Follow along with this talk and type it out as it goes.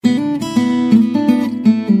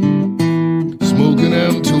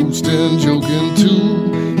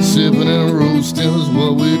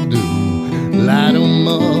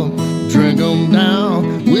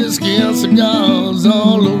cigars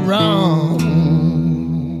all around.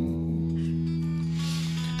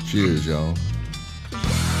 Cheers, y'all.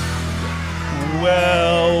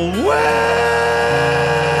 Well.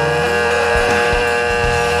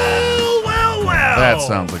 That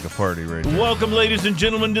sounds like a party right there. Welcome, ladies and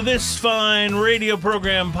gentlemen, to this fine radio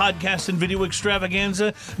program, podcast, and video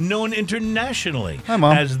extravaganza known internationally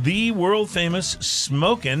as the world-famous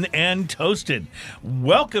Smokin' and Toasted.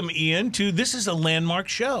 Welcome, Ian, to this is a landmark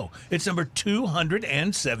show. It's number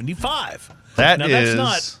 275. That now, is that's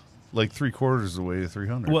not like 3/4 of the way to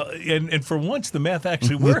 300. Well, and for once, the math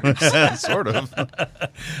actually works. Sort of.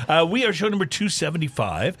 We are show number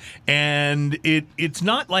 275, and it's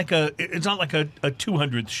not like a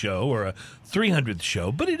 200th show or a 300th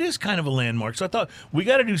show, but it is kind of a landmark. So I thought we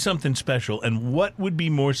got to do something special, and what would be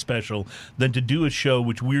more special than to do a show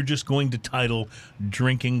which we're just going to title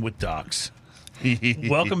 "Drinking with Docs."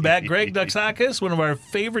 Welcome back, Greg Duxakis, one of our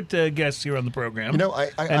favorite guests here on the program. You know,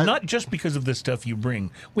 and not just because of the stuff you bring.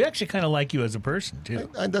 We actually kind of like you as a person too.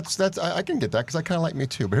 I can get that because I kind of like me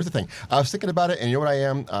too. But here's the thing: I was thinking about it, and you know what I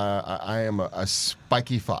am? I am a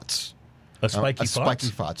spiky Fots. A spiky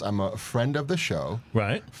Fots. I'm a friend of the show,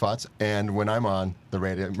 right? Fots, and when I'm on the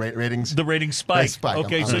ratings, the ratings spike.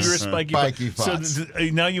 Okay, so you're a spiky Fots. So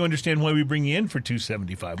now you understand why we bring you in for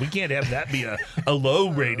 275. We can't have that be a low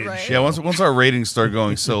rated show. Yeah, once our ratings start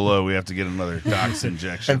going so low, we have to get another Docs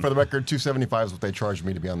injection. And for the record, 275 is what they charged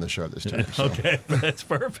me to be on the show this time. So. Okay, that's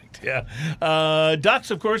perfect. Yeah, Docs,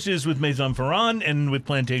 of course, is with Maison Ferrand and with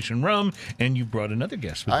Plantation Rum, and you brought another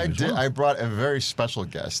guest with you as well. I brought a very special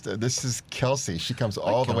guest. This is Kelsey. She comes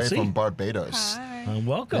all the way from Barbados.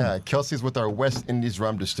 Welcome. Yeah, Kelsey's with our West Indies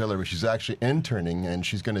Rum Distillery. She's actually interning, and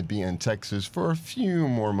she's going to be in Texas for a few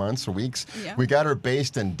more months or weeks. Yeah. We got her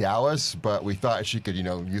based in Dallas, but we thought she could,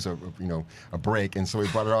 use a break, and so we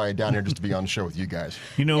brought her all the way down here just to be on the show with you guys.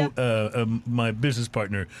 My business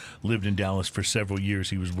partner lived in Dallas for several years.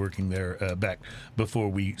 He was working there back before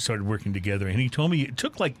we started working together, and he told me it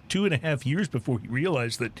took like 2.5 years before he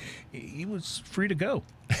realized that he was free to go.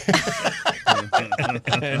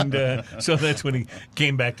 And so that's when he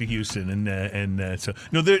came back to Houston,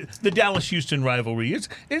 the Dallas-Houston rivalry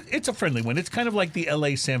it's a friendly one. It's kind of like the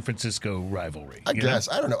LA-San Francisco rivalry. I guess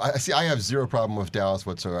I don't know. I have zero problem with Dallas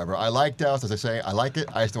whatsoever. I like Dallas, as I say. I like it.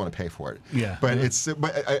 I just don't want to pay for it. Yeah, but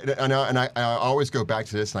I always go back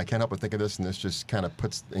to this, and I can't help but think of this, and this just kind of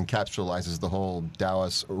encapsulates the whole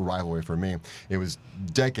Dallas rivalry for me. It was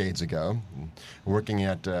decades ago, working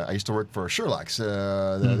at I used to work for Sherlock's.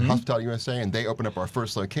 Hospitality USA, and they opened up our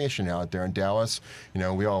first location out there in Dallas.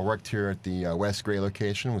 We all worked here at the West Gray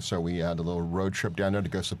location, so we had a little road trip down there to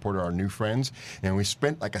go support our new friends. And we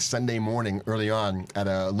spent like a Sunday morning early on at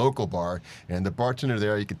a local bar, and the bartender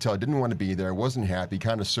there, you could tell, didn't want to be there, wasn't happy,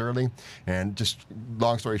 kind of surly. And just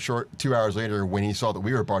long story short, 2 hours later, when he saw that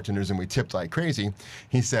we were bartenders and we tipped like crazy,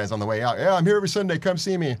 he says on the way out, "Yeah, I'm here every Sunday, come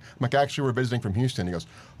see me." I'm like, "Actually, we're visiting from Houston." He goes,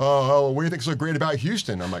 "Oh, what do you think's so great about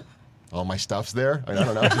Houston?" I'm like, "All my stuff's there." I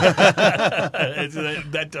don't know.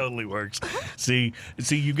 That totally works. See,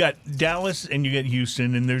 you got Dallas and you got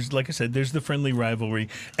Houston, and there's, like I said, there's the friendly rivalry,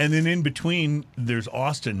 and then in between there's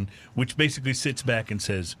Austin, which basically sits back and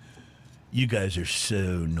says, "You guys are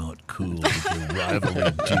so not cool with your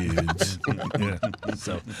rivalry dudes." Yeah.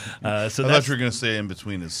 So I thought you were going to say in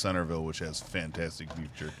between is Centerville, which has fantastic beef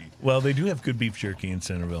jerky. Well, they do have good beef jerky in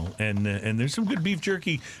Centerville, and there's some good beef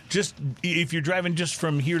jerky. Just if you're driving just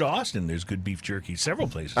from here to Austin, there's good beef jerky several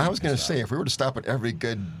places. I was going to say, if we were to stop at every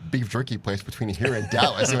good beef jerky place between here and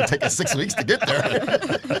Dallas, it would take us 6 weeks to get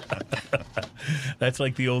there. That's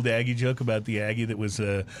like the old Aggie joke about the Aggie that was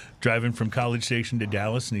driving from College Station to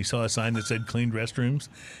Dallas, and he saw a sign that said cleaned restrooms,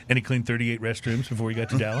 and he cleaned 38 restrooms before he got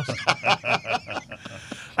to Dallas.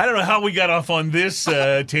 I don't know how we got off on this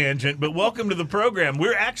tangent, but welcome to the program.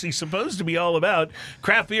 We're actually supposed to be all about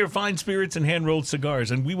craft beer, fine spirits, and hand-rolled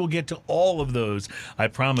cigars, and we will get to all of those, I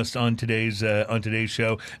promised, on today's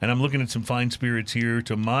show. And I'm looking at some fine spirits here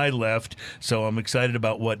to my left, so I'm excited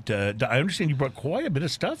about what I understand you brought quite a bit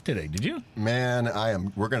of stuff today. Did you? Man,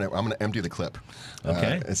 I'm gonna empty the clip.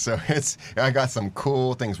 Okay. I got some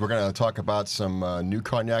cool things. We're gonna talk about some new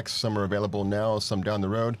cognacs. Some are available now, some down the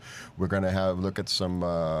road. We're gonna have a look at some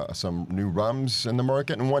new rums in the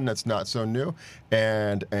market, and one that's not so new.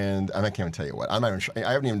 And I can't even tell you what. I'm not even sure.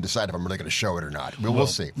 I haven't even decided if I'm really going to show it or not. We'll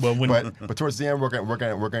see. Well, but towards the end, we're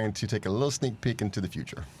going to take a little sneak peek into the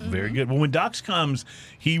future. Very good. Well, when Docs comes,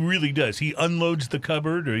 he really does. He unloads the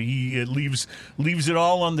cupboard, or he leaves it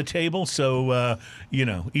all on the table. So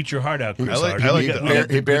eat your heart out, Chris.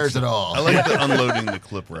 He bears it all. I like the unloading the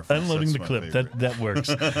clip reference. Unloading That's the clip. Favorite. That works.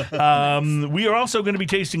 We are also going to be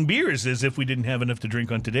tasting beers as if we didn't have enough to drink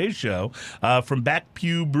drunk on today's show. From Back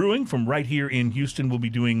Pew Brewing, from right here in Houston, we'll be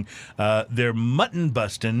doing their Mutton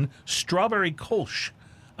Bustin' Strawberry Kolsch.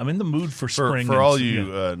 I'm in the mood for spring. For all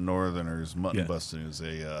you Northerners, mutton busting is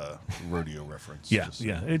a rodeo reference. Yeah, Just-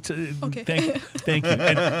 yeah. It's Okay. thank you,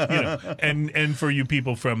 and for you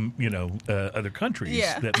people from other countries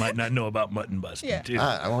that might not know about mutton busting. Yeah. Too.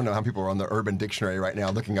 I don't know how people are on the Urban Dictionary right now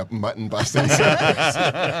looking up mutton busting. It's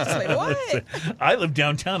like, what? I live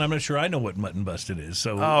downtown. I'm not sure I know what mutton busted is.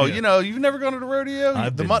 So Oh, you've never gone to the rodeo?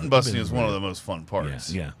 I've The been- mutton I've busting been is to one of rodeo. the most fun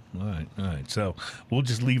parts. Yeah. All right. So we'll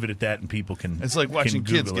just leave it at that, and people can. It's like watching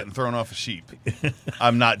can kids Google getting thrown off a sheep.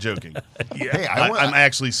 I'm not joking. Hey, I'm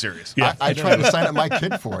actually serious. Yeah. I tried to sign up my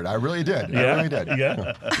kid for it. I really did. I really did.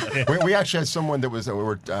 Yeah. We actually had someone that was,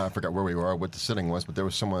 I forgot where we were, what the sitting was, but there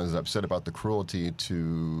was someone who was upset about the cruelty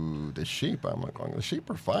to the sheep. I'm like, the sheep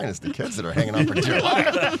are fine. It's the kids that are hanging on for dear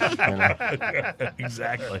life.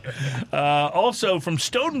 Exactly. Also from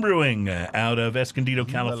Stone Brewing out of Escondido,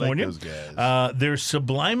 California. those guys. Their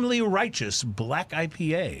Sublimely Righteous Black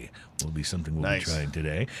IPA will be something we'll Nice. be trying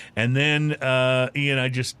today. And then,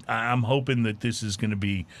 Ian, I'm hoping that this is going to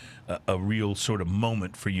be a real sort of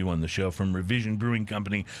moment for you on the show from Revision Brewing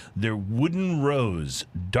Company. Their Wooden Rose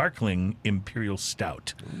Darkling Imperial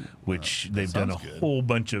Stout, which they've done a sounds good. whole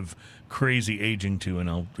bunch of crazy aging to,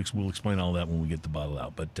 and we'll explain all that when we get the bottle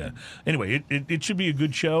out. But anyway, it should be a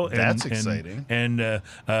good show. That's exciting. And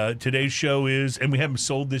today's show is, and we haven't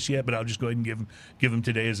sold this yet, but I'll just go ahead and give them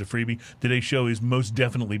today as a freebie. Today's show is most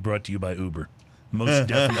definitely brought to you by Uber. Most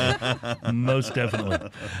definitely. Most definitely.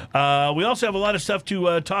 We also have a lot of stuff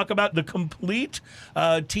to talk about. The complete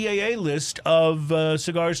TAA list of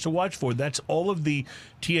cigars to watch for. That's all of the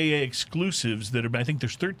TAA exclusives that are, I think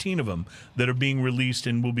there's 13 of them that are being released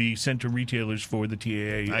and will be sent to retailers for the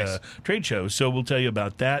TAA Nice. trade show. So we'll tell you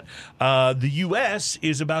about that. The U.S.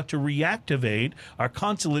 is about to reactivate our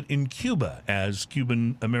consulate in Cuba as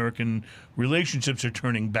Cuban-American relationships are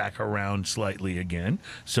turning back around slightly again.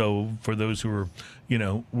 So for those who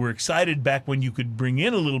were excited back when you could bring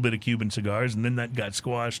in a little bit of Cuban cigars, and then that got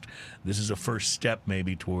squashed, this is a first step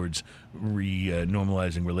maybe towards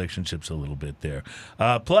normalizing relationships a little bit there.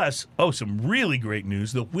 Plus, some really great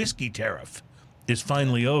news. The whiskey tariff is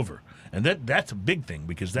finally over. And that's a big thing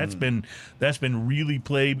because that's been really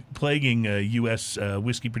plaguing U.S.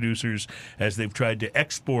 Whiskey producers as they've tried to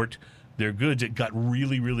export their goods. It got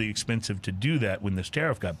really, really expensive to do that when this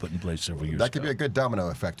tariff got put in place several years ago. That could be a good domino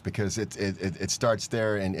effect because it starts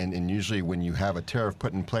there, and usually when you have a tariff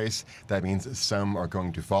put in place, that means some are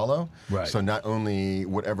going to follow. Right. So not only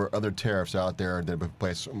whatever other tariffs out there that have been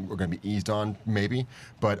placed are going to be eased on, maybe,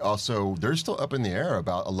 but also they're still up in the air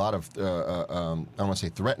about a lot of I don't want to say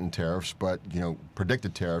threatened tariffs, but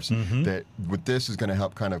predicted tariffs. That with this is going to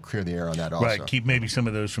help kind of clear the air on that also. Right, keep maybe some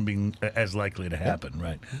of those from being as likely to happen,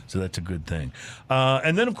 right? So that's a good thing.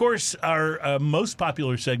 And then, of course, our most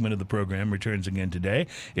popular segment of the program returns again today.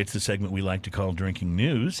 It's the segment we like to call Drinking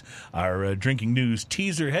News. Our Drinking News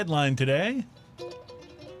teaser headline today: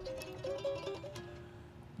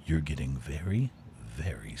 You're getting very,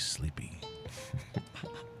 very sleepy.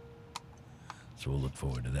 So we'll look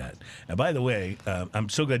forward to that. And by the way, I'm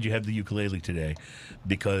so glad you have the ukulele today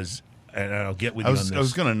because, and I'll get with you on this. I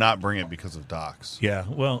was going to not bring it because of Docs. Yeah,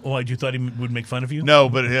 well, why, you thought he would make fun of you? No,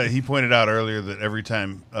 but he pointed out earlier that every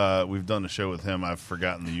time we've done the show with him, I've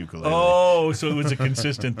forgotten the ukulele. Oh, so it was a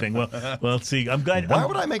consistent thing. Well, see, I'm glad. Why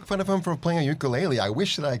would I make fun of him for playing a ukulele? I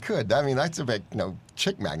wish that I could. I mean, that's a big,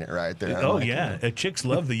 chick magnet right there. I'm Oh, like, yeah. Chicks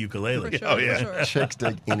love the ukulele. For sure, Oh, yeah. for sure. Chicks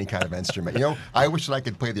dig any kind of instrument. I wish that I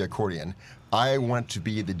could play the accordion. I want to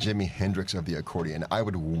be the Jimi Hendrix of the accordion. I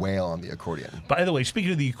would wail on the accordion. By the way,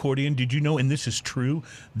 speaking of the accordion, did you know, and this is true,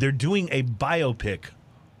 they're doing a biopic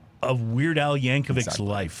of Weird Al Yankovic's Exactly.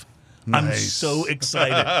 life. I'm Nice. so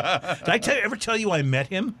excited. Did I ever tell you I met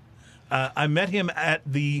him? I met him at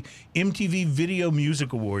the MTV Video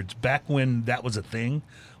Music Awards back when that was a thing.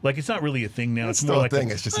 Like, it's not really a thing now. It's It's more still a like thing.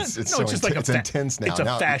 It's just so like it's intense now. It's a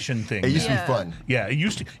Now, fashion thing. It used to Yeah. be fun. Yeah, it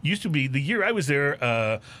used to be. The year I was there,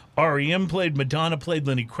 REM played, Madonna played,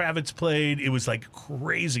 Lenny Kravitz played. It was like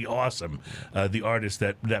crazy awesome, the artists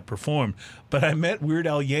that performed. But I met Weird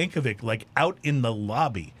Al Yankovic like out in the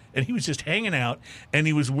lobby. And he was just hanging out, and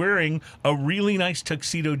he was wearing a really nice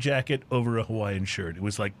tuxedo jacket over a Hawaiian shirt. It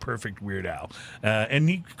was like perfect Weird Al. And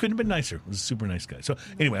he couldn't have been nicer. He was a super nice guy. So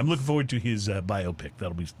anyway, I'm looking forward to his biopic.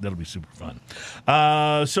 That'll be super fun.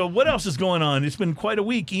 So what else is going on? It's been quite a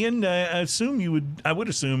week. Ian, I would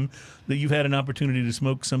assume that you've had an opportunity to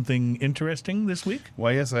smoke something interesting this week.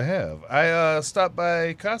 Why, yes, I have. I stopped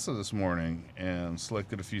by Casa this morning and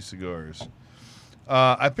selected a few cigars.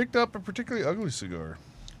 I picked up a particularly ugly cigar.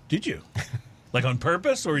 Did you? Like on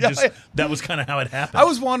purpose, or that was kind of how it happened? I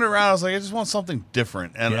was wandering around. I was like, I just want something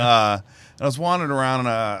different. And I was wandering around, and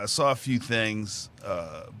I saw a few things.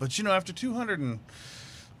 But, after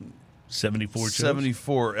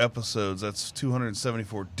 274 episodes, that's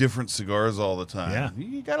 274 different cigars all the time. Yeah.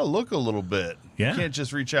 You got to look a little bit. Yeah. You can't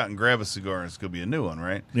just reach out and grab a cigar and it's going to be a new one,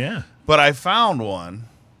 right? Yeah. But I found one,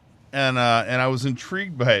 and I was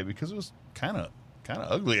intrigued by it because it was kind of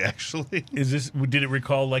ugly, actually. Did it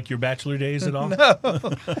recall like your bachelor days at all? No.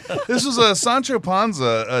 This was a Sancho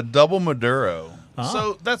Panza, a double Maduro.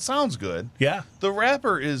 So that sounds good. Yeah. The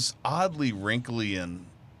wrapper is oddly wrinkly and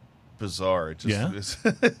bizarre.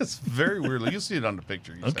 It's very weird. You'll see it on the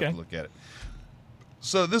picture. You just have to look at it.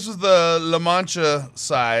 So this is the La Mancha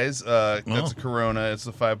size. That's a Corona. It's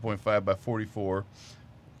the 5.5 by 44.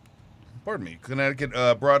 Pardon me. Connecticut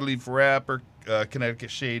broadleaf wrapper.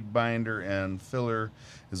 Connecticut shade binder and filler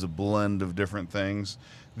is a blend of different things.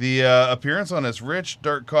 The appearance on this rich,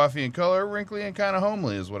 dark coffee in color, wrinkly and kind of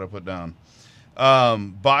homely is what I put down.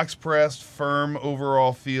 Box pressed, firm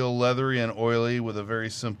overall feel, leathery and oily with a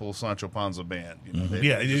very simple Sancho Panza band. It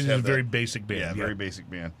is a very basic band. Yeah, very basic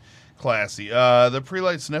band. Classy. The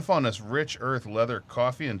pre-light sniff on this rich earth leather,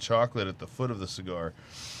 coffee and chocolate at the foot of the cigar.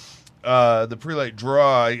 The pre-light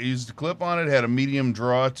draw, I used a clip on it, had a medium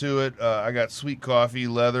draw to it. I got sweet coffee,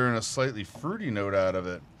 leather, and a slightly fruity note out of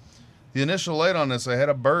it. The initial light on this, I had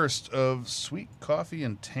a burst of sweet coffee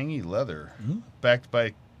and tangy leather, backed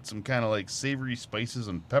by some kind of like savory spices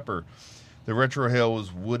and pepper. The retrohale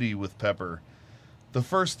was woody with pepper. The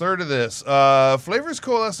first third of this, flavors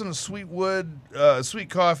coalescing of sweet wood, sweet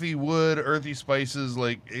coffee, wood, earthy spices.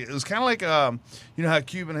 Like it was kind of like, how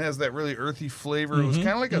Cuban has that really earthy flavor. It was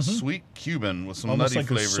kind of like a sweet Cuban with some almost nutty like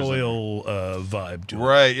flavors. A soil vibe to it.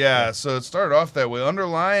 Right, yeah. So it started off that way.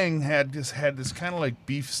 Underlying had this kind of like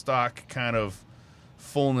beef stock kind of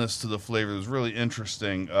fullness to the flavor. It was really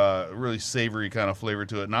interesting, really savory kind of flavor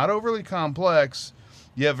to it. Not overly complex.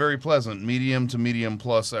 Yeah, very pleasant. Medium to medium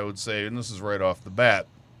plus, I would say. And this is right off the bat.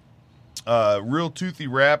 Real toothy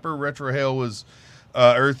wrapper. Retrohale was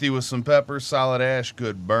earthy with some pepper. Solid ash,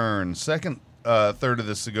 good burn. Second third of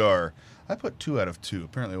the cigar. I put 2 out of 2.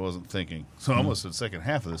 Apparently I wasn't thinking. So I almost said second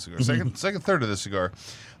half of the cigar. Second third of the cigar.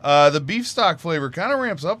 The beef stock flavor kind of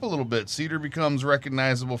ramps up a little bit. Cedar becomes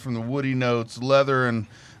recognizable from the woody notes. Leather and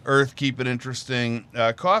earth keep it interesting.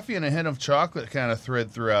 Coffee and a hint of chocolate kind of thread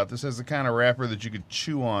throughout. This has the kind of wrapper that you could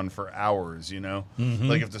chew on for hours,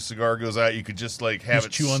 Like if the cigar goes out, you could just like have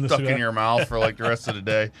it stuck in your mouth for like the rest of the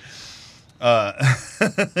day.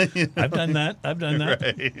 I've done that.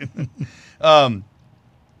 Right.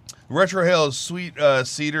 Retrohale is sweet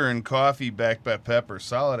cedar and coffee backed by pepper.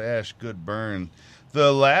 Solid ash, good burn.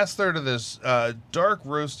 The last third of this, dark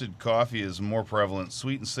roasted coffee is more prevalent.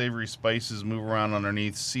 Sweet and savory spices move around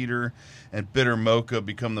underneath. Cedar and bitter mocha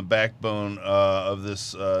become the backbone of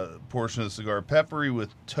this portion of the cigar. Peppery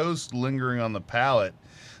with toast lingering on the palate.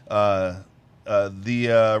 The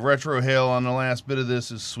retrohale on the last bit of this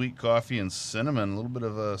is sweet coffee and cinnamon. A little bit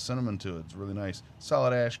of cinnamon to it. It's really nice.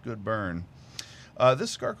 Solid ash, good burn.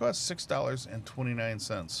 This cigar costs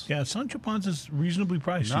 $6.29. Yeah, Sancho Panza's reasonably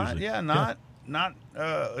priced usually. Not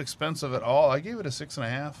expensive at all. I gave it a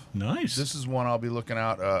 6.5. Nice. This is one I'll be looking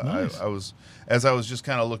out. Nice. I was just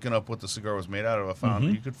kind of looking up what the cigar was made out of. I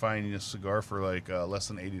found you could find a cigar for like less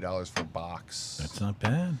than $80 for a box. That's not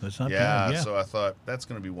bad. Bad. Yeah. So I thought that's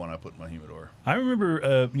going to be one I put in my humidor. I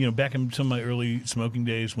remember, back in some of my early smoking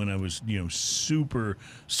days when I was, super,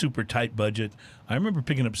 super tight budget. I remember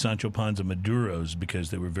picking up Sancho Panza Maduros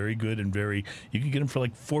because they were very good and you could get them for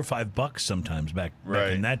like $4 or $5 sometimes back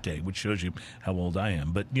in that day, which shows you how old I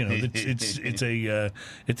am. But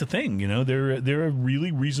it's a thing. They're a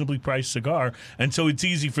really reasonably priced cigar, and so it's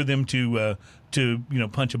easy for them to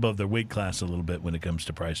punch above their weight class a little bit when it comes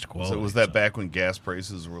to price to quality. So was that back when gas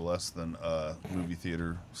prices were less than movie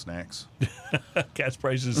theater snacks? Gas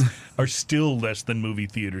prices are still less than movie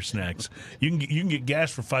theater snacks. You can get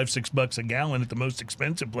gas for $5-6 a gallon at the most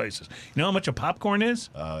expensive places. You know how much a popcorn is?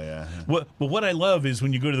 Oh yeah. What I love is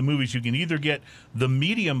when you go to the movies, you can either get the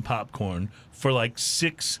medium popcorn for like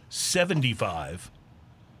 $6.75,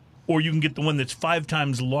 or you can get the one that's 5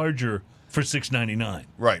 times larger for $6.99.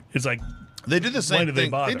 Right. It's like, they do the same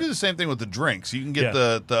thing. They do the same thing with the drinks. You can get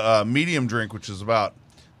the medium drink, which is about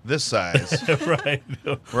this size, right.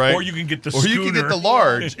 right? Or you can get the or you can get schooner. the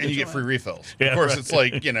large and you get free refills. Yeah, of course, right. it's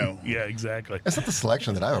like, you know. Yeah, exactly. It's not the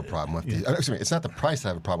selection that I have a problem with. Excuse me, it's not the price that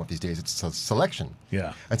I have a problem with these days. It's the selection.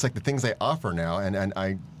 Yeah. It's like the things they offer now. And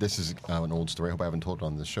this is an old story. I hope I haven't told it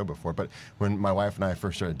on this show before. But when my wife and I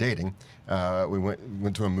first started dating, we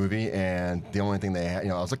went to a movie, and the only thing they had,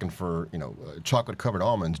 I was looking for, chocolate covered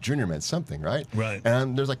almonds, Junior Mint something, right? Right.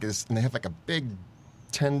 And there's like this, and they have like a big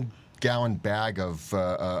 10-gallon bag of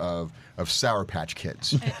Sour Patch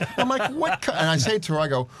Kids. I'm like, what? And I say to her, I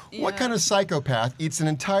go, what kind of psychopath eats an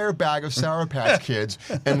entire bag of Sour Patch Kids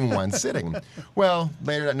in one sitting? Well,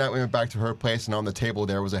 later that night we went back to her place, and on the table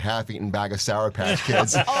there was a half-eaten bag of Sour Patch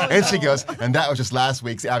Kids. And she goes, and that was just last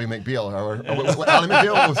week's Abby McBeal. Or Ally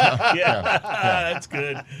McBeal was. Yeah. That's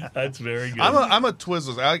good. That's very good. I'm a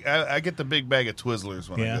Twizzlers. I get the big bag of Twizzlers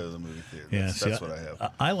when I go to the movie theater. That's what I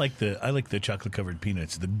have. I like the chocolate covered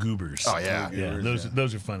peanuts, the goobers. Oh yeah, Yeah,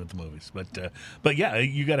 those are fun at the movies. But yeah,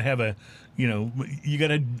 you got to have they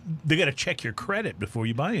got to check your credit before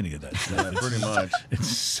you buy any of that stuff. Yeah, pretty much. It's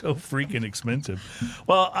so freaking expensive.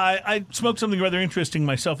 Well, I smoked something rather interesting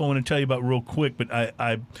myself. I want to tell you about real quick. But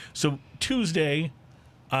so Tuesday.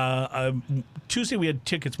 Tuesday we had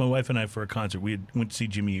tickets, my wife and I, for a concert. We went to see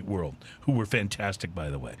Jimmy Eat World, who were fantastic, by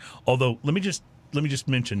the way. Although let me just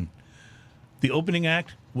mention, the opening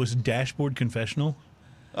act was Dashboard Confessional.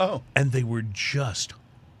 Oh, and they were just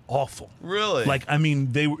awful. Really? Like, I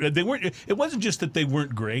mean, they weren't. It wasn't just that they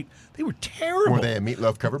weren't great; they were terrible. Were they a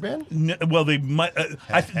Meatloaf cover band? No, well, they might.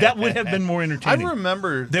 That would have been more I entertaining.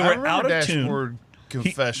 remember They were out of Dashboard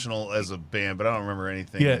Confessional as a band, but I don't remember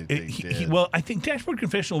anything Yeah, they did. well, I think Dashboard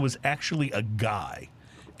Confessional was actually a guy,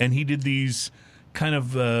 and he did these kind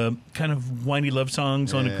of whiny love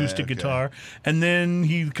songs on acoustic guitar, and then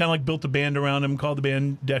he kind of like built a band around him, called the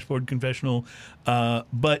band Dashboard Confessional.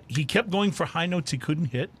 But he kept going for high notes he couldn't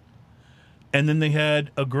hit. And then they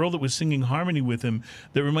had a girl that was singing harmony with him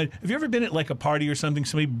that reminded. Have you ever been at like a party or something?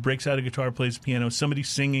 Somebody breaks out a guitar, plays piano, somebody's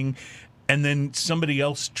singing, and then somebody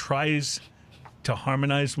else tries to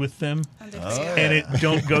harmonize with them, and it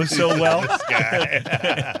don't go so well.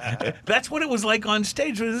 That's what it was like on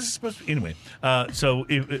stage. This is supposed to, anyway.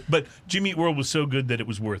 But Jimmy Eat World was so good that it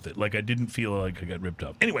was worth it. Like, I didn't feel like I got ripped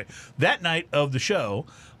off. Anyway, that night of the show,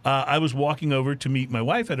 I was walking over to meet my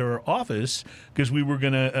wife at her office because we were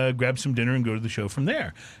going to grab some dinner and go to the show from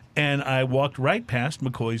there. And I walked right past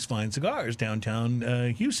McCoy's Fine Cigars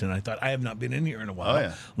downtown Houston. I thought, I have not been in here in a while. Oh,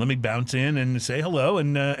 yeah. Let me bounce in and say hello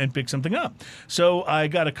and pick something up. So I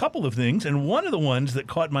got a couple of things, and one of the ones that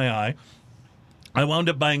caught my eye, I wound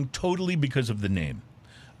up buying totally because of the name.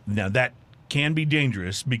 Now, that can be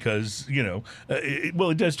dangerous because,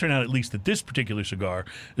 it does turn out at least that this particular cigar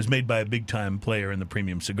is made by a big-time player in the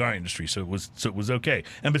premium cigar industry, so it was okay.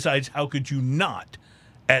 And besides, how could you not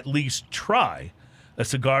at least try a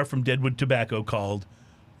cigar from Deadwood Tobacco called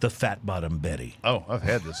the Fat Bottom Betty? Oh, I've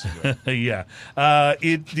had this cigar. Yeah.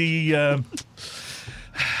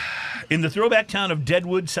 In the throwback town of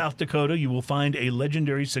Deadwood, South Dakota, you will find a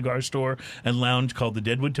legendary cigar store and lounge called the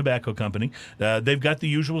Deadwood Tobacco Company. They've got the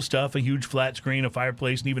usual stuff, a huge flat screen, a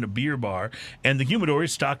fireplace, and even a beer bar. And the humidor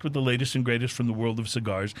is stocked with the latest and greatest from the world of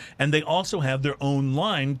cigars. And they also have their own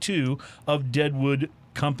line, too, of Deadwood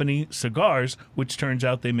Company cigars, which turns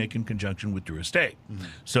out they make in conjunction with Drew Estate. Mm-hmm.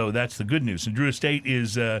 So that's the good news. And Drew Estate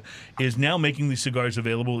is now making these cigars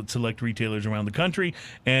available at select retailers around the country,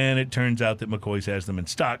 and it turns out that McCoy's has them in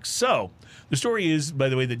stock. So the story is, by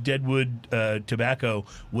the way, that Deadwood Tobacco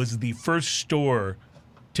was the first store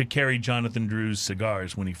to carry Jonathan Drew's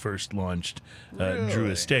cigars when he first launched Drew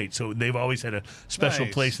Estate. So they've always had a special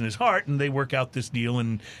place in his heart, and they work out this deal,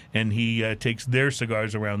 and he takes their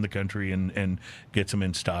cigars around the country and gets them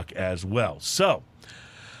in stock as well. So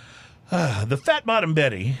the Fat Bottom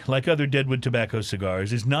Betty, like other Deadwood Tobacco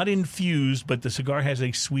cigars, is not infused, but the cigar has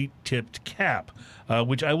a sweet-tipped cap,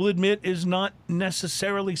 which I will admit is not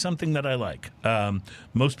necessarily something that I like.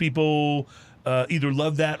 Most people either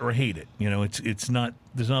love that or hate it. It's not.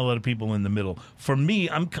 There's not a lot of people in the middle. For me,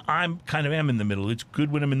 I'm kind of in the middle. It's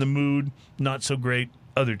good when I'm in the mood, not so great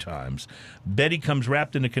other times. Betty comes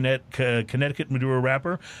wrapped in a Connecticut Maduro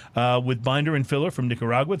wrapper with binder and filler from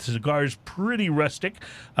Nicaragua. The cigar is pretty rustic.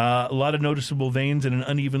 A lot of noticeable veins and an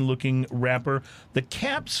uneven-looking wrapper. The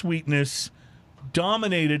cap sweetness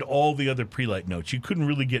dominated all the other pre-light notes. You couldn't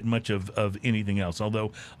really get much of anything else,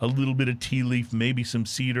 although a little bit of tea leaf, maybe some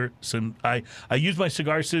cedar. I used my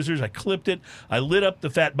cigar scissors. I clipped it. I lit up the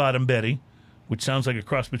Fat Bottom Betty which sounds like a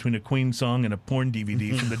cross between a Queen song and a porn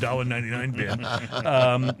DVD from the $1.99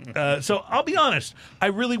 bin. So I'll be honest, I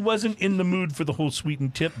really wasn't in the mood for the whole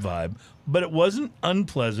sweetened tip vibe, but it wasn't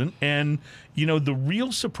unpleasant. And, the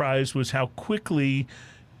real surprise was how quickly,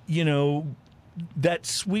 that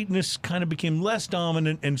sweetness kind of became less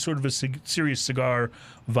dominant and sort of a serious cigar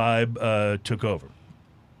vibe took over.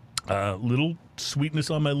 Little sweetness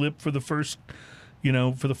on my lip for the first,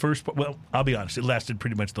 well, I'll be honest, it lasted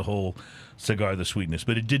pretty much the whole cigar, the sweetness,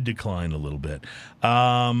 but it did decline a little bit.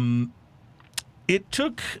 I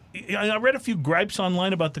read a few gripes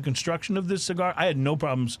online about the construction of this cigar. I had no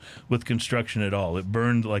problems with construction at all. It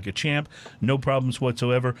burned like a champ, no problems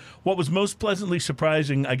whatsoever. What was most pleasantly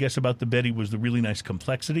surprising, I guess, about the Betty was the really nice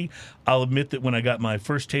complexity. I'll admit that when I got my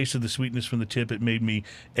first taste of the sweetness from the tip, it made me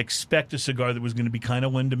expect a cigar that was going to be kind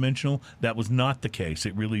of one-dimensional. That was not the case.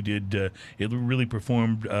 It really did. It really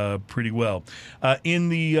performed pretty well. In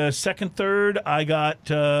the second third, I got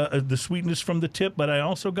the sweetness from the tip, but I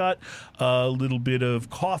also got a little bit of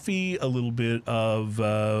coffee, a little bit of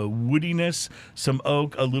woodiness, some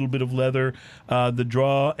oak, a little bit of leather. The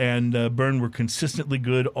draw and burn were consistently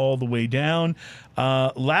good all the way down.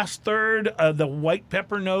 Last third, the white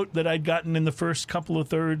pepper note that I'd gotten in the first couple of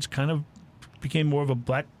thirds kind of became more of a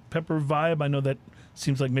black pepper vibe. I know that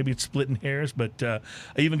seems like maybe it's splitting hairs, but I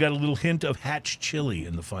even got a little hint of Hatch chili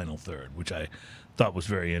in the final third, which I thought was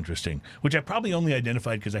very interesting, which I probably only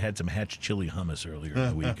identified because I had some Hatch chili hummus earlier in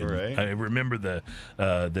the week. And Right. I remember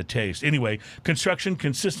the taste. Anyway, construction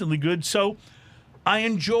consistently good, so I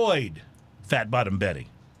enjoyed Fat Bottom Betty.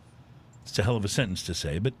 It's a hell of a sentence to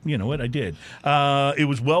say, but you know what? I did. It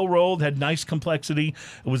was well rolled, had nice complexity.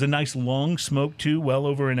 It was a nice long smoke, too, well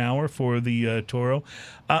over an hour for the Toro.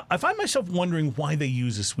 I find myself wondering why they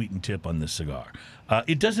use a sweetened tip on this cigar.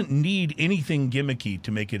 It doesn't need anything gimmicky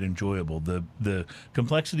to make it enjoyable. The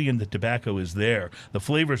complexity in the tobacco is there. The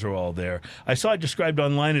flavors are all there. I saw it described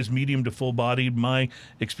online as medium to full-bodied. My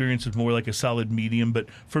experience was more like a solid medium, but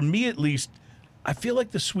for me at least, I feel like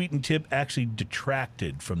the sweetened tip actually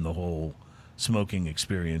detracted from the whole smoking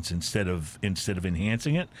experience instead of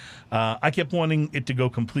enhancing it. I kept wanting it to go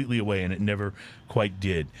completely away, and it never quite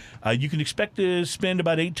did. You can expect to spend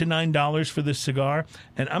about $8 to $9 for this cigar,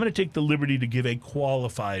 and I'm going to take the liberty to give a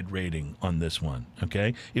qualified rating on this one.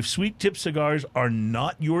 Okay, if sweet tip cigars are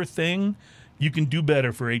not your thing, you can do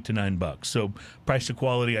better for $8 to $9. So price to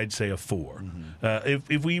quality, I'd say a 4.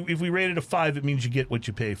 If we rated a 5, it means you get what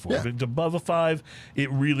you pay for. Yeah. If it's above a 5,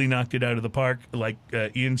 it really knocked it out of the park, like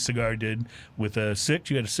Ian's cigar did with a 6.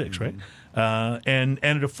 You had a 6, right? And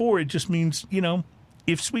at a 4, it just means,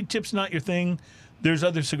 if sweet tip's not your thing, there's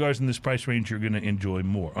other cigars in this price range you're going to enjoy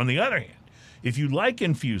more. On the other hand, if you like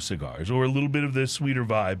infused cigars or a little bit of the sweeter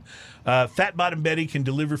vibe, Fat Bottom Betty can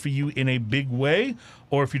deliver for you in a big way.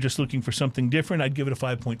 Or if you're just looking for something different, I'd give it a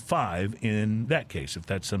 5.5 in that case, if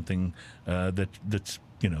that's something that's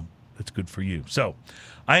good for you. So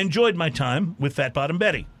I enjoyed my time with Fat Bottom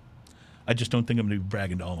Betty. I just don't think I'm going to be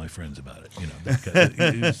bragging to all my friends about it.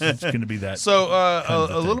 Because it's going to be that. So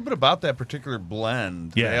kind of a little bit about that particular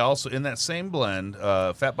blend. Yeah. They also, in that same blend,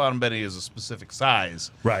 Fat Bottom Betty is a specific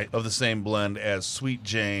size Right. of the same blend as Sweet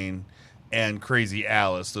Jane and Crazy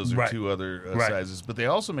Alice. Those are Right. two other Right. sizes. But they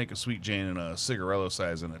also make a Sweet Jane in a cigarello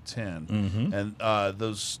size in a 10. Mm-hmm. And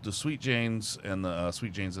the Sweet Janes and the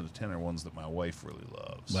Sweet Janes in a 10 are ones that my wife really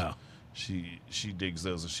loves. Wow. She digs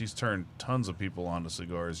those. She's turned tons of people onto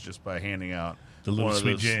cigars just by handing out The little one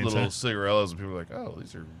Sweet of those Janes, little huh? cigarellos, and people are like, "Oh,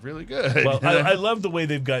 these are really good." Well, I love the way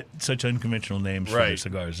they've got such unconventional names for their Right.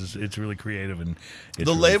 cigars. It's really creative, and it's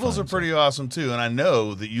the really labels fun, are pretty awesome too, and I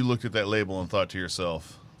know that you looked at that label and thought to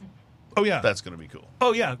yourself, Oh yeah, "That's going to be cool."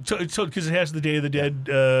 Oh yeah, so because it has the Day of the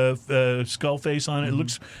Dead skull face on it.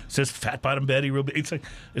 It says Fat Bottom Betty real big.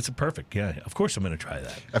 It's a perfect. Yeah, of course I'm going to try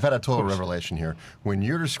that. I've had a total revelation here. When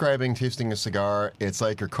you're describing tasting a cigar, it's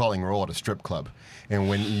like you're calling roll at a strip club. And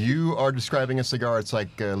when you are describing a cigar, it's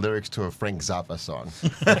like lyrics to a Frank Zappa song.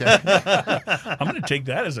 I'm going to take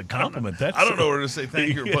that as a compliment. That's I don't know where to say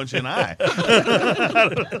thank you or punch an eye.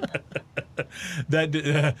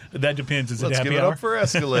 that depends. Is Let's it give happy it hour? up for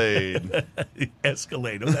Escalade.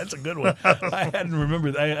 Escalade. Oh, that's a good one. I hadn't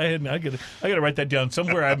remembered. I got to write that down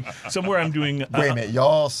somewhere. I'm doing. Wait a minute,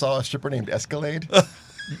 y'all saw a stripper named Escalade?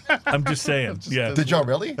 I'm just saying. Yeah. Did y'all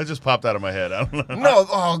really? That just popped out of my head. I don't know. No.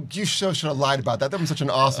 Oh, you so should have lied about that. That was such an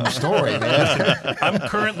awesome story, man. I'm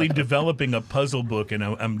currently developing a puzzle book, and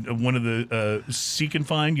I'm one of the seek and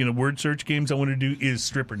find, word search games I want to do is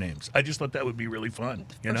stripper names. I just thought that would be really fun,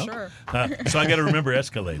 For sure. So I got to remember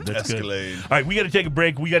Escalade. That's Escalade. good. All right, we got to take a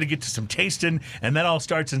break. We got to get to some tasting, and that all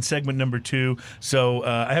starts in segment number 2. So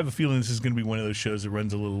I have a feeling this is going to be one of those shows that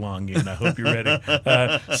runs a little long, and I hope you're ready.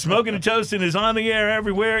 Smoking and Toasting is on the air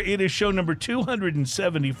everywhere. It is show number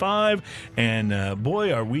 275, and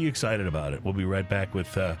boy, are we excited about it. We'll be right back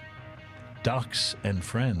with Docs and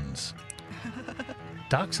Friends.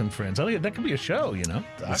 Docs and Friends. Oh, yeah, that could be a show,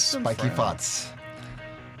 The spiky thoughts.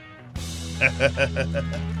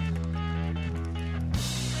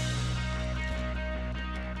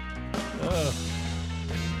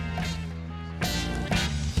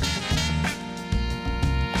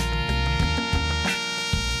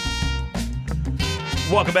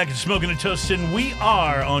 Welcome back to Smoking and Toasting. We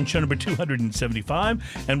are on show number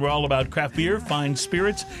 275, and we're all about craft beer, fine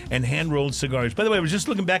spirits, and hand-rolled cigars. By the way, I was just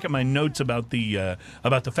looking back at my notes about the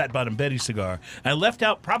Fat Bottom Betty cigar. I left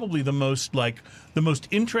out probably the most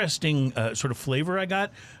interesting sort of flavor I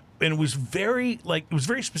got. And it was very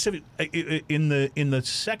specific. In the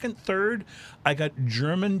second third, I got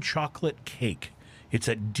German chocolate cake. It's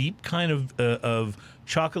a deep kind of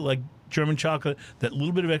chocolate, like German chocolate, that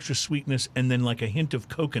little bit of extra sweetness, and then like a hint of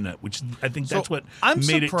coconut, which I think that's what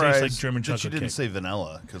made it taste like German chocolate that you didn't cake. say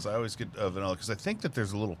vanilla, because I always get vanilla, because I think that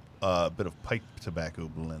there's a little bit of pipe tobacco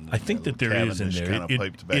blend. I think that there is in there.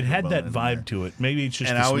 It had that vibe to it. Maybe it's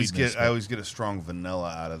just and the I always get a strong vanilla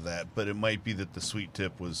out of that, but it might be that the sweet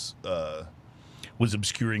tip was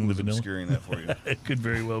obscuring the vanilla. Obscuring that for you. It could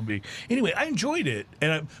very well be. Anyway, I enjoyed it,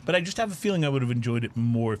 but I just have a feeling I would have enjoyed it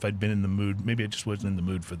more if I'd been in the mood. Maybe I just wasn't in the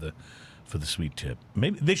mood for the sweet tip.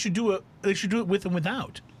 Maybe they should do it with and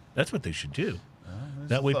without. That's what they should do.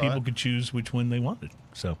 That way people could choose which one they wanted.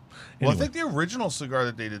 So, anyway. Well, I think the original cigar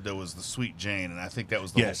that they did, though, was the Sweet Jane, and I think that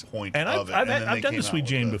was the whole point of it. I've done the Sweet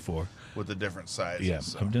Jane before. With the different sizes. Yeah,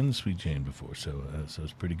 so. I've done the Sweet Jane before, so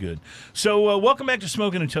it's pretty good. So welcome back to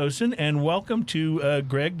Smoking and Toasting, and welcome to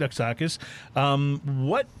Greg Duxakis.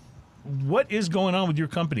 What is going on with your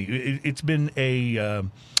company? It's been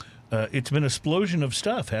an explosion of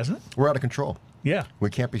stuff, hasn't it? We're out of control. Yeah. We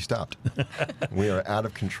can't be stopped. We are out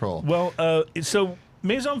of control. Well, so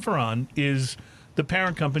Maison Ferrand is the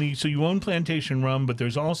parent company, so you own Plantation Rum, but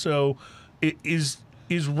there's also is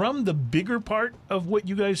rum the bigger part of what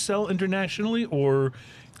you guys sell internationally, or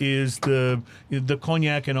is the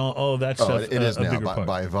cognac and all of that stuff it is a now bigger part?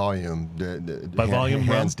 by volume. By volume,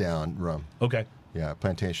 hands down, rum. Okay. Yeah,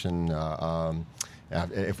 Plantation.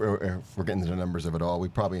 If we're getting into the numbers of it all,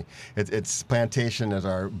 it's Plantation as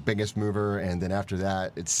our biggest mover, and then after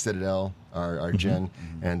that it's Citadel, our gin,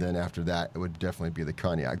 and then after that it would definitely be the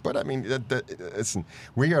cognac. But I mean, listen,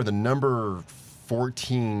 we are the number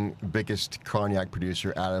 14 biggest cognac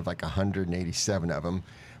producer out of like 187 of them,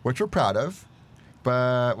 which we're proud of.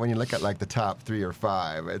 But when you look at like the top 3 or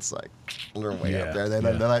 5, it's like they're way up there.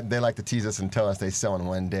 They like to tease us and tell us they sell in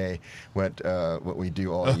one day what we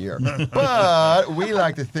do all year. But we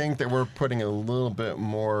like to think that we're putting a little bit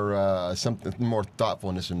more something more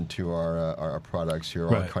thoughtfulness into our products here,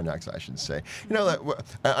 our cognacs, I should say. I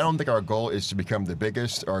don't think our goal is to become the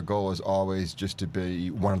biggest. Our goal is always just to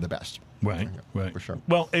be one of the best. Right. For sure.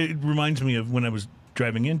 Well, it reminds me of when I was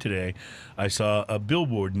driving in today, I saw a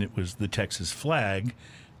billboard, and it was the Texas flag,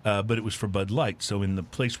 but it was for Bud Light. So in the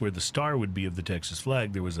place where the star would be of the Texas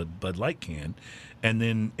flag, there was a Bud Light can. And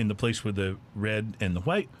then in the place where the red and the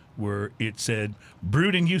white were, it said,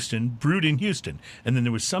 brewed in Houston, brewed in Houston. And then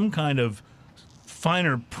there was some kind of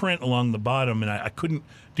finer print along the bottom, and I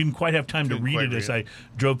didn't quite have time to read it as I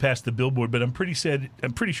drove past the billboard, but I'm pretty sure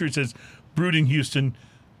it says brewed in Houston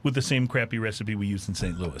with the same crappy recipe we use in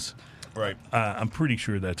St. Louis. Right. I'm pretty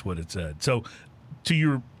sure that's what it said. So, to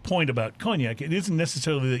your point about cognac, it isn't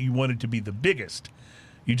necessarily that you wanted to be the biggest.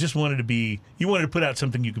 You just wanted to put out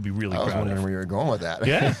something you could be really proud of. I was wondering where you were going with that.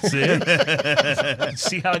 Yeah,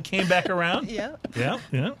 see how it came back around? Yeah.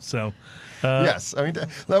 So, yes,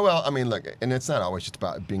 look, and it's not always just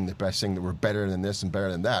about being the best thing, that we're better than this and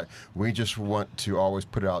better than that. We just want to always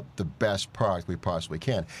put out the best product we possibly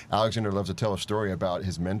can. Alexander loves to tell a story about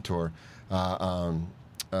his mentor.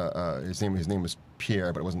 His name was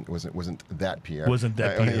Pierre, but it wasn't that Pierre. Wasn't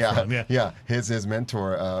that Pierre? Yeah. His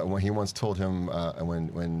mentor, when he once told him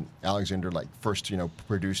when Alexander first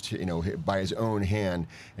produced by his own hand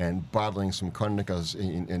and bottling some cognacs,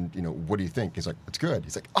 and what do you think? He's like, it's good.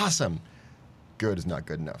 He's like, awesome. Good is not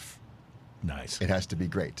good enough. Nice. It has to be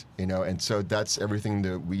great, and so that's everything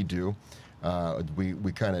that we do.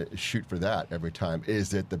 we kind of shoot for that every time.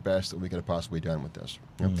 Is it the best that we could have possibly done with this?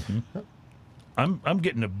 Yep. I'm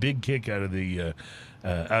getting a big kick out of the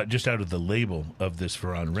just out of the label of this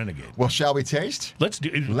Ferran Renegade. Well, shall we taste? Let's do.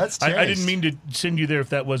 Let's I didn't taste. mean to send you there if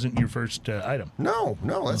that wasn't your first item. No.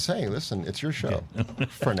 Let's say, listen, it's your show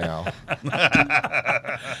for now.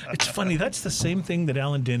 It's funny. That's the same thing that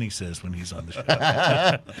Alan Denny says when he's on the show.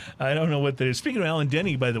 I don't know what that is. Speaking of Alan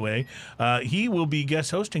Denny, by the way, he will be guest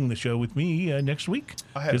hosting the show with me next week.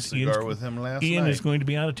 I had a 'Cause cigar with him last Ian night. is going to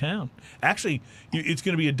be out of town. Actually, it's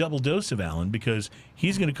going to be a double dose of Alan because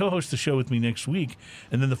he's going to co-host the show with me next week,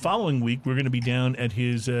 and then the following week we're going to be down at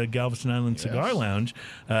his Galveston Island Cigar Lounge,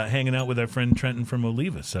 hanging out with our friend Trenton from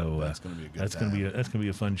Oliva. So That's gonna be a good that's time. going to be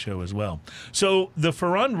a fun show as well. So the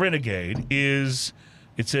Ferran Renegade is.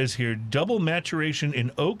 It says here, double maturation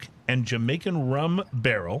in oak and Jamaican rum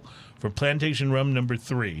barrel for Plantation Rum number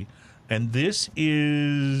 3. And this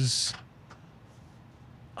is,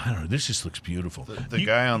 I don't know, this just looks beautiful. The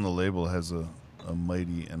guy on the label has a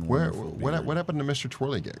mighty and wonderful beard. What happened to Mr.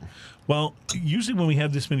 Twirlygig? Well, usually when we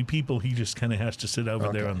have this many people, he just kind of has to sit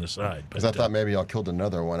over there on the side. Because I thought maybe y'all killed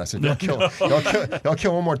another one. I said, y'all kill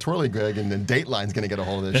one more Twirlygig, and then Dateline's going to get a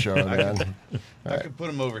hold of this show, man. I could put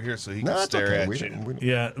him over here so he No, can it's stare okay. at We you. don't- we don't-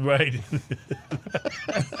 Yeah, right.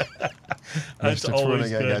 That's Mr.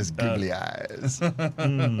 always Twirlygig good. has googly eyes.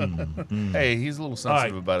 Hey, he's a little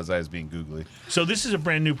sensitive right. about his eyes being googly. So this is a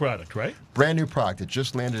brand new product, right? Brand new product. It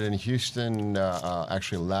just landed in Houston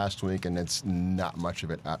actually last week, and it's not much of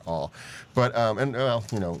it at all. But and well,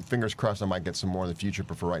 fingers crossed I might get some more in the future.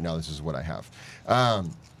 But for right now, this is what I have.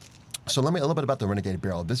 So let me a little bit about the Renegade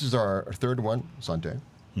Barrel. This is our third one, Sante.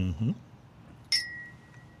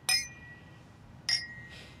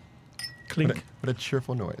 Clink. What a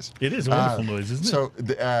cheerful noise. It is a wonderful noise, isn't it? So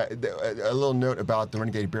a little note about the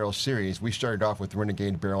Renegade Barrel series. We started off with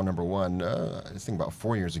Renegade Barrel number 1, I think about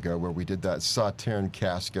 4 years ago, where we did that Sauterne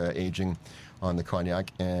cask aging on the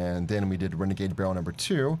cognac, and then we did Renegade Barrel number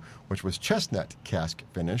 2, which was chestnut cask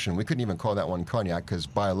finish, and we couldn't even call that one cognac because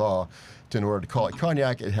by law, in order to call it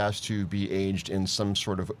cognac, it has to be aged in some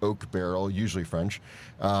sort of oak barrel, usually French,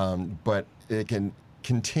 but it can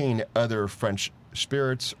contain other French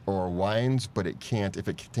spirits or wines, but it can't, if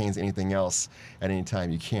it contains anything else at any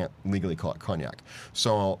time, you can't legally call it cognac.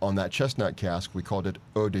 So on that chestnut cask, we called it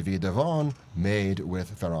Eau de Vie d'Avon, made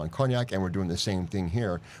with Ferran cognac, and we're doing the same thing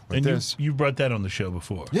here with And this. you brought that on the show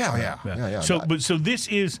before. Yeah. So this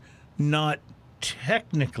is not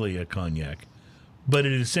technically a cognac, but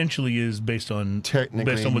it essentially is based on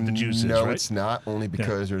Technically, what the juice is, no, right? it's not, only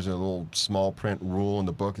because there's a little small print rule in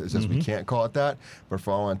the book that says we can't call it that, but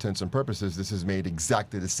for all intents and purposes, this is made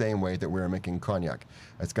exactly the same way that we're making cognac.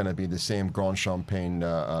 It's going to be the same Grand Champagne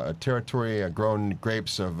territory, grown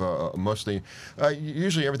grapes of mostly,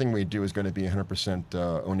 usually everything we do is going to be 100%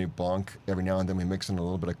 Ony Blanc. Every now and then we mix in a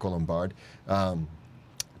little bit of Colombard.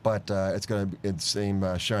 But it's going to be the same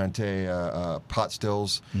Charente pot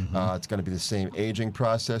stills. It's going to be the same aging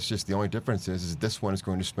process. Just the only difference is this one is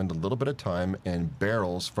going to spend a little bit of time in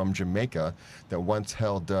barrels from Jamaica that once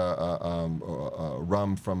held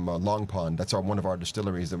rum from Long Pond. That's one of our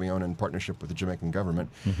distilleries that we own in partnership with the Jamaican government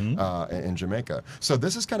in Jamaica. So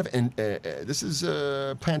this is kind of this is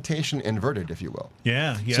plantation inverted, if you will.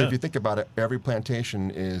 Yeah. So if you think about it, every plantation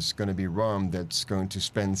is going to be rum that's going to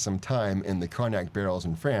spend some time in the cognac barrels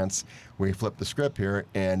in France. We flip the script here,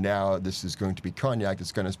 and now this is going to be cognac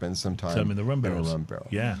that's going to spend some time in the rum barrels. barrel.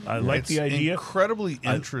 Yeah, I like the idea. Incredibly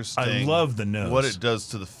interesting. I love the nose. What it does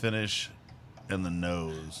to the finish and the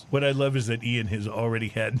nose. What I love is that Ian has already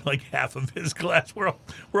had like half of his glass. We're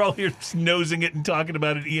all here nosing it and talking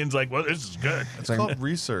about it. Ian's like, "Well, this is good." It's called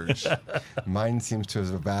research. Mine seems to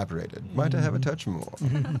have evaporated. Might I have a touch more?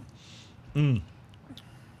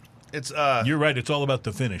 It's You're right. It's all about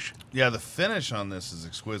the finish. yeah, the finish on this is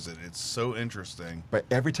exquisite. It's so interesting. But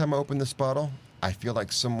every time I open this bottle, I feel like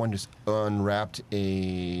someone just unwrapped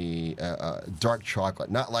a dark chocolate.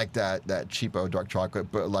 Not like that cheapo dark chocolate,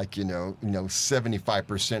 but like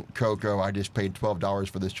 75% cocoa. I just paid $12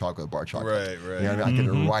 for this chocolate bar chocolate. Right. You know what I mean? I get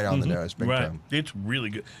it right on the nose, big Right. time. It's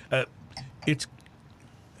really good. It's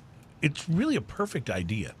really a perfect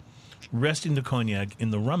idea. Resting the cognac in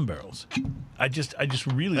the rum barrels. I just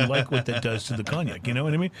really like what that does to the cognac. You know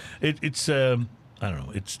what I mean? It's I don't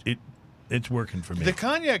know. It's working for me. The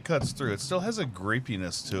cognac cuts through. It still has a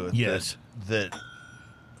grapiness to it. Yes.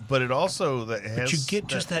 But it also that has. But you get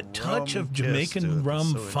just that touch rum of kiss to it Jamaican that's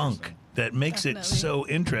rum so funk interesting. that makes it Definitely. so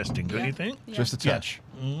interesting, don't you think? Yeah. Just a touch.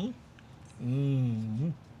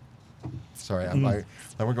 Sorry,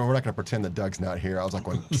 we're not going to pretend that Doug's not here. I was like,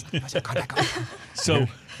 going, So,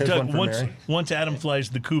 Here's Doug, one for Mary. once Adam flies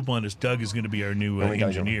the coop on us, Doug is going to be our new we gotta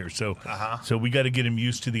engineer. So we got to get him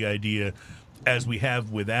used to the idea, as we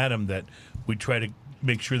have with Adam, that we try to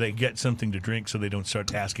make sure they get something to drink so they don't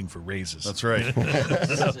start asking for raises. That's right.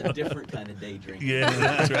 This is a different kind of day drinking. Yeah,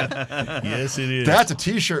 that's right. Yes, it is. That's a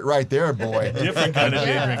T-shirt right there, boy. different kind of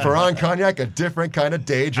day drinking. Ferran Cognac, a different kind of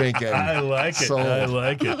day drinking. I like it. So- I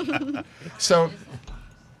like it. So,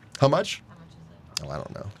 how much? Oh, I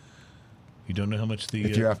don't know. You don't know how much the...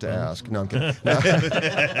 If you have to ask. No, I'm kidding.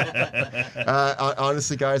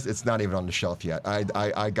 Honestly, guys, it's not even on the shelf yet.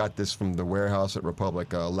 I got this from the warehouse at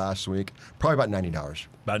Republic last week. Probably about $90.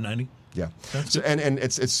 About 90? Yeah. So, and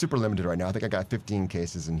it's super limited right now. I think I got 15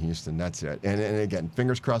 cases in Houston. That's it. And again,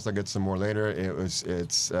 fingers crossed I'll get some more later. It's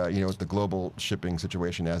with the global shipping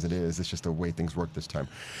situation as it is, it's just the way things work this time.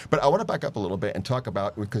 But I want to back up a little bit and talk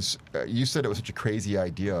about, because you said it was such a crazy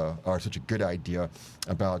idea, or such a good idea,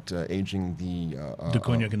 about aging the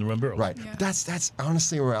cognac in the rum barrel. Right. Yeah. That's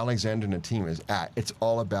honestly where Alexander and the team is at. It's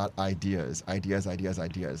all about ideas,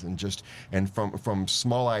 and from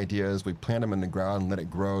small ideas, we plant them in the ground and let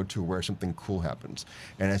it grow to where something cool happens.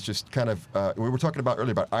 And it's just kind of we were talking about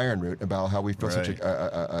earlier about Iron Root, about how we feel such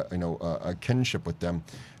a kinship with them.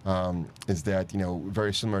 Is that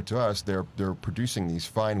very similar to us? They're producing these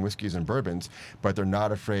fine whiskeys and bourbons, but they're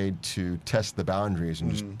not afraid to test the boundaries and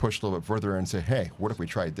just push a little bit further and say, hey, what if we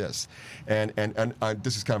tried this? And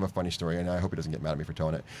this is kind of a funny story, and I hope he doesn't get mad at me for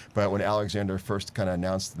telling it. But when Alexander first kind of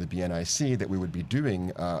announced to the BNIC that we would be doing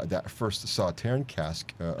that first Sauternes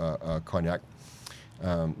cask cognac,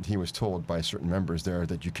 he was told by certain members there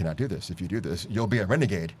that you cannot do this. If you do this, you'll be a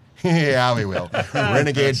renegade. Yeah, we will.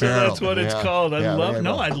 Renegade So barrel. that's what it's called. I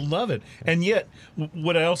love it. And yet,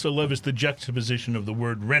 what I also love is the juxtaposition of the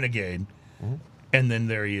word renegade. Mm-hmm. And then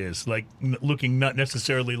there he is, like looking not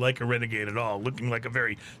necessarily like a renegade at all, looking like a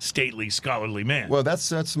very stately, scholarly man. Well,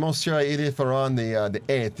 that's Monsieur Elie Ferran the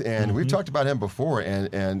eighth, and we've talked about him before,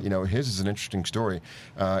 and his is an interesting story,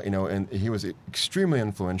 and he was extremely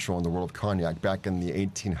influential in the world of cognac back in the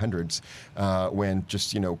 1800s, when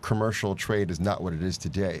just commercial trade is not what it is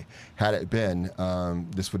today. Had it been,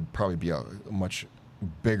 this would probably be a much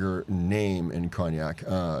bigger name in cognac,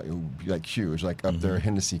 it would be like huge, like up there,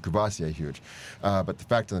 Hennessy, Courvoisier, huge. But the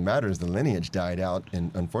fact of the matter is the lineage died out,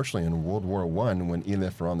 unfortunately, in World War I when Elie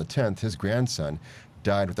Ferran X, his grandson,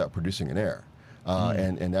 died without producing an heir.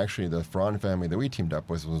 And actually, the Ferran family that we teamed up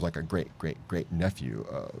with was like a great nephew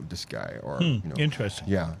of this guy. Interesting.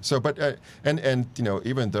 Yeah. So, but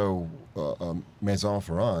even though Maison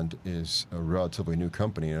Ferrand is a relatively new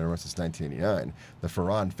company and it runs since 1989, the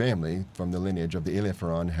Ferran family, from the lineage of the Elie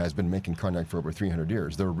Ferran, has been making cognac for over 300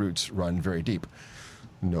 years. Their roots run very deep.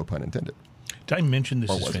 No pun intended. Did I mention this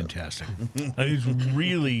is fantastic? It's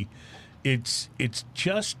really, it's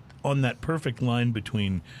just on that perfect line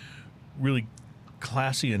between really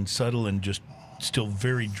classy and subtle and just still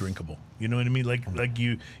very drinkable. You know what I mean? Like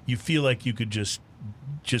you feel like you could just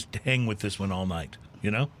hang with this one all night.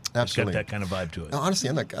 Absolutely. It's got that kind of vibe to it. Honestly,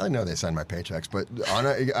 I know they sign my paychecks, but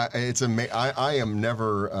I am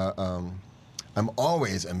never. I'm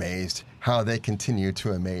always amazed how they continue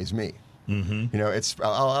to amaze me. Mm-hmm.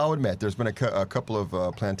 I'll admit there's been a couple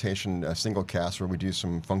of plantation single casks where we do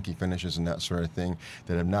some funky finishes and that sort of thing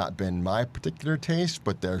that have not been my particular taste,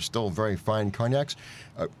 but they're still very fine cognacs,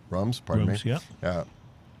 rums. Pardon me. Yeah.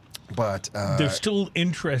 But they're still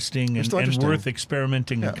interesting and worth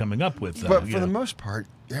experimenting and coming up with. But for the most part,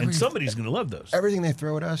 and somebody's going to love those. Everything they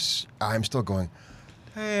throw at us, I'm still going,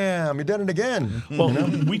 damn, you did it again. Well,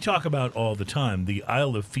 we talk about all the time the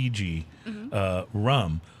Isle of Fiji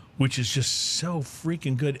rum, which is just so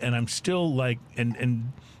freaking good. And I'm still like,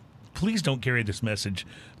 and please don't carry this message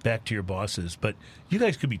back to your bosses, but you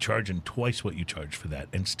guys could be charging twice what you charge for that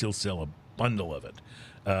and still sell a bundle of it.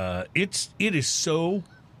 It is so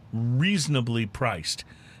reasonably priced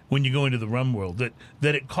when you go into the rum world that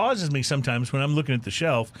it causes me sometimes when I'm looking at the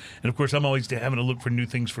shelf, and of course I'm always having to look for new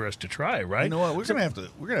things for us to try, right? You know what? We're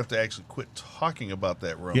gonna have to actually quit talking about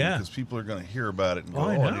that rum because people are gonna hear about it and go,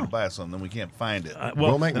 I need to buy something, then we can't find it.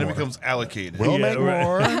 We'll make then more. It becomes allocated. We'll make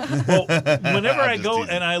more. Well, whenever I go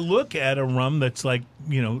and I look at a rum that's like,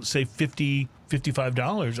 say $50,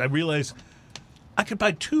 $55, I realize I could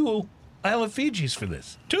buy 2 Isle of Fijis for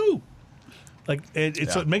this. 2. Like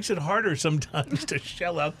so it makes it harder sometimes to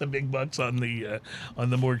shell out the big bucks on the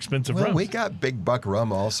more expensive rum. We got big buck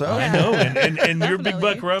rum also. I know, and your big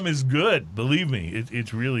buck rum is good. Believe me,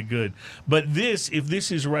 it's really good. But if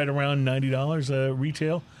this is right around $90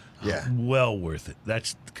 retail, Yeah. Well worth it.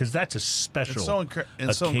 That's because that's a special It's so,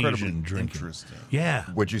 so incredibly occasion drinking. interesting. Yeah.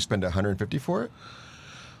 Would you spend $150 for it?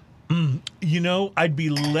 I'd be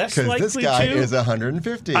less Because likely this guy to. is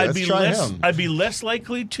 $150. I'd Let's be try less. him. I'd be less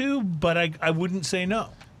likely to, but I wouldn't say no.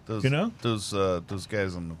 Those, You know? those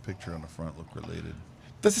guys on the picture on the front look related.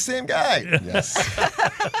 That's the same guy. Yes.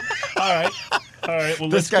 All right. Well,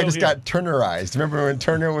 This let's guy go just here. got Turnerized. Remember when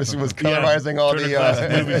Turner was colorizing all Turner the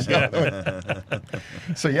Classic movies, yeah.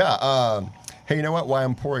 So yeah, hey, you know what? Why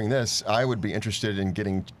I'm pouring this, I would be interested in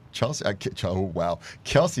getting Chelsea. Oh wow,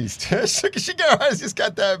 Kelsey's. She just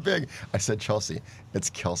got that big. I said Chelsea. It's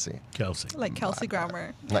Kelsey, Kelsey. Like Kelsey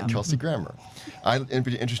Grammer. not Kelsey Grammer. I'd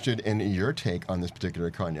be interested in your take on this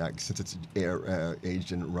particular cognac since it's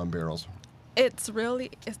aged in rum barrels. It's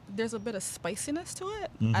really, there's a bit of spiciness to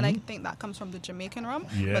it, and I think that comes from the Jamaican rum.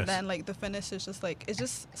 Yes. But then like the finish is just like, it's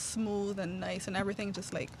just smooth and nice, and everything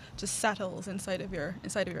just settles inside of your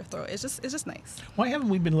throat. It's just nice. Why haven't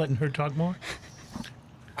we been letting her talk more?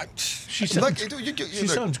 She sounds, she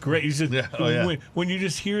sounds great. You said, when you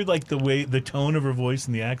just hear like the tone of her voice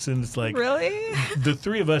and the accent, it's like Really? the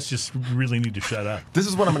three of us just really need to shut up. This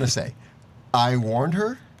is what I'm going to say. I warned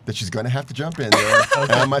her that she's going to have to jump in there.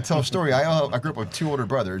 And I'm going to tell a story. I grew up with two older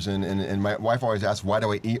brothers, and my wife always asks, why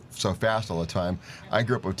do I eat so fast all the time? I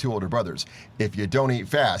grew up with two older brothers. If you don't eat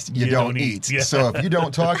fast, you don't eat. Yeah. So if you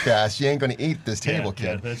don't talk fast, you ain't going to eat this table,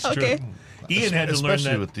 Yeah, kid. that's Okay. true. Ian had to learn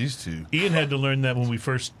Especially that. with these two. Ian had to learn that when we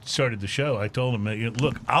first started the show. I told him,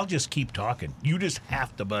 "Look, I'll just keep talking. You just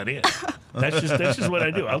have to butt in. That's just what I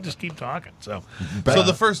do. I'll just keep talking." So So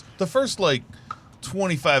the first like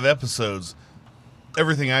 25 episodes,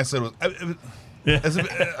 everything I said was.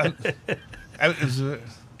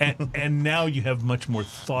 and now you have much more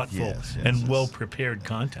thoughtful Yes, and well prepared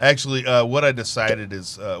content. Actually, what I decided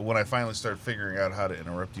is when I finally started figuring out how to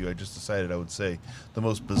interrupt you, I just decided I would say the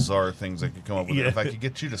most bizarre things I could come up with. Yeah. If I could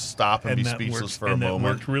get you to stop and be that speechless worked, for a and moment, that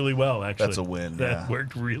worked really well. Actually, that's a win, That yeah.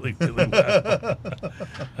 worked really, really well.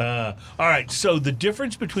 All right. So the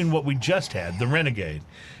difference between what we just had, the Renegade,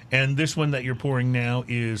 and this one that you're pouring now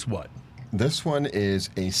is what? This one is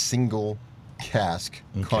a single cask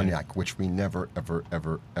cognac, which we never, ever,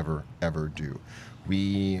 ever, ever, ever do.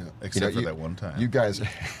 We Except for that one time. You guys,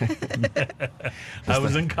 I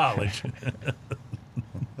was in college.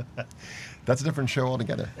 that's a different show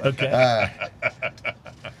altogether. Okay.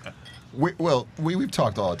 We've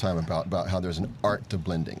talked all the time about how there's an art to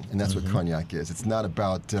blending, and that's what cognac is. It's not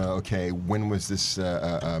about when was this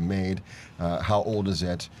made, how old is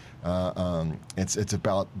it. It's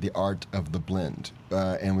about the art of the blend,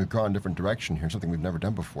 and we've gone a different direction here, something we've never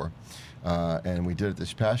done before, and we did it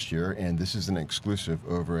this past year. And this is an exclusive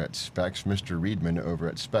over at Specs. Mr. Reedman over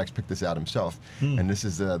at Specs picked this out himself, and this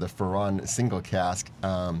is the Ferran Single Cask,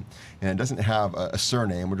 and it doesn't have a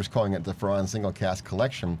surname. We're just calling it the Ferran Single Cask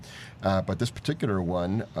Collection, but this particular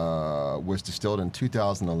one was distilled in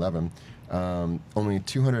 2011. Only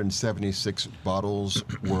 276 bottles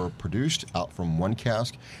were produced out from one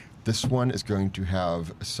cask. This one is going to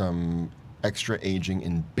have some extra aging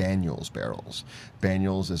in Banyuls barrels.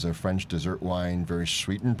 Banyuls is a French dessert wine, very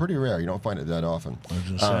sweet and pretty rare. You don't find it that often.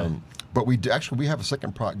 But we have a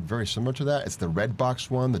second product very similar to that. It's the red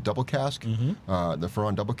box one, the double cask, the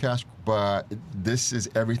Ferran double cask. But this is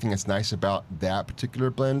everything that's nice about that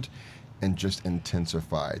particular blend, and just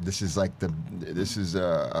intensified. This is I hate to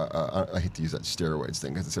use that steroids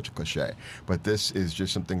thing because it's such a cliche, but this is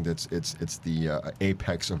just something it's the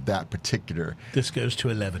apex of that particular. This goes to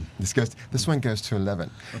 11. This one goes to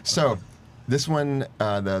 11. So this one,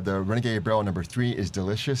 the Renegade Barrel number 3 is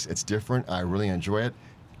delicious. It's different. I really enjoy it.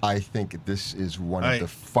 I think this is one of the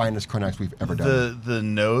finest cognacs we've ever done. The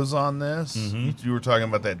nose on this, you were talking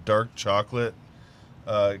about that dark chocolate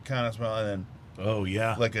kind of smell, and then Oh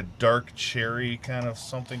yeah, like a dark cherry kind of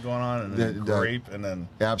something going on, and then grape, and then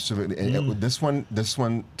absolutely. And this one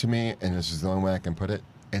to me, and this is the only way I can put it,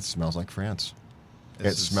 it smells like France.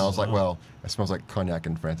 It smells like cognac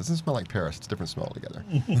in France. It doesn't smell like Paris. It's a different smell altogether.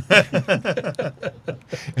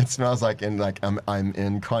 It smells like I'm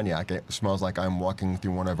in cognac. It smells like I'm walking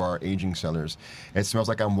through one of our aging cellars. It smells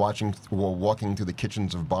like I'm walking through the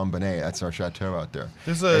kitchens of Bonbonnet. That's our chateau out there.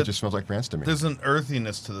 It just smells like France to me. There's an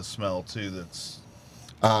earthiness to the smell too. That's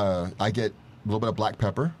I get a little bit of black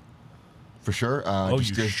pepper, for sure.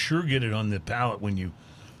 you sure get it on the palate when you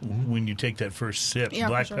take that first sip. Yeah,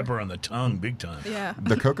 Black for sure. pepper on the tongue, big time. Yeah.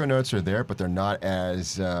 The cocoa notes are there, but they're not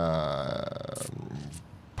as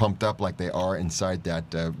pumped up like they are inside that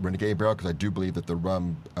Renegade barrel, because I do believe that the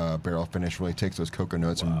rum barrel finish really takes those cocoa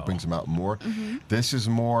notes and brings them out more. This is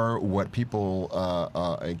more what people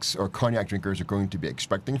or cognac drinkers are going to be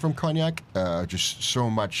expecting from cognac, just so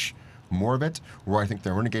much more of it, where I think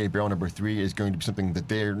the Renegade Barrel number 3 is going to be something that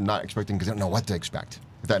they're not expecting because they don't know what to expect,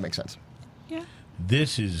 if that makes sense. Yeah.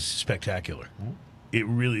 This is spectacular. It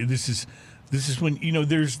really, this is when,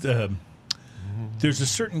 there's a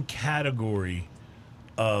certain category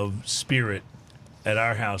of spirit at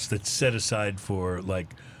our house that's set aside for,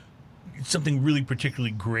 like, something really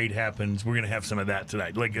particularly great happens. We're going to have some of that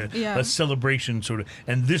tonight, like a celebration sort of.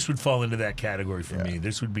 And this would fall into that category for me.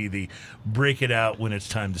 This would be the break it out when it's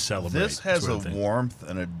time to celebrate. This has sort a of thing. warmth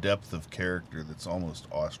and a depth of character that's almost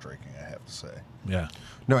awe-striking, I have to say. Yeah.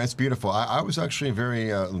 No, it's beautiful. I was actually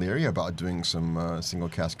very leery about doing some single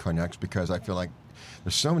cask cognacs because I feel like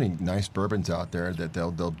there's so many nice bourbons out there that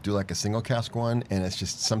they'll do like a single cask one, and it's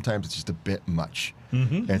just sometimes it's just a bit much.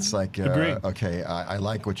 It's like okay, I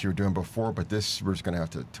like what you were doing before, but this we're just going to have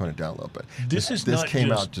to tone it down a little bit. This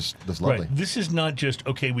came out just lovely. Right. This is not just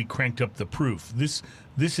okay. We cranked up the proof. This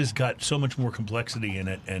has got so much more complexity in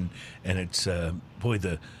it, and it's boy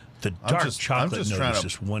the dark chocolate note is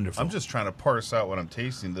just wonderful. I'm just trying to parse out what I'm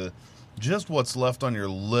tasting. Just what's left on your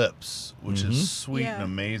lips, which is sweet and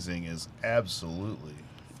amazing, is absolutely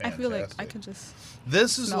fantastic. I feel like I could just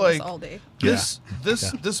this is smell like this all day.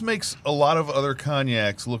 This makes a lot of other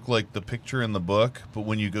cognacs look like the picture in the book, but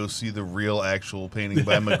when you go see the real actual painting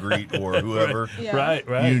by Magritte or whoever, right,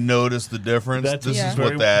 you notice the difference. This is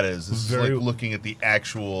what that is. This is like very- looking at the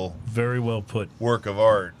actual very well put. work of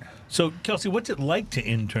art. So, Kelsey, what's it like to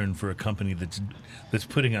intern for a company that's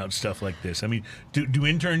putting out stuff like this? I mean, do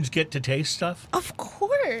interns get to taste stuff? Of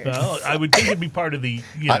course. Well, I would think it'd be part of the.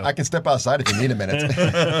 I can step outside if you need a minute.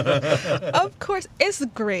 Of course, it's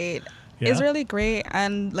great. Yeah? It's really great,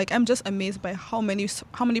 and like I'm just amazed by how many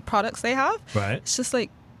products they have. Right. It's just like,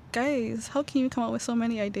 guys, how can you come up with so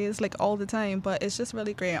many ideas like all the time? But it's just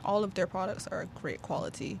really great. All of their products are great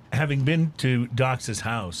quality. Having been to Doc's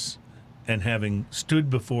house and having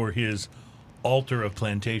stood before his altar of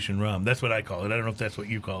plantation rum, that's what I call it. I don't know if that's what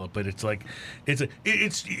you call it, but it's like it's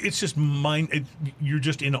just you're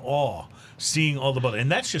just in awe seeing all the bottle,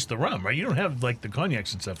 and that's just the rum, right? You don't have like the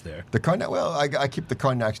cognacs and stuff there. The cognac. Well, I keep the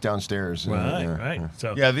cognacs downstairs. Right.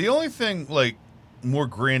 So Yeah, the only thing like more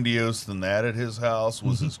grandiose than that at his house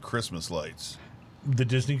was his Christmas lights. the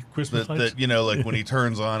Disney Christmas lights. That like when he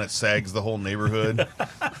turns on, it sags the whole neighborhood.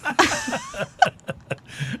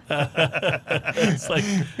 It's like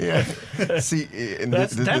See, and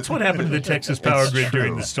that's what happened to the Texas power it's grid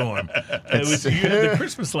during true. the storm. It was, you had the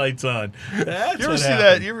Christmas lights on. That's You ever what see happened.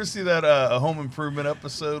 that? You ever see that a Home Improvement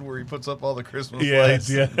episode where he puts up all the Christmas lights?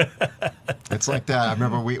 Yeah. It's like that. I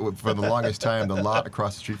remember for the longest time, the lot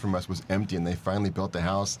across the street from us was empty, and they finally built the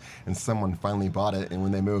house, and someone finally bought it. And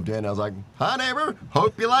when they moved in, I was like, "Hi, neighbor.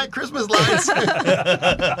 Hope you like Christmas lights."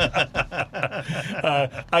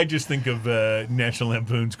 I just think of National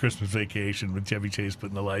Lampoon's Christmas Vacation with Chevy Chase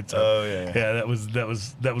putting the lights on. Oh, yeah. Yeah,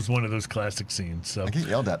 that was one of those classic scenes. So I get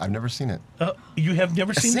yelled at. I've never seen it. you have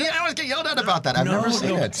never seen See, that? I always get yelled at about that. I've never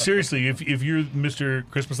seen it. Seriously, if you're Mr.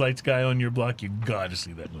 Christmas Lights guy on your block, you got to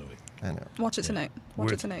see that movie. I know. Watch it tonight. Watch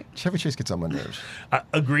We're- it tonight. Chevy Chase gets on my nerves.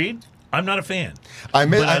 Agreed. I'm not a fan. I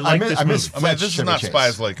miss But I like this I miss movie. I mean, Fletch this is Chevy not Chase.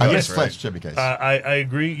 Spies Like I Us, miss right? Fletch Chevy Chase. I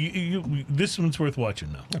agree. This one's worth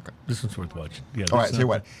watching, though. Okay. This one's worth watching. Yeah. All right, that's tell you not-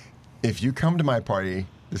 what. If you come to my party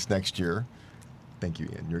this next year, thank you,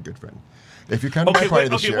 Ian. You're a good friend. If you come to my party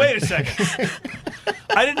this year, wait a second.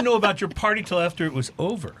 I didn't know about your party till after it was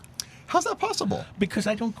over how's that possible? because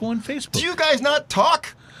I don't go on Facebook. Do you guys not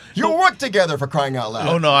talk? You work together, for crying out loud.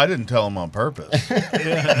 Oh no, I didn't tell him on purpose.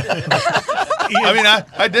 I mean,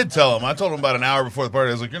 I did tell him. I told him about an hour before the party.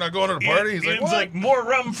 I was like, "You're not going to the party?" He's like, Ian's "What?" like, more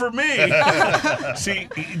rum for me. See,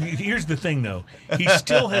 here's the thing, though. He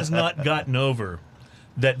still has not gotten over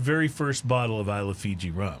that very first bottle of Isla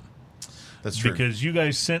Fiji rum. That's true. Because you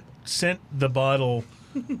guys sent the bottle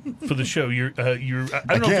for the show. I don't know.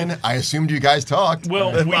 Again, I assumed you guys talked.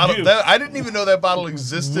 Well, That we bottle- do. I didn't even know that bottle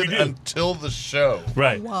existed We do. until the show.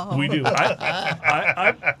 Right. Wow. We do.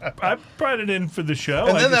 I brought it in for the show.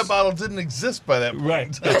 And I then just- that bottle didn't exist by that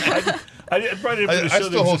point. Right. I brought it in for the I show. There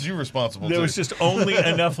still was hold just- you responsible. There too. was just only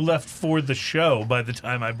enough left for the show by the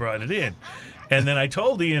time I brought it in. And then I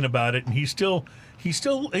told Ian about it, and he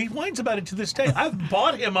whines about it to this day. I've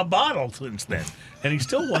bought him a bottle since then, and he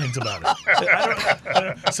still whines about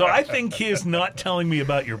it. So I think his not telling me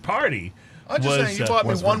about your party I'm just saying, you bought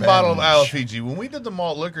me was one bottle of Isle of revenge. Fiji. When we did the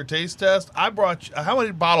malt liquor taste test, I brought you, how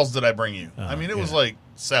many bottles did I bring you? I mean, it was yeah. like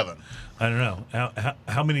 7. I don't know.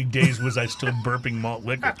 How many days was I still burping malt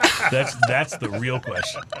liquor? That's the real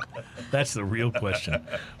question. That's the real question.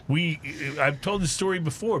 I've told this story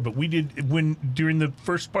before, but we did during the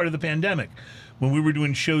first part of the pandemic, when we were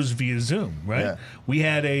doing shows via Zoom, right? Yeah. We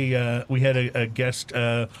had a guest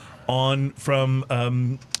on from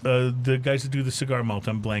the guys that do the cigar malt.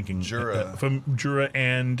 I'm blanking. Jura. From Jura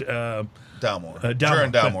and. Dalmore. Jura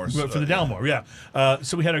and Dalmore's. For the Dalmore, yeah.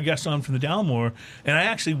 So we had our guest on from the Dalmore, and I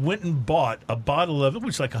actually went and bought a bottle of it,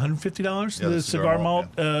 which is like $150. Yeah, the cigar malt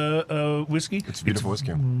whiskey. It's a beautiful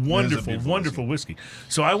whiskey. Wonderful, beautiful wonderful whiskey.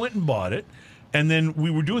 So I went and bought it, and then we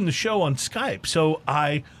were doing the show on Skype. So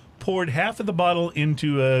I poured half of the bottle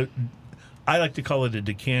into a. I like to call it a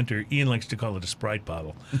decanter. Ian likes to call it a Sprite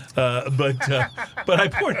bottle, but I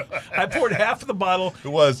poured half of the bottle. It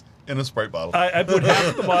was in a Sprite bottle. I put half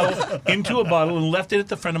of the bottle into a bottle and left it at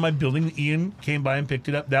the front of my building. Ian came by and picked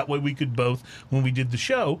it up. That way we could both, when we did the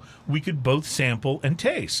show, we could both sample and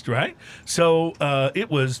taste, right? So it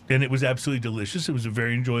was absolutely delicious. It was a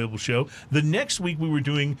very enjoyable show. The next week we were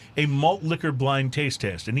doing a malt liquor blind taste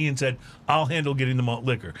test, and Ian said, I'll handle getting the malt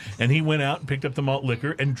liquor. And he went out and picked up the malt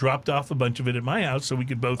liquor and dropped off a bunch of it at my house so we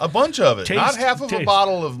could both... A bunch of it. Taste- Not half of a taste.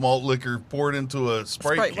 bottle of malt liquor poured into a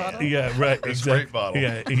Sprite Sprite can. bottle. Yeah, right. A Exactly. Sprite bottle.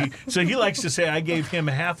 Yeah. So he likes to say, I gave him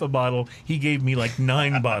half a bottle. He gave me like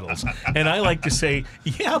 9 bottles. And I like to say,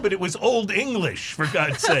 yeah, but it was Old English, for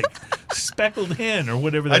God's sake. Speckled hen or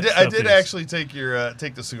whatever that I stuff did is. actually take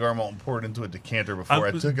the cigar malt and pour it into a decanter before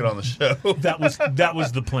I took it on the show. That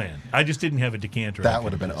was the plan. I just didn't have a decanter. That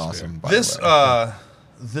would have been awesome. By This the way.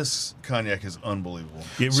 this cognac is unbelievable.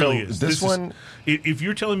 It So really is. this one- if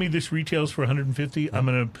you're telling me this retails for $150, I'm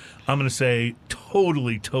gonna say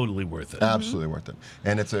totally worth it. Absolutely worth it,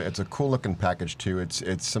 and it's a cool looking package too. It's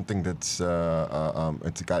something that's it's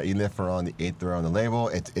got Eliffer on the 8th row on the label.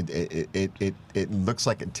 It looks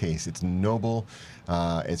like it tastes. It's noble.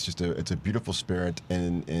 It's just a beautiful spirit,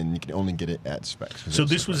 and you can only get it at Specs. So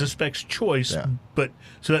this was a Specs choice, Yeah. but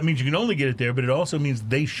so that means you can only get it there. But it also means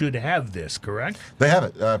they should have this, correct? They have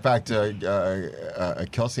it. In fact,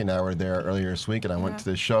 Kelsey and I were there earlier this week, and I went to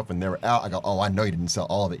the shelf, and they were out. I go, oh, I know you didn't sell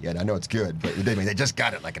all of it yet. I know it's good, but they just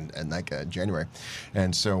got it in January,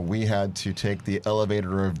 and so we had to take the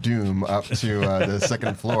elevator of doom up to the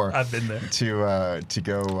second floor. I've been there. To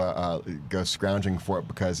go scrounging for it,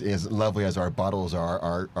 because as lovely as our bottles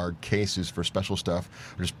are, our cases for special stuff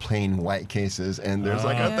are just plain white cases, and there's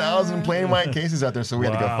like 1,000 plain white cases out there, so we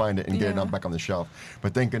had to go Wow. find it and get it Yeah. back on the shelf.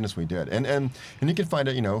 But thank goodness we did. And you can find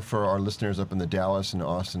it, for our listeners up in the Dallas and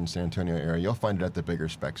Austin, San Antonio area, you'll find it at the bigger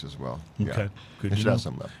Specs as well. Okay, good It to should know. have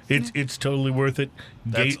some left. It's totally worth it.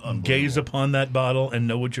 That's Gaze unbelievable. upon that bottle and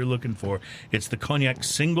know what you're looking for. It's the Cognac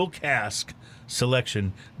Single Cask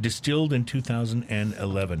Selection, distilled in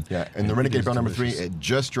 2011. Yeah, and the it Renegade is Barrel number 3, delicious. it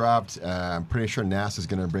just dropped. I'm pretty sure NASA's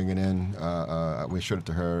going to bring it in. We showed it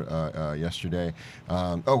to her yesterday.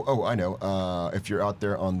 I know. If you're out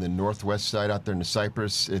there on the northwest side, out there in the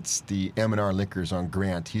Cypress, it's the M&R Liquors on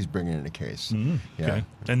Grant. He's bringing in a case. Yeah. Okay,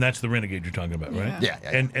 and that's the Renegade you're talking about, right? Yeah.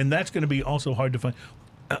 Yeah. And that's going to be also hard to find.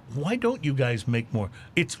 Why don't you guys make more?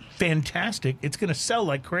 It's fantastic. It's going to sell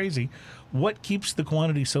like crazy. What keeps the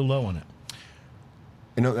quantity so low on it?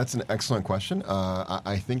 That's an excellent question.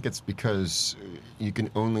 I think it's because you can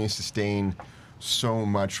only sustain so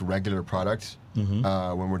much regular product.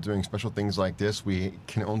 When we're doing special things like this, we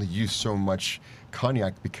can only use so much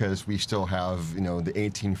cognac because we still have, the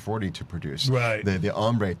 1840 to produce, Right. the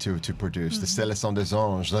Ambre to produce, the Célestin des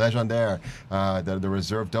Anges, the Légendaire, the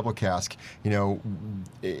Reserve Double Cask.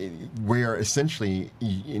 We're essentially,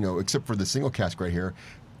 except for the single cask right here,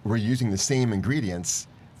 we're using the same ingredients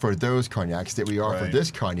for those cognacs that we are for Right. this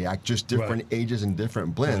cognac, just different ages and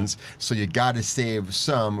different blends. So you got to save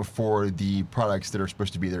some for the products that are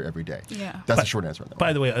supposed to be there every day. Yeah. That's the short answer on that one.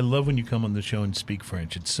 By the way, I love when you come on the show and speak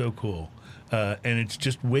French. It's so cool. And it's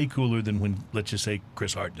just way cooler than when, let's just say,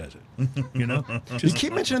 Chris Hart does it. You Just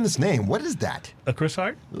keep mentioning this name. What is that? a Chris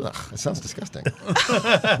Hart? Ugh, it sounds disgusting.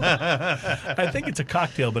 I think it's a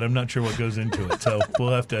cocktail, but I'm not sure what goes into it. So we'll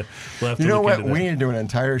have to You know look what? into that. We need to do an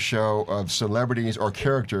entire show of celebrities or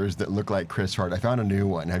characters that look like Chris Hart. I found a new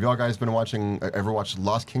one. Have y'all guys been ever watched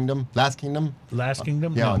Last Kingdom? Last Kingdom?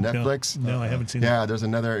 Yeah, on Netflix. No, I haven't seen Yeah, there's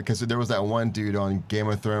another, because there was that one dude on Game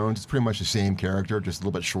of Thrones. It's pretty much the same character, just a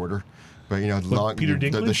little bit shorter. But Peter the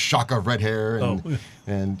Dinklage? shock of red hair and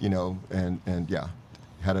Oh. and yeah.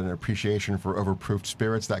 had an appreciation for overproofed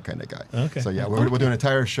spirits, that kind of guy. Okay. So yeah, we'll do an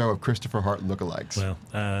entire show of Christopher Hart lookalikes. Well,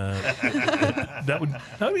 that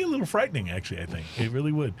would be a little frightening, actually, I think. It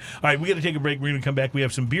really would. All right, we got to take a break. We're going to come back. We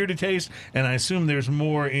have some beer to taste, and I assume there's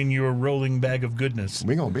more in your rolling bag of goodness.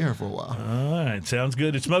 We're going to be here for a while. All right, sounds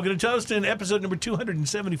good. It's Smoking and Toasting, episode number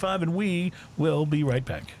 275, and we will be right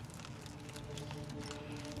back.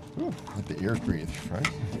 Ooh, let the ears breathe, right?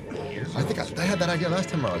 I think I had that idea last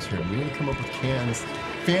time I was here. We need to come up with cans,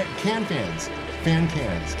 fan fans, fan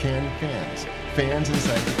cans, can fans, fans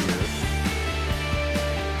inside the ear.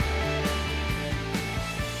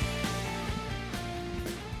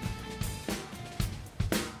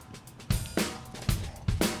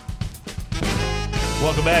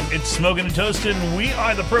 Welcome back. It's Smoking and Toasting. We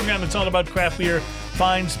are the program that's all about craft beer,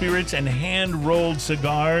 fine spirits, and hand-rolled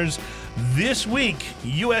cigars. This week,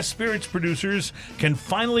 U.S. spirits producers can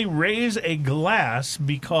finally raise a glass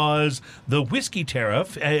because the whiskey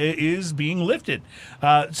tariff is being lifted.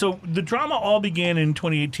 So the drama all began in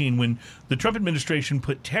 2018 when the Trump administration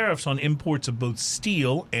put tariffs on imports of both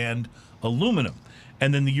steel and aluminum.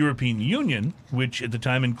 And then the European Union, which at the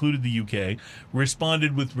time included the UK,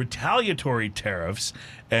 responded with retaliatory tariffs.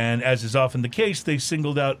 And as is often the case, they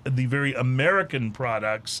singled out the very American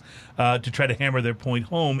products to try to hammer their point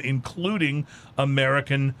home, including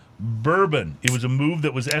American bourbon. It was a move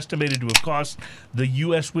that was estimated to have cost the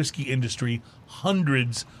U.S. whiskey industry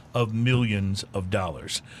hundreds of millions of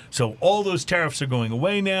dollars. So all those tariffs are going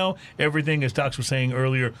away now. Everything, as Docs was saying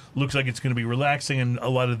earlier, looks like it's going to be relaxing, and a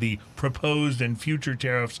lot of the proposed and future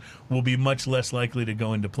tariffs will be much less likely to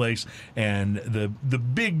go into place. And the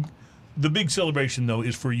big celebration, though,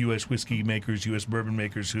 is for U.S. whiskey makers, U.S. bourbon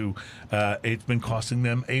makers, who it's been costing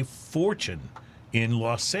them a fortune in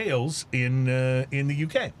lost sales in the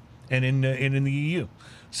U.K. and in the EU.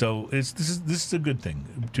 So this is a good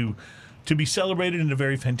thing to be celebrated in a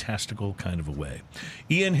very fantastical kind of a way.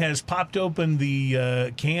 Ian has popped open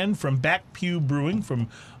the can from Back Pew Brewing from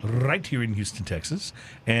right here in Houston, Texas.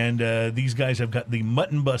 And these guys have got the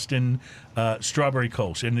Mutton Bustin' Strawberry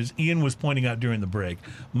Kolsch. And as Ian was pointing out during the break,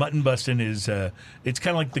 Mutton Bustin' is it's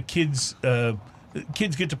kind of like the kids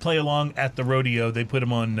get to play along at the rodeo. They put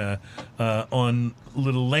them on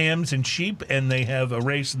little lambs and sheep, and they have a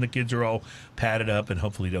race, and the kids are all padded up and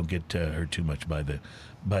hopefully don't get hurt too much by the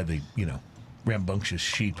rambunctious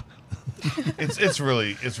sheep. It's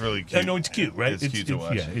really cute. I know it's cute, right? It's cute to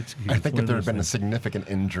watch. Yeah, it's cute. I think if there had been a significant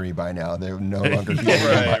injury by now, they would no longer be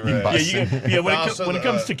Right. Yeah, when it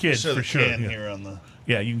comes to kids, show for the sure. can Yeah. here on the.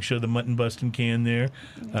 Yeah, you can show the Mutton Bustin' can there,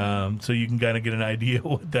 so you can kind of get an idea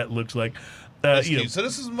what that looks like. That's You know, cute. So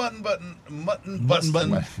this is mutton bustin'. Mutton That's a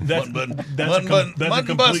mutton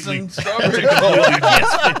completely bustin'. Strawberry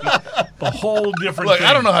Kolsch. a whole different Look, thing.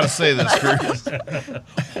 I don't know how to say this, Chris. All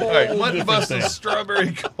right, mutton different bustin', thing.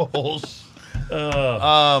 strawberry Kolsch.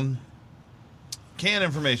 Can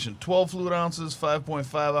information: 12 fluid ounces,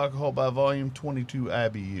 5.5 alcohol by volume, 22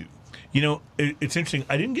 IBU. You know, it's interesting.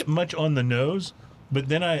 I didn't get much on the nose, but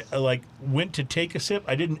then I went to take a sip.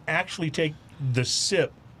 I didn't actually take the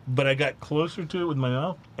sip, but I got closer to it with my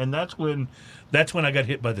mouth, and that's when I got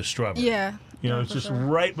hit by the strawberry. Yeah. You know, Yeah, it's for just sure.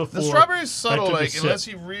 right before. The strawberry's I subtle, took a like sip. unless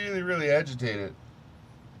you really, really agitate it,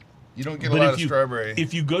 you don't get a But lot if of you- strawberry.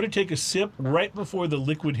 If you go to take a sip, right before the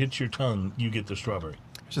liquid hits your tongue, you get the strawberry.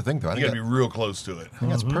 Here's the thing, though. I You think, got to be real close to it. I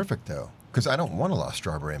think that's perfect, though, because I don't want a lot of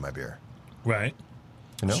strawberry in my beer. Right.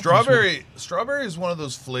 You know? Strawberry is one of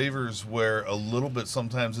those flavors where a little bit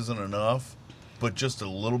sometimes isn't enough, but just a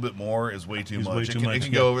little bit more is way too Is much. way It too can, much, it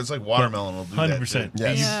can yeah. go over. It's like watermelon will do that 100%. too.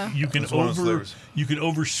 Yes. Yeah. You can It's one of those flavors. you can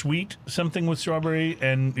oversweet something with strawberry,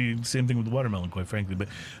 and the same thing with watermelon, quite frankly. But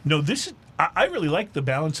no, this is, I really like the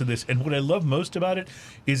balance of this, and what I love most about it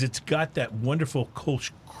is it's got that wonderful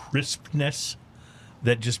Kolsch crispness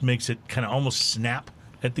that just makes it kind of almost snap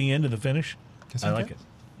at the end of the finish. Yes, I I like can. it.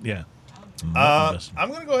 Yeah. I'm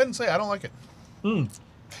going to go ahead and say I don't like it.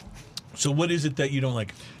 So what is it that you don't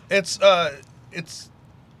like? It's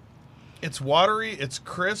watery, it's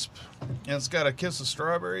crisp, and it's got a kiss of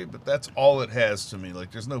strawberry, but that's all it has to me. Like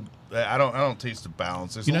there's no, I don't taste the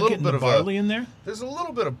balance. There's You're a not little getting bit the of barley in there? There's a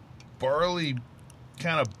little bit of barley,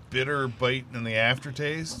 kind of bitter bite in the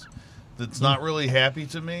aftertaste. That's not really happy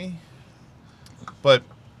to me, but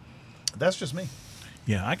that's just me.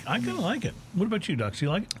 Yeah, I kind of like it. What about you, Doc? Do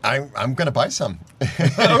you like it? I'm going to buy some.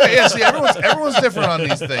 Okay, yeah. See, everyone's different on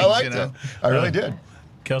these things. I liked you know? it. I really did.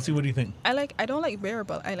 Kelsey, what do you think? I don't like beer,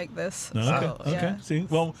 but I like this. Okay. So, Okay. yeah. See,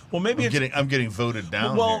 well, maybe I'm getting voted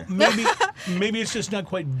down. well, here. maybe it's just not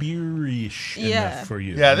quite beerish Yeah. enough for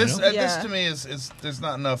you. Yeah, you this know? this Yeah. to me is there's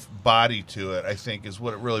not enough body to it. I think is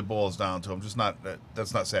what it really boils down to. I'm just not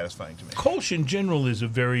that's not satisfying to me. Kolsch in general is a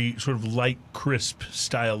very sort of light, crisp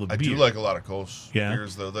style of I beer. do like a lot of Kolsch Yeah?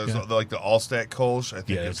 beers though. There's Yeah. like the Allstat Kolsch. I think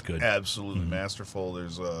Yeah, it's it's good. absolutely masterful.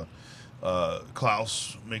 There's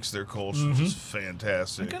Klaus makes their Kolsch, which is I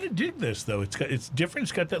fantastic. kind of dig this though. It's different.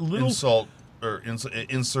 It's got that little. Insult or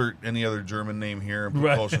insert any other German name here and put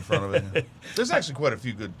Right. Kolsch in front of it. There's actually quite a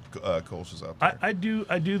few good Kolsches out there. I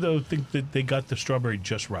do though think that they got the strawberry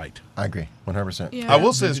just right. I agree, 100%. Yeah. I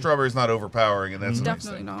will say the strawberry is not overpowering, and that's a nice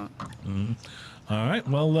Definitely thing. not. All right.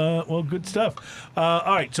 Well, good stuff. All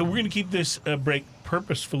right. So we're going to keep this break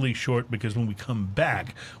purposefully short because when we come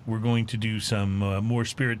back, we're going to do some more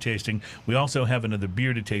spirit tasting. We also have another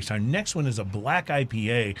beer to taste. Our next one is a black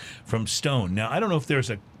IPA from Stone. Now, I don't know if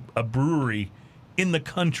there's a brewery in the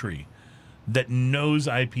country that knows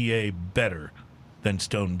IPA better than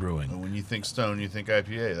Stone Brewing. And when you think Stone, you think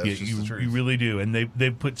IPA. That's just the truth. You really do. And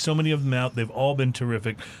they've put so many of them out. They've all been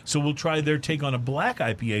terrific. So we'll try their take on a black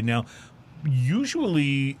IPA. Now,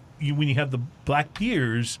 usually when you have the black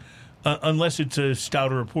beers, unless it's a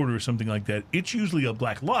stout or a porter or something like that, it's usually a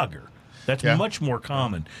black lager. That's Yeah. much more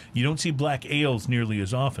common. You don't see black ales nearly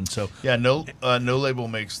as often. So Yeah, no Label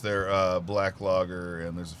makes their black lager,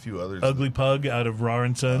 and there's a few others. Ugly Pug out of Raw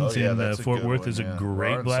and Sons Oh, yeah, in that's a Fort good Worth one, is a yeah. great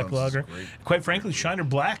Raw and black Sons is lager. great. Quite frankly, Shiner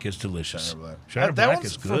Black is delicious. Shiner Black. Shiner That Black one's-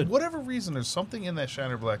 is good. For whatever reason, there's something in that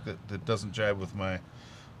Shiner Black that doesn't jive with my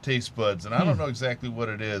taste buds, and I don't know exactly what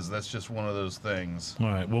it is. That's just one of those things. All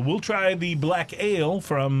right. Well, we'll try the black ale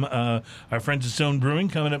from our friends at Stone Brewing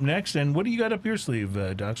coming up next. And what do you got up your sleeve,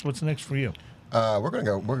 Docs? What's next for you? We're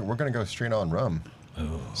gonna go straight on rum.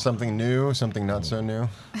 Something new, something not so new.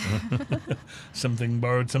 Something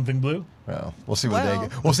borrowed, something blue. Well, we'll see what Well.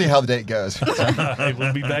 we'll see how the date goes. All right,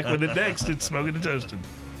 we'll be back with it next. It's Smoking and Toasting.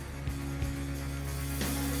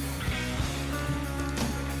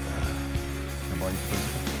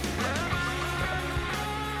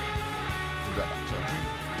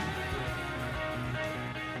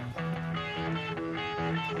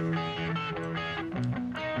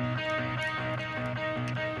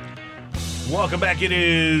 Welcome back. It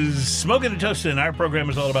is Smoking and Toasting. Our program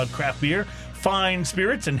is all about craft beer, fine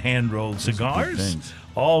spirits, and hand-rolled cigars. things.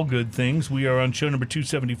 All good things. We are on show number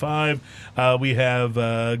 275. We have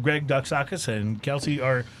Greg Doxakis and Kelsey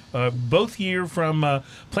are both here from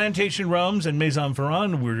Plantation Rums and Maison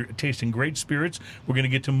Ferrand. We're tasting great spirits. We're going to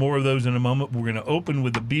get to more of those in a moment. We're going to open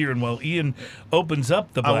with the beer, and while Ian opens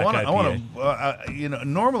up the black IPA. I want to.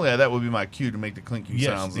 Normally that would be my cue to make the clinking Yes,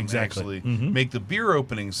 sounds and exactly. actually make the beer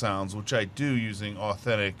opening sounds, which I do using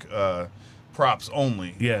authentic props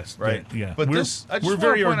only. Yes, right. Yeah, But we're, this, I just we're wanna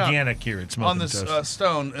very point out organic here at Smoking on and this Toasting.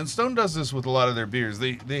 Stone, and Stone does this with a lot of their beers.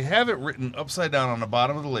 They have it written upside down on the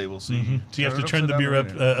bottom of the label, so So you have to turn the beer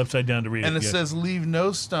upside down to read and it yeah. says "Leave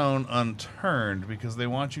no stone unturned" because they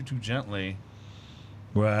want you to gently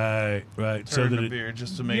Right. So turn that the it, beer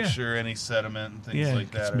just to make yeah. sure any sediment and things Yeah,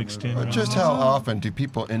 like gets that are mixed moving in. around. Just how often do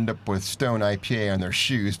people end up with Stone IPA on their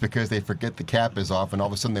shoes because they forget the cap is off and all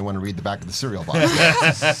of a sudden they want to read the back of the cereal box?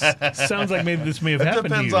 sounds like maybe this may have It happened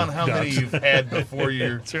depends to you. on how many Docs. you've had before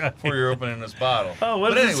you're That's right. before you're opening this bottle. Oh, what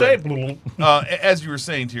But does anyway, it say? as you were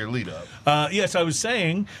saying to your lead up, Yes, I was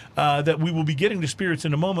saying that we will be getting to spirits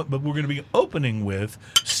in a moment, but we're going to be opening with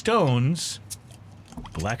Stone's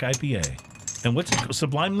Black IPA. And what's it called?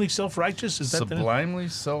 Sublimely Self-Righteous? Is that the name? sublimely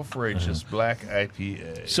self-righteous black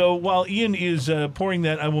IPA. So while Ian is pouring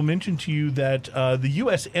that, I will mention to you that the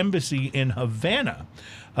U.S. Embassy in Havana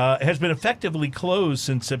has been effectively closed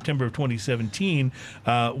since September of 2017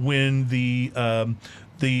 when the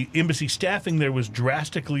embassy staffing there was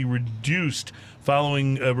drastically reduced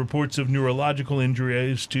following reports of neurological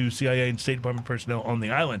injuries to CIA and State Department personnel on the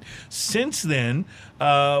island. Since then,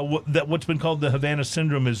 what's been called the Havana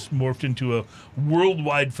Syndrome has morphed into a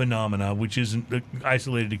worldwide phenomena, which isn't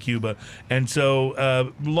isolated to Cuba. And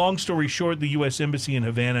so, long story short, the U.S. Embassy in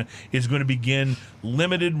Havana is going to begin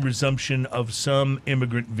limited resumption of some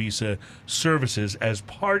immigrant visa services as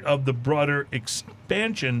part of the broader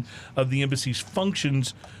expansion of the embassy's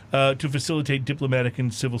functions to facilitate diplomatic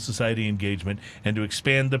and civil society engagement and to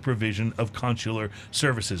expand the provision of consular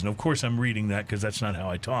services. And of course, I'm reading that because that's not how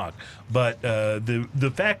I talk. But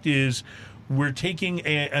the fact is, we're taking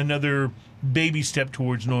another baby step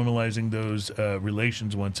towards normalizing those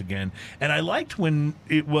relations once again. And I liked when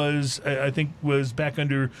it was, I think, was back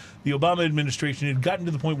under the Obama administration, it had gotten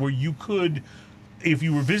to the point where you could, if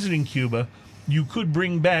you were visiting Cuba, you could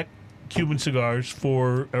bring back Cuban cigars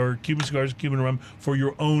Cuban rum for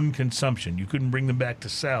your own consumption. You couldn't bring them back to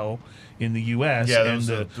sell in the U.S. Yeah, there and was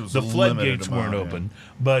the a limited floodgates weren't amount, open.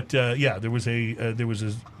 But there was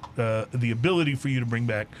the ability for you to bring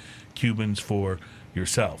back Cubans for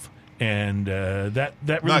yourself. And that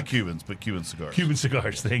really Not Cubans, but Cuban cigars. Cuban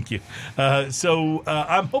cigars, thank you. So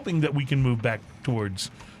I'm hoping that we can move back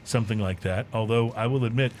towards something like that. Although I will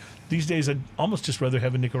admit, these days I'd almost just rather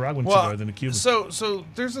have a Nicaraguan cigar than a Cuban. So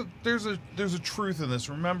there's a truth in this.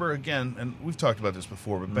 Remember again, and we've talked about this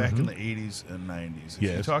before, but back in the 80s and 90s, if you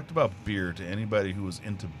Yes. talked about beer to anybody who was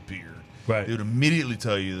into beer, Right. they would immediately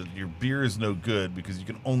tell you that your beer is no good because you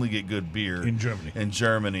can only get good beer In Germany.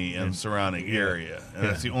 and surrounding area, and Yeah.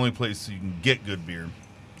 that's the only place you can get good beer.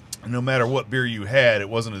 And no matter what beer you had, it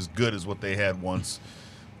wasn't as good as what they had once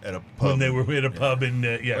at a pub. when they were at a pub and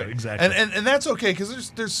Right. exactly. And that's okay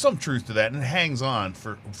because there's some truth to that, and it hangs on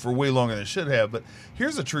for way longer than it should have. But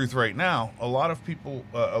here's the truth right now: a lot of people,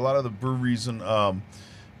 a lot of the breweries and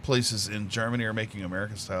places in Germany are making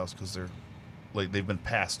American styles because they've been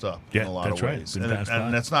passed up in Yeah, a lot that's of right. ways. Been And, passed by.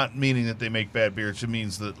 and that's not meaning that they make bad beer. It just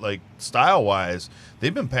means that style wise,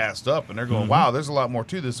 they've been passed up, and they're going, wow, there's a lot more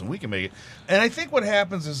to this, and we can make it. And I think what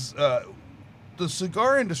happens is the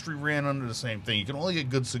cigar industry ran under the same thing. You can only get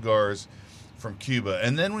good cigars from Cuba.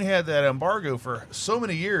 And then we had that embargo for so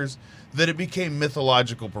many years that it became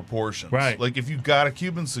mythological proportions. Right. Like if you got a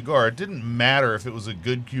Cuban cigar, it didn't matter if it was a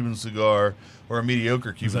good Cuban cigar or a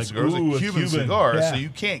mediocre Cuban like, cigar. It was ooh, a a Cuban Cuban. cigar, Yeah. so you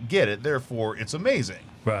can't get it. Therefore, it's amazing.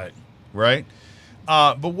 right. Right?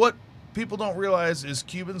 But what people don't realize is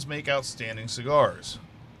Cubans make outstanding cigars.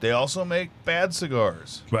 They also make bad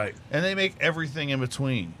cigars. Right. And they make everything in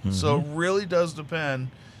between. So it really does depend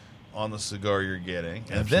on the cigar you're getting.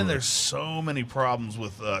 And then there's so many problems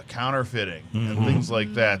with counterfeiting and things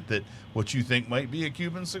like that what you think might be a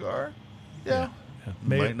Cuban cigar,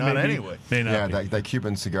 might not maybe, anyway. May not Yeah, be. that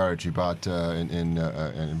Cuban cigar that you bought in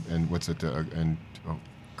what's it? Oh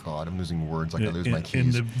God, I'm losing words. Like I lose my in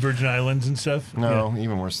keys. the Virgin Islands and stuff. No,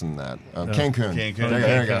 even worse than that. Cancun. Cancun.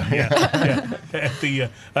 There you go. Yeah.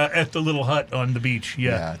 At the little hut on the beach.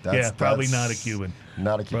 Yeah, probably that's not a Cuban.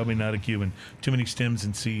 Not a Cuban. Probably not a Cuban. Too many stems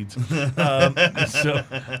and seeds.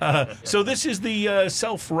 So this is the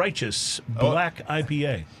Self-Righteous Black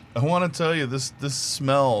IPA. I want to tell you this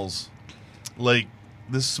smells like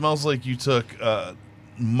you took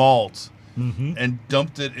malt and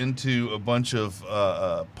dumped it into a bunch of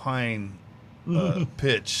pine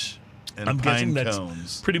pitch and I'm pine guessing cones.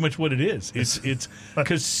 that's pretty much what it is. It's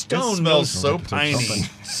because It Stone smells knows so piney.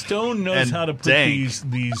 Stone knows and how to put dank.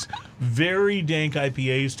 these very dank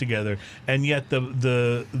IPAs together, and yet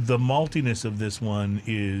the maltiness of this one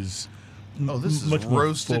is Oh, this is much more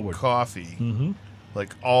roasted forward. coffee,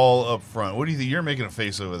 like all up front. What do you think? You're making a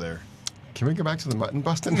face over there. Can we go back to the mutton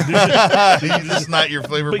busting? This is not your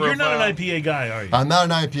flavor But profile. you're not an IPA guy, are you? I'm not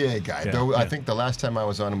an IPA guy. Yeah, though yeah. I think the last time I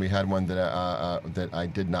was on, we had one that I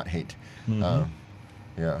did not hate.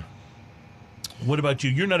 Yeah. What about you?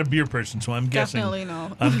 You're not a beer person, so I'm guessing. Definitely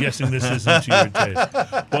no. I'm guessing this isn't to your taste.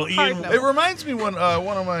 Well, Hard Ian, no. It reminds me when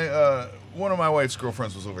one of my wife's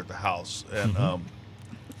girlfriends was over at the house, and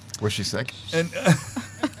Was she sick? and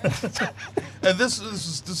this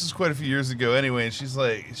is quite a few years ago anyway. And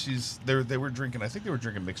they were drinking. I think they were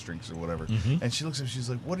drinking mixed drinks or whatever. And she looks at me. She's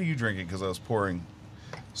like, "What are you drinking?" Because I was pouring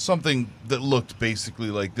something that looked basically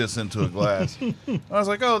like this into a glass. I was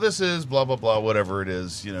like, "Oh, this is blah blah blah, whatever it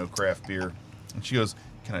is, craft beer." And she goes,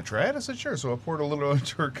 "Can I try it?" I said, "Sure." So I poured a little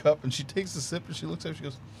into her cup, and she takes a sip, and she looks at it. She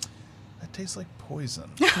goes, "That tastes like poison."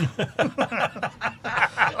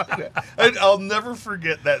 And I'll never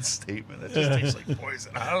forget that statement. It just tastes like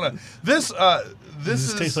poison. I don't know. This does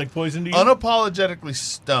is this taste like poison to you? unapologetically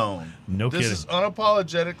Stone. No This kidding. is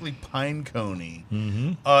unapologetically pine coney.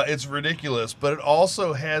 Mm-hmm. It's ridiculous, but it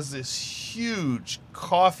also has this huge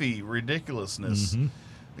coffee ridiculousness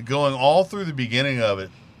Mm-hmm. going all through the beginning of it.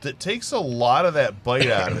 That takes a lot of that bite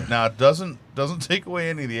out of it. Now it doesn't take away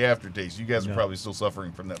any of the aftertaste. You guys are probably still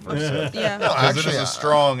suffering from that first sip. Yeah. Because it Actually, is a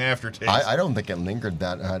strong aftertaste. I don't think it lingered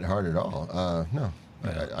that hard at all. No.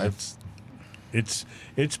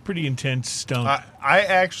 It's pretty intense Stone. I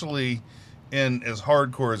actually, in as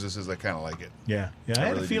hardcore as this is, I kind of like it. Yeah. I I had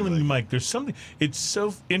really a do feeling, like it. Mike. There's something. It's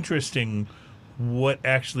so interesting what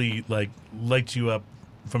actually lights you up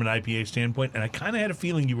from an IPA standpoint, and I kind of had a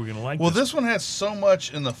feeling you were going to like. Well, this one has so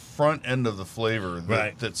much in the front end of the flavor that,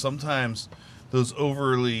 Right. that sometimes those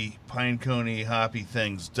overly pine coney hoppy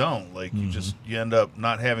things don't. Like you end up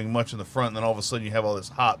not having much in the front, and then all of a sudden you have all this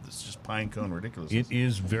hop that's just pine cone ridiculous. It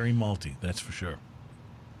is very malty. That's for sure.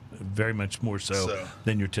 very much more so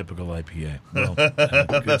than your typical IPA. Well, good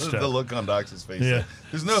The stuff. look on Doc's face. Yeah.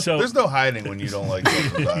 There's no hiding when you don't like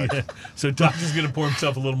something, Doc. Yeah. So Doc is going to pour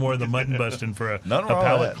himself a little more of the mutton busting for a Nothing wrong with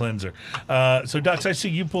palate that. cleanser. So Doc, I see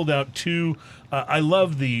you pulled out two. I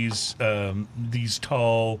love these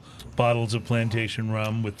tall bottles of plantation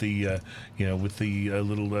rum with the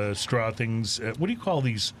little straw things. What do you call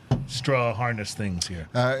these straw harness things here?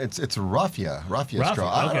 It's raffia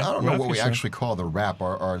straw. okay. I don't know what we Raffia straw. actually call the wrap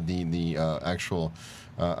or the actual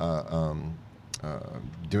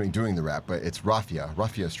doing the wrap, but it's raffia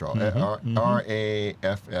straw. Raffia.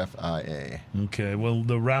 Okay, well,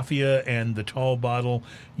 the raffia and the tall bottle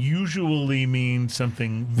usually mean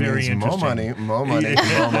something very Means more interesting. money, more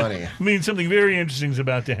money, Means something very interesting is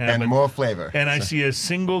about to happen. and more flavor. And I see a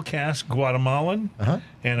single cask Guatemalan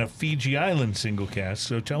and a Fiji Island single cask.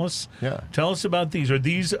 So tell us about these. Are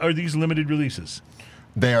these limited releases?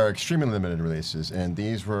 They are extremely limited releases, and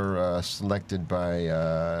these were selected by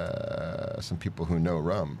some people who know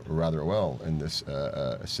rum rather well in this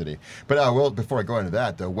city. But I will, before I go into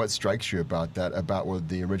that, though, what strikes you about that, about what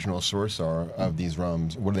the original source are of these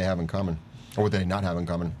rums? What do they have in common? Or what do they not have in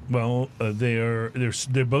common? Well, they're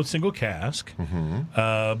both single cask,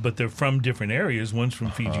 but they're from different areas. One's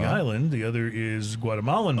from Fiji Island, the other is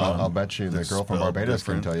Guatemalan rum. I'll bet you the girl from spelled Barbados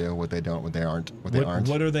different. can tell you what they aren't.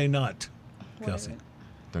 What are they not, What Kelsey? is it?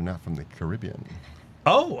 They're not from the Caribbean.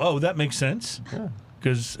 Oh, that makes sense. Yeah.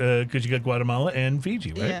 Because you got Guatemala and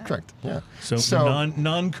Fiji, right? Yeah. Correct. Yeah. So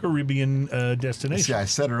non-Caribbean destination. See, I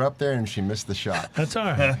set her up there and she missed the shot. That's all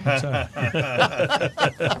right. That's all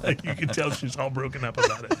right. You can tell she's all broken up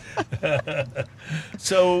about it.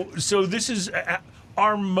 So this is.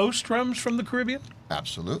 Are most rums from the Caribbean?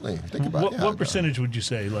 Absolutely. Think about it. What percentage would you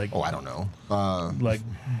say? Like, Oh, I don't know. like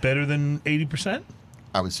better than 80%?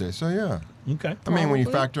 I would say so. Yeah. Okay. I mean, when you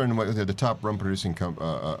Probably. factor in what the top rum producing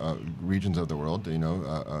regions of the world,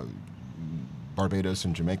 Barbados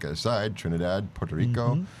and Jamaica aside, Trinidad, Puerto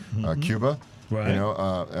Rico, Cuba,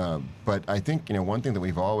 Right. but I think one thing that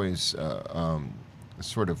we've always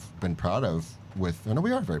sort of been proud of we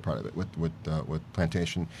are very proud of it with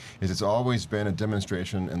Plantation, is it's always been a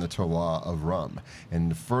demonstration in the terroir of rum. And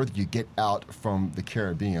the further you get out from the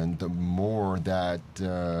Caribbean, the more that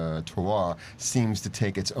terroir seems to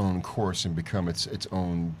take its own course and become its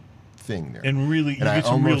own thing there. And really, you I get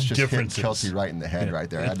some real almost just hit differences. Kelsey right in the head right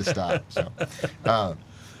there. I had to stop. So,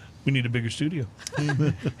 We need a bigger studio.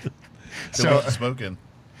 So smoking.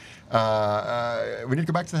 we need to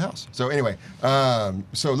go back to the house. So anyway,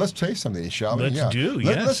 so let's taste some of these, shall we? Let's do,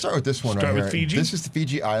 yes. Let's start with this one. Start right with here. Fiji? This is the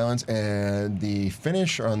Fiji Islands, and the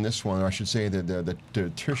finish on this one, or I should say the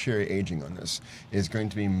tertiary aging on this, is going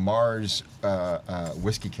to be Mars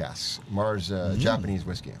whiskey casks. Mars Japanese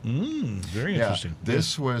whiskey. Very Yeah, interesting.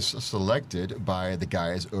 this was selected by the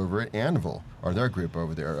guys over at Anvil, or their group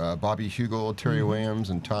over there. Bobby Hugel, Terry Williams,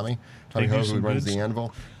 and Tommy They do Ho, who some runs goods. the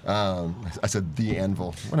Anvil. I said the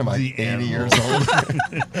Anvil. What am I, The 80 Anvil. years old?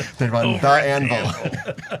 They run the Anvil.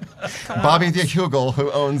 Bobby the Hugel,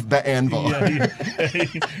 who owns the Anvil. Yeah,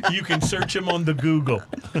 you can search him on the Google.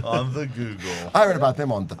 On the Google. I read about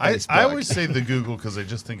them on the Facebook. I always say the Google because I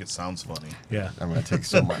just think it sounds funny. Yeah. I'm gonna take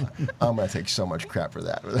so much. I'm gonna take so much crap for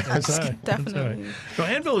that. That's all right. Definitely. That's all right. So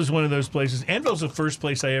Anvil is one of those places. Anvil's the first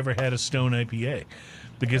place I ever had a Stone IPA,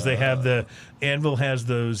 because they have Anvil has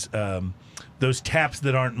those taps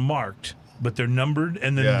that aren't marked, but they're numbered,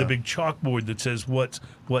 and then Yeah. the big chalkboard that says what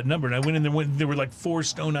number. And I went in there were like 4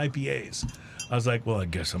 Stone IPAs. I was like, well, I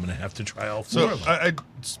guess I'm going to have to try all 4 So, of them.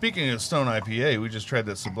 speaking of Stone IPA, we just tried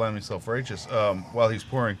that Sublimely Self-Righteous while he's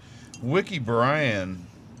pouring. Wiki Bryan,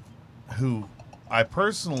 who I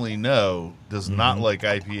personally know does not like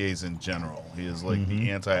IPAs in general. He is like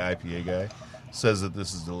the anti-IPA guy. Says that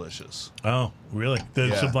this is delicious. Oh, really? The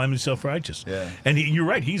Yeah. Sublimely Self-Righteous. Yeah. And you're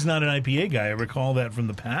right. He's not an IPA guy. I recall that from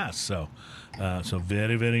the past. So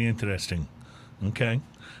very, very interesting. Okay.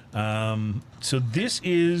 So this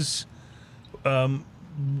is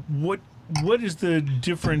what is the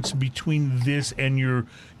difference between this and your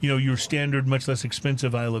standard, much less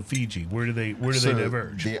expensive Isle of Fiji? Where do they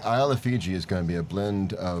diverge? The Isle of Fiji is going to be a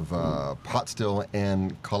blend of pot still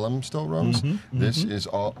and column still rums. This is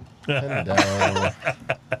all. Hello.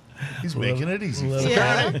 He's making it easy. Love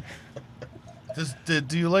Yeah.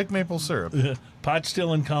 Do you like maple syrup? pot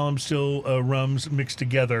still and column still rums mixed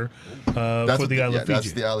together for the Isle of Fiji.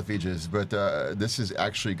 That's the Isle of Fiji's, but this is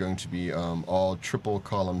actually going to be all triple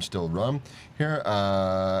column still rum here,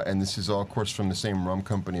 and this is all, of course, from the same rum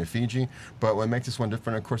company of Fiji. But what makes this one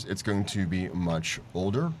different, of course, it's going to be much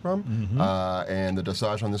older rum, and the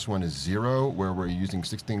dosage on this one is 0, where we're using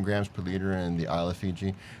 16 grams per liter in the Isle of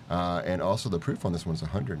Fiji, and also the proof on this one is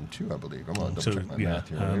 102, I believe. I'm going to double check my math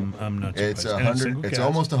here. I'm not It's surprised. 100. It's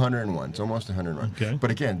almost 101. It's almost 101. Okay.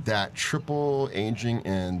 But again, that triple aging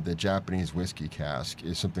in the Japanese whiskey cask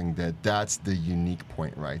is something that's the unique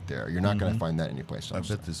point right there. You're not going to find that anyplace I else.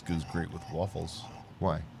 bet this goes great with waffles.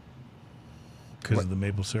 Why? Because of the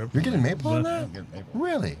maple syrup. You're getting maple on that? I'm getting maple.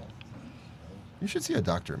 Really? You should see a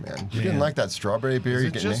doctor, man. You didn't like that strawberry beer. Is You're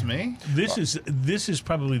it getting just me? This is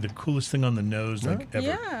probably the coolest thing on the nose like ever.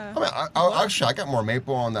 Yeah. I mean, actually, I got more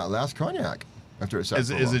maple on that last cognac after it sat Is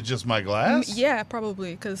so it long. just my glass? Yeah,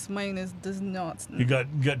 probably because mine does not. You got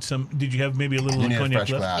some. Did you have maybe a little You need a cognac fresh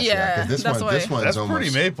left? glass. Yeah, 'cause this that's one, this why. one's That's almost,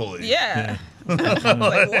 pretty maple-y. Yeah. I was like,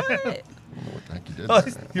 what? I don't know what the heck you did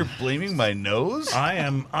there. You're blaming my nose? I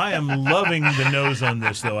am loving the nose on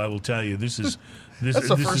this, though. I will tell you, this is That's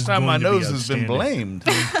the this first is time my going to be nose has been outstanding. blamed.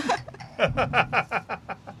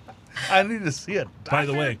 I need to see it. By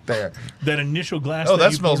the way, There. that initial glass. Oh,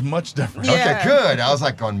 that you smells poured- much different. Yeah. Okay, good. I was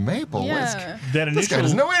like, on maple? What is- Yeah. That This guy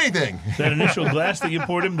doesn't initial know anything. that initial glass that you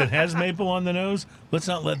poured him that has maple on the nose. Let's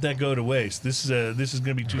not let that go to waste. This is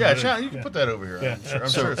going to be too. Yeah, good. Sean, you can put that over here. Yeah. I'm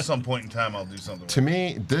sure at some point in time I'll do something. To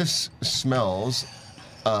me, this smells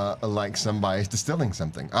like somebody's distilling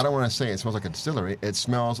something. I don't want to say it smells like a distillery. It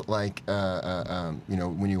smells like,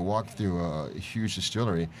 when you walk through a huge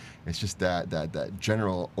distillery, it's just that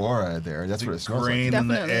general aura there. That's what it smells like. grain in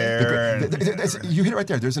the Definitely. air. And You hit it right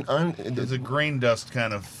there. There's there's a grain dust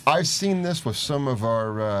kind of. I've seen this with some of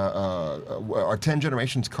our 10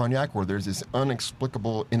 generations cognac, where there's this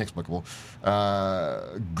inexplicable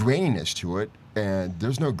graininess to it, and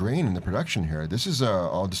there's no grain in the production here. This is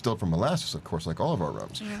all distilled from molasses, of course, like all of our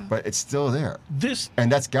rums, but it's still there, This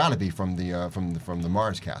and that's got to be from the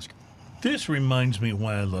Mars cask. This reminds me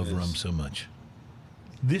why I love rum so much.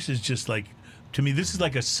 This is just like, to me, this is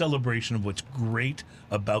like a celebration of what's great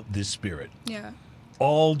about this spirit. Yeah.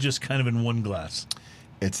 All just kind of in one glass.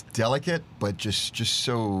 It's delicate, but just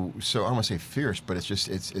so I don't want to say fierce, but it's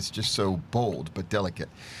just so bold but delicate,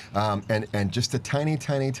 and just a tiny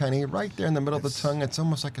right there in the middle of the tongue. It's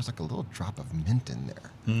almost like there's like a little drop of mint in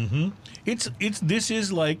there. This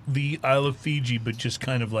is like the Isle of Fiji, but just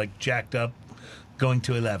kind of like jacked up, going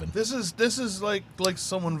to 11. This is like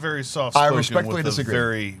someone very soft I spoken respectfully with disagree. a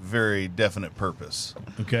very, very definite purpose.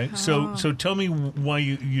 Okay, so tell me why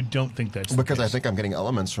you don't think that's Because the I case. think I'm getting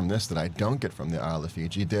elements from this that I don't get from the Isle of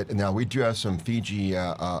Fiji. Now, we do have some Fiji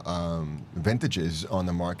vintages on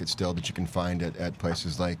the market still that you can find at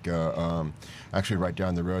places like, actually right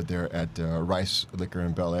down the road there at Rice Liquor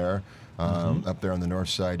in Bel Air. Up there on the north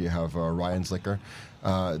side, you have Ryan's Liquor.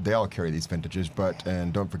 They all carry these vintages,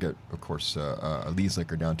 and don't forget, of course, Lee's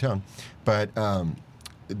Liquor downtown. But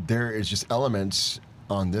there is just elements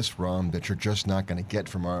on this rum that you're just not going to get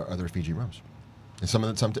from our other Fiji rums.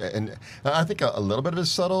 And and I think a little bit of it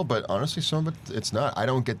is subtle, but honestly, some of it it's not. I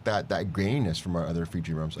don't get that graininess from our other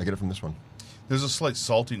Fiji rums. I get it from this one. There's a slight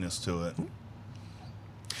saltiness to it.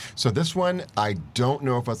 So this one, I don't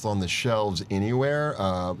know if it's on the shelves anywhere.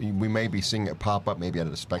 We may be seeing it pop up maybe at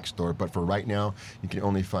a spec store, but for right now, you can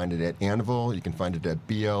only find it at Anvil. You can find it at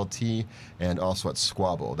BLT and also at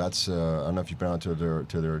Squabble. That's I don't know if you've been out to their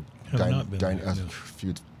not been there, no.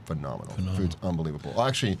 food's phenomenal. Food's unbelievable. Well,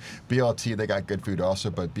 actually, BLT, they got good food also,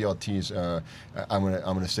 but BLT's I'm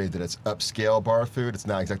gonna say that it's upscale bar food. It's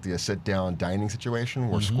not exactly a sit down dining situation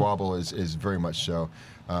where Squabble is very much so.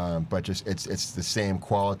 But just it's the same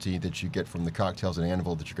quality that you get from the cocktails at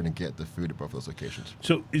Anvil that you're going to get the food at both those locations.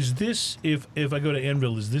 So is this, if I go to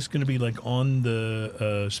Anvil, is this going to be like on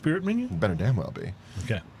the spirit menu? Better damn well be.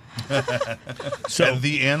 Okay. So At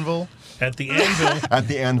the anvil, at the Anvil, At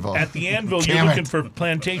the Anvil. at the Anvil, Damn you're it. looking for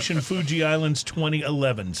Plantation Fuji Islands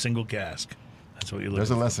 2011 single cask. That's what you're There's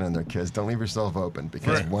looking a for. lesson in there, kids. Don't leave yourself open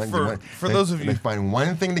because For those of they you- find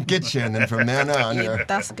one thing to get you, and then from then on,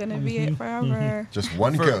 That's gonna be it forever. just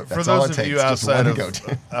one for, goat. for That's all those it of takes. you Just outside one of goat.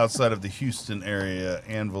 outside of the Houston area,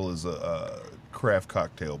 Anvil is a craft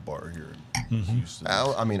cocktail bar here in Houston.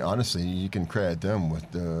 I mean, honestly, you can credit them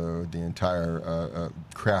with the entire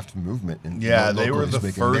craft movement. Yeah, they were locally the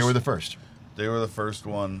speaking. first. They were the first. They were the first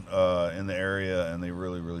one in the area, and they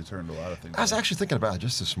really, really turned a lot of things. I was around. actually thinking about it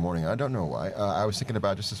just this morning. I don't know why. I was thinking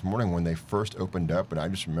about it just this morning when they first opened up, and I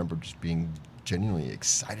just remember just being genuinely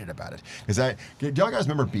excited about it. Do y'all guys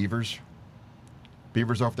remember Beavers?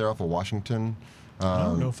 Beavers off there off of Washington. I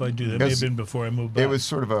don't know if I do. That it may was- have been before I moved back. It was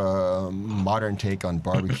sort of a modern take on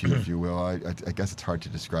barbecue, if you will. I guess it's hard to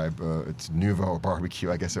describe. It's nouveau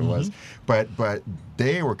barbecue, I guess it was. But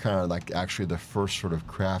they were kind of like actually the first sort of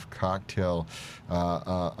craft cocktail.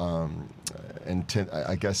 I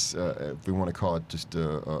guess if we want to call it just.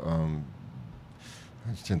 I'm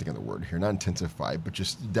just trying to think of the word here. Not intensified, but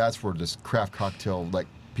just that's where this craft cocktail like.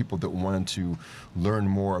 People that wanted to learn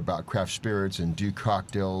more about craft spirits and do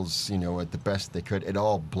cocktails, at the best they could. It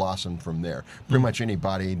all blossomed from there. Pretty much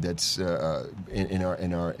anybody that's in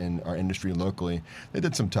our industry locally, they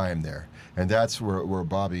did some time there, and that's where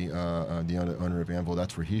Bobby, the owner of Anvil,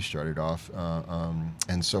 that's where he started off.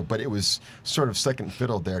 And so, but it was sort of second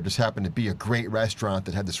fiddle there. Just happened to be a great restaurant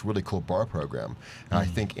that had this really cool bar program. And I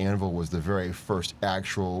think Anvil was the very first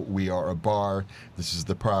actual. We are a bar. This is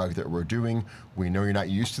the product that we're doing. We know you're not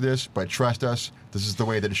used to this, but trust us, this is the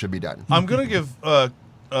way that it should be done. I'm gonna give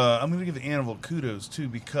Anvil kudos too,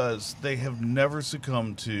 because they have never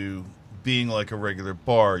succumbed to being like a regular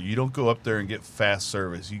bar. You don't go up there and get fast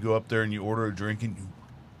service. You go up there and you order a drink and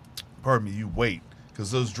you wait,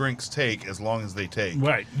 because those drinks take as long as they take.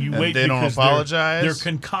 Right. You And wait. they don't because apologize.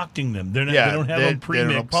 They're concocting them. They're not, they don't have them They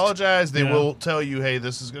pre-mixed. don't apologize. They you know? will tell you, hey,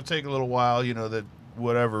 this is going to take a little while, that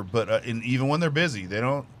whatever. But and even when they're busy, they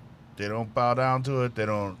don't bow down to it. They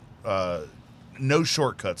don't, no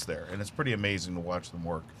shortcuts there. And it's pretty amazing to watch them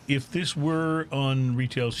work. If this were on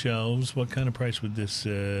retail shelves, what kind of price would this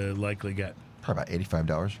likely get? Probably about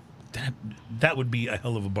 $85. That would be a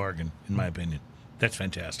hell of a bargain, in my opinion. That's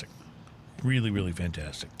fantastic. Really, really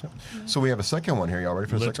fantastic. So we have a second one here. Y'all ready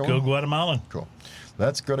for the Let's second go one? Guatemalan. Cool.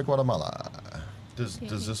 Let's go to Guatemala. Does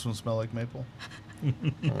this one smell like maple? I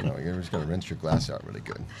don't know. You're just going to rinse your glass out really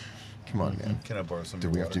good. Come on, man. Can I borrow some? Do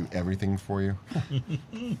of we your have to water? do everything for you?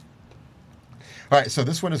 All right, so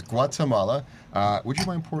this one is Guatemala. Would you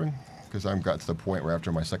mind pouring? Because I've got to the point where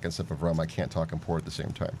after my second sip of rum, I can't talk and pour at the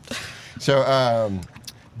same time. So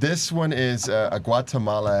this one is a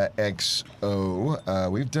Guatemala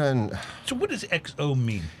XO. We've done... So what does XO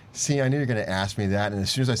mean? See, I knew you were going to ask me that, and as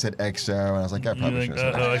soon as I said XO, and I was like, I probably You're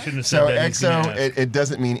shouldn't like, have said that. I shouldn't have said So that. He's gonna ask. XO, it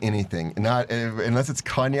doesn't mean anything, not unless it's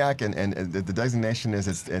cognac, and the designation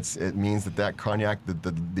is it means that cognac,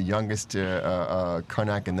 the youngest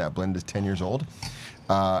cognac in that blend is 10 years old.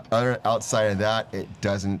 Outside of that, it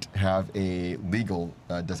doesn't have a legal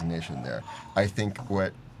designation there. I think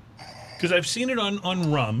what. Because I've seen it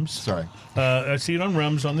on rums. Sorry. I see it on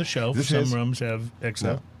rums on the shelf. This Some is- rums have XO.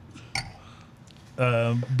 No.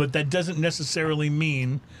 But that doesn't necessarily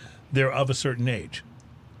mean they're of a certain age.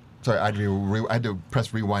 Sorry, I had to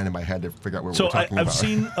press rewind in my head to figure out what So we're talking I've about.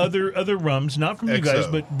 seen other rums, not from you guys,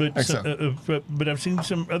 XO. but I've seen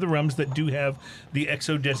some other rums that do have the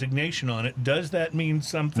XO designation on it. Does that mean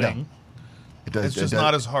something? It does, It's just it does-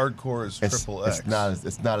 not as hardcore as Triple X.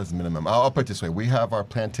 It's not as minimum. I'll put it this way: we have our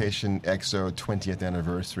Plantation XO 20th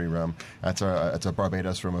anniversary rum. It's a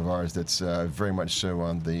Barbados rum of ours that's very much so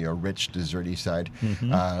on the rich, desserty side.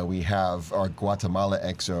 We have our Guatemala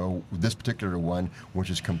XO, this particular one,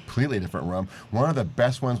 which is completely different rum. One of the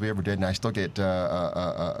best ones we ever did, and I still get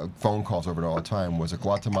phone calls over it all the time, was a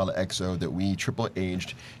Guatemala XO that we triple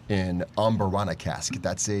aged in Ambarana cask.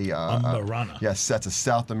 That's a Ambarana. Yes, that's a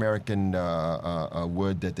South American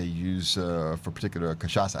wood that they use for particular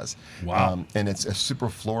cachaças. Wow. And it's a super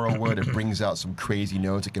floral wood. It brings out some crazy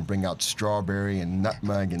notes. It can bring out strawberry and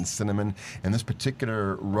nutmeg and cinnamon. And this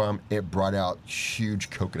particular rum, it brought out huge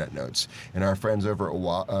coconut notes. And our friends over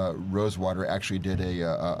at Rosewater actually did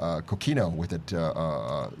a coquino with it,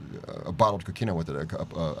 a bottled coquino with it.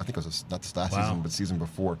 I think it was not this last Wow. season, but season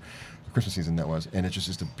before. Christmas season that was, and it's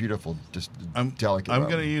just a beautiful, just delicate. I'm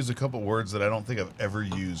rum. going to use a couple words that I don't think I've ever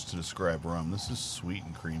used to describe rum. This is sweet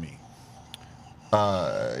and creamy.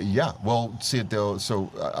 Yeah. Well, see it though.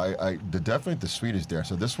 So definitely the sweet is there.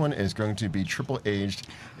 So this one is going to be triple aged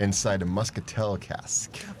inside a muscatel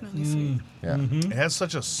cask. Definitely sweet. Yeah. It has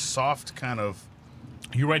such a soft kind of,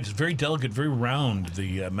 You're right. It's very delicate, very round.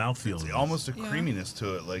 The mouthfeel. almost a Yeah. creaminess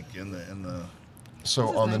to it, like in the So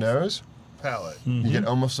This is on the nice. nose, palate. you get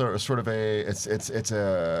almost a sort of it's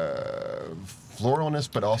a floralness,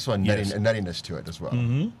 but also a nuttiness to it as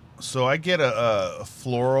well. So I get a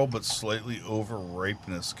floral but slightly over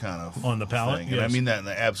ripeness kind of On the palate? thing. And I Yes. mean that in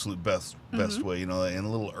the absolute best way, and a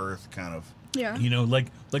little earth kind of. Yeah. You know, like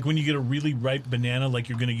when you get a really ripe banana, like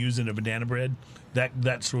you're going to use in a banana bread.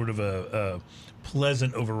 That sort of a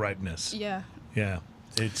pleasant overripeness. Yeah. Yeah.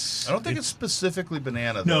 It's. I don't think it's specifically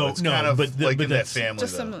banana, No, though. It's no, kind of but like but in that that's- family,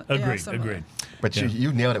 Just though. similar. Agreed. similar. Agreed. But Yeah.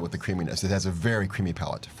 you nailed it with the creaminess. It has a very creamy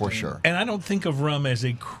palate, for sure. And I don't think of rum as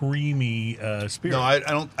a creamy spirit. No, I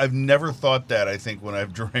don't. I've never thought that. I think when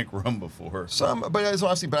I've drank rum before. But it's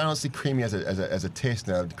honestly, but I don't see creamy as a taste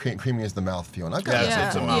now. Creamy as the mouthfeel. And I've got Yeah, Yeah, so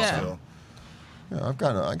it's a yeah. mouthfeel.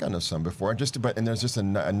 Yeah, I got some before. And there's just a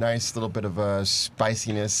nice little bit of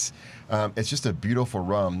spiciness. It's just a beautiful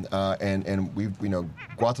rum, and we've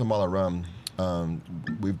Guatemala rum.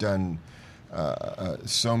 We've done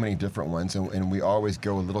so many different ones, and we always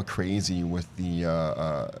go a little crazy with the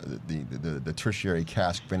tertiary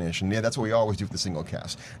cask finish, and yeah, that's what we always do with the single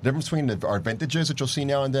cask. The difference between our vintages that you'll see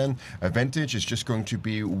now and then, a vintage is just going to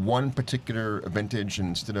be one particular vintage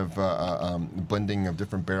instead of blending of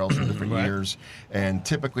different barrels from different Right. years, and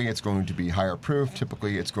typically it's going to be higher proof.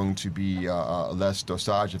 Typically it's going to be less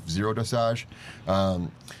dosage, if zero dosage,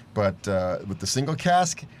 but with the single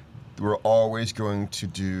cask, we're always going to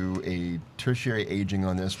do a tertiary aging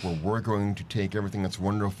on this, where we're going to take everything that's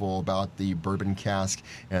wonderful about the bourbon cask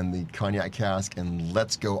and the cognac cask and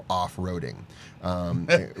let's go off-roading.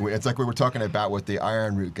 It's like we were talking about with the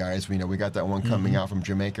Iron Root guys. We got that one coming out from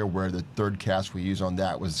Jamaica, where the third cask we use on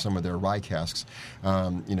that was some of their rye casks.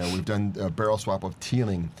 We've done a barrel swap of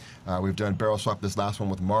Teeling. We've done barrel swap this last one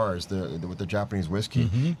with Mars, with the Japanese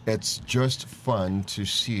whiskey. It's just fun to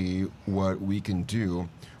see what we can do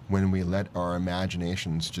when we let our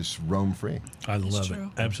imaginations just roam free. I love it.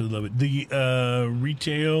 true. Absolutely love it. The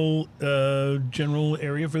retail general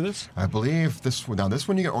area for this? I believe this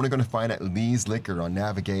one you're only going to find at Lee's Liquor on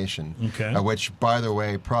Navigation, Okay. Which, by the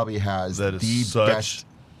way, probably has That is the such best.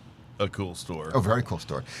 a cool store. Oh, very cool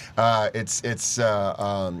store. It's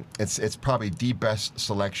probably the best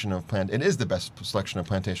selection of It is the best selection of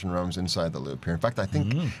plantation rums inside the loop here. In fact, I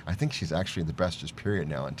think she's actually the best just period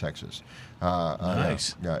now in Texas.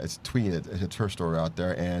 Nice. Yeah, it's Tweed. It's her store out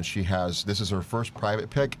there, and she has. This is her first private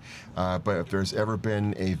pick. But if there's ever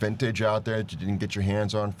been a vintage out there that you didn't get your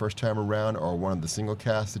hands on first time around, or one of the single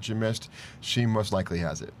casts that you missed, she most likely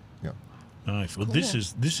has it. Yeah. Nice. Well, this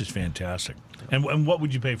is fantastic. And what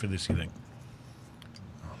would you pay for this, you think?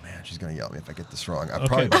 Oh man, she's gonna yell at me if I get this wrong.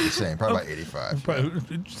 Probably about the same. Probably about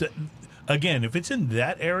 85. Again, if it's in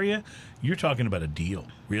that area, you're talking about a deal,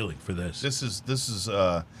 really, for this. This is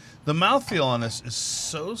the mouthfeel on this is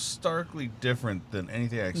so starkly different than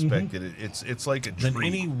anything I expected. It's like a Than treat.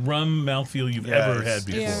 any rum mouthfeel you've Yeah, ever it's- had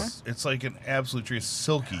before. Yeah. It's like an absolute treat. It's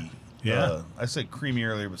silky. Yeah. I said creamy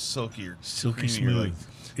earlier, but silky or Silky creamy, smooth.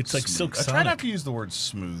 It's like Silk I try Sonic. not to use the word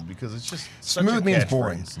smooth because it's just such Smooth a means catchphrase.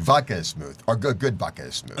 boring. Vodka is smooth, or good vodka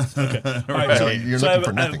is smooth. All right, So you're I looking have,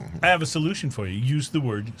 for nothing. I have a solution for you. Use the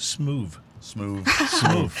word smooth. Smooth.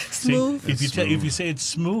 Smooth. Smooth. See, if you Smooth. if you say it's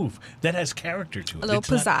smooth, that has character to it. A little It's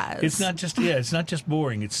not- pizzazz. It's not just it's not just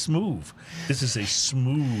boring. It's smooth. This is a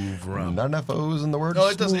smooth rum. Not enough O's in the word. No,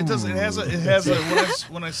 it does. It does. It has a. smooth.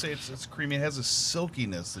 When I say it's creamy, it has a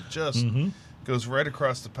silkiness that just Mm-hmm. goes right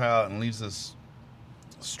across the palate and leaves this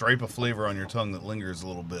stripe of flavor on your tongue that lingers a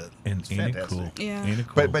little bit. And It's ain't it fantastic. cool? Yeah. Ain't it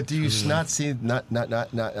cool? But do you not see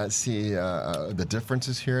see the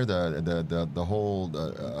differences here? The whole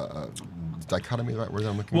dichotomy. Right, word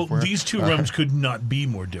I'm looking well, for. these two rums could not be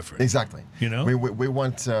more different. Exactly. You know? we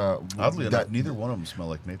want. Oddly enough, that, neither one of them smell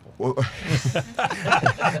like maple. Well,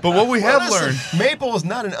 But what we have listen, learned maple is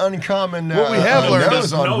not an uncommon. What we have learned nose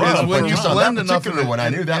is- on no, rum. is when But you just on blend that enough of particular it one, I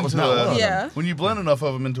knew that was into not a- one. Yeah. when you blend enough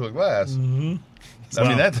of them into a glass. Mm-hmm. I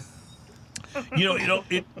mean Wow.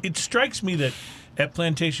 that. It strikes me that at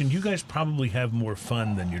Plantation, you guys probably have more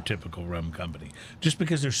fun than your typical rum company, just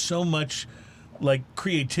because there's so much like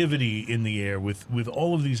creativity in the air with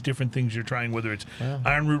all of these different things you're trying, whether it's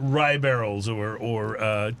Iron Root rye barrels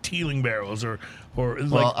or Teeling barrels or Well,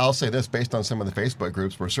 like I'll say this: based on some of the Facebook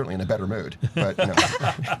groups, we're certainly in a better mood. But I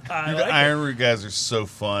The like it. Iron Root guys are so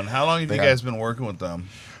fun. How long have They you are. guys been working with them?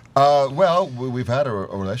 We've had a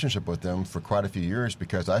relationship with them for quite a few years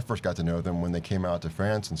because I first got to know them when they came out to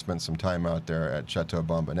France and spent some time out there at Chateau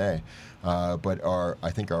Bombonnet. But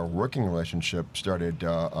I think our working relationship started.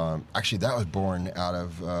 Actually, that was born out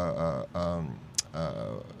of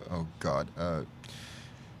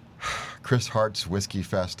Chris Hart's Whiskey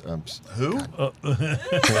Fest. Who?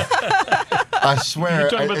 I swear. You're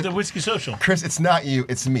talking about the Whiskey Social. Chris, it's not you,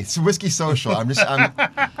 it's me. It's Whiskey Social. There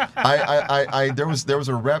was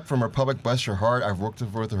a rep from Republic, bless her heart. I've worked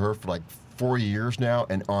with her for like 4 years now,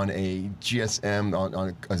 and on a GSM,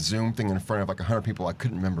 on a Zoom thing in front of like 100 people, I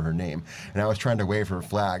couldn't remember her name, and I was trying to wave her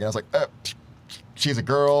flag, and I was like, she's a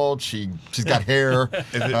girl. She's got hair.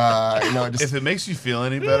 If it makes you feel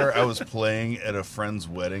any better, I was playing at a friend's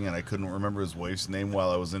wedding and I couldn't remember his wife's name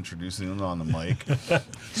while I was introducing him on the mic.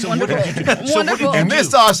 So what did you do? Wonderful. And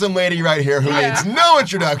this awesome lady right here who needs no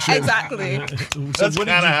introduction. Exactly. That's kind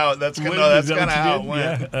of how it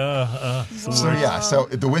went. Yeah. So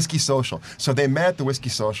the Whiskey Social. So they met at the Whiskey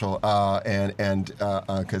Social,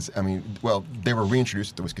 because they were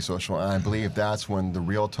reintroduced at the Whiskey Social, and I believe that's when the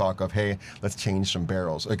real talk of, hey, let's exchange some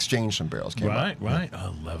barrels came up. Right.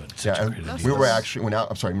 I love it. Yeah, and That's we cool. were actually went out.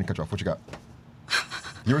 I'm sorry, I'm gonna cut you off. What you got?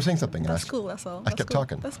 You were saying something. That's cool. That's all. I kept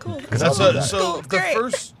talking. That's cool. That's cool. That's So Great.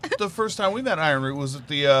 the first time we met Iron Root was at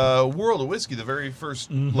the World of Whiskey, the very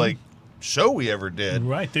first show we ever did.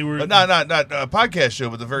 Right. They were Not a podcast show,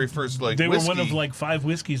 but the very first they whiskey. were one of 5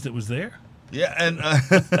 whiskeys that was there. Yeah, and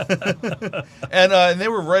they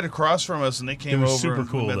were right across from us, and they came They were over. super and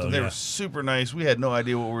cool, we met them. though, They yeah. were super nice. We had no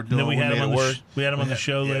idea what we were doing. And then we had made them it on work. the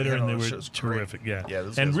show Yeah, later, and they no, were the show's great. terrific. Yeah, Yeah,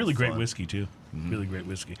 those and guys really were great fun. whiskey too. Really great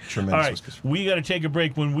whiskey. Tremendous All right, whiskey. we got to take a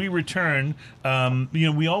break. When we return,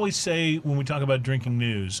 we always say when we talk about drinking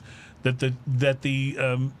news that the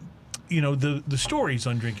stories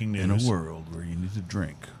on drinking news In a world where you need to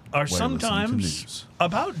drink, are while listening to sometimes news.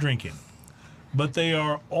 about drinking, but they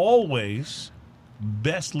are always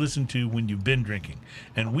best listened to when you've been drinking.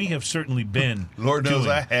 And we have certainly been Lord knows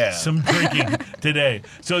doing I have. some drinking today.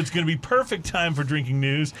 So it's going to be perfect time for drinking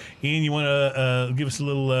news. Ian, you want to give us a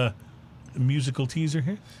little musical teaser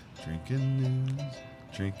here? Drinking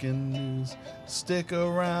news. Stick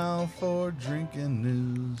around for drinking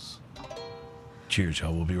news. Cheers,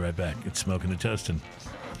 y'all. We'll be right back. It's Smoking and Toasting.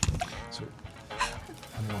 So,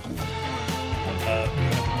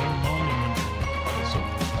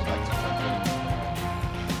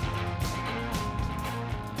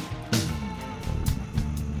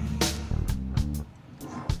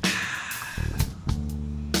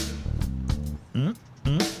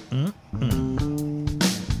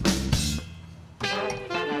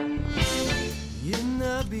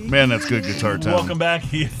 Man, that's good guitar time. Welcome back.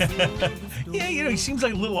 Yeah, he seems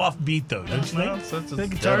like a little offbeat, though, don't you Well, think? that's The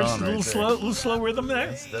dead guitar's on a little right slow, there. little slow rhythm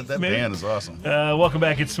there. That Maybe? band is awesome. Welcome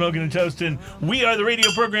back. It's Smoking and Toasting. We are the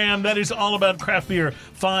radio program that is all about craft beer,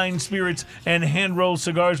 fine spirits, and hand-rolled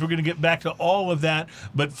cigars. We're going to get back to all of that.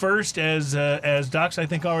 But first, as Docs, I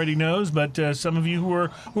think, already knows, but some of you who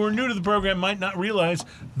are new to the program might not realize,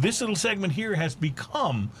 this little segment here has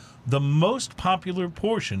become the most popular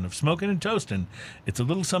portion of Smoking and Toasting. It's a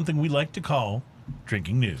little something we like to call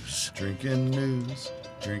Drinking News. Drinking news.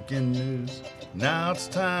 Now it's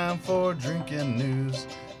time for drinking news.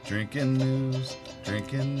 Drinking news.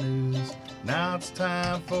 Now it's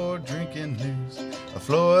time for drinking news. A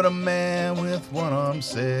Florida man with one arm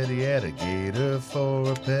said he had a gator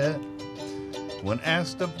for a pet. When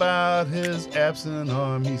asked about his absent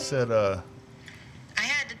arm, he said, I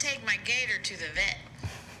had to take my gator to the vet.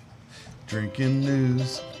 drinking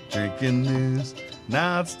news.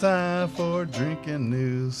 Now it's time for drinking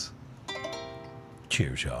news.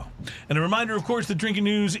 Cheers, y'all. And a reminder, of course, that Drinking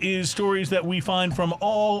News is stories that we find from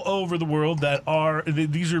all over the world that are,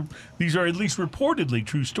 these are at least reportedly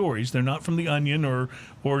true stories. They're not from The Onion or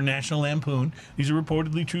National Lampoon. These are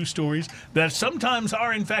reportedly true stories that sometimes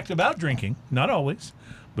are, in fact, about drinking. Not always,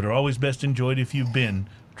 but are always best enjoyed if you've been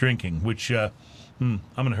drinking, which... I'm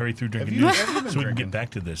going to hurry through drinking news have you been so we can drinking? get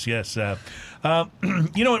back to this. Yes. At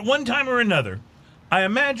one time or another, I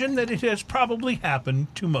imagine that it has probably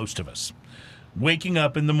happened to most of us. Waking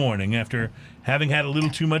up in the morning after having had a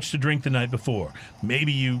little too much to drink the night before.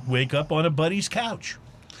 Maybe you wake up on a buddy's couch.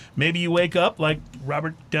 Maybe you wake up like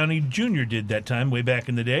Robert Downey Jr. did that time way back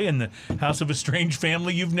in the day in the house of a strange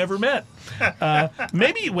family you've never met.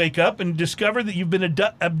 Maybe you wake up and discover that you've been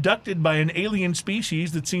abducted by an alien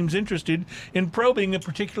species that seems interested in probing a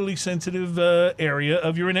particularly sensitive area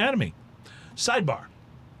of your anatomy. Sidebar.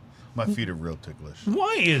 My feet are real ticklish.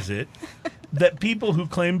 Why is it that people who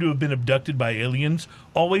claim to have been abducted by aliens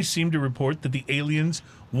always seem to report that the aliens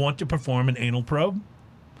want to perform an anal probe?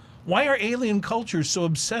 Why are alien cultures so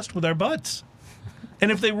obsessed with our butts?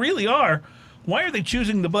 And if they really are, why are they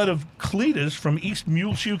choosing the butt of Cletus from East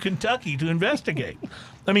Muleshoe, Kentucky to investigate?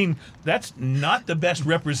 I mean, that's not the best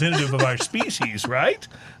representative of our species, right?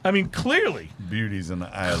 I mean, clearly Beauty's in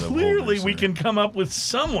the eye of the we beholder, can come up with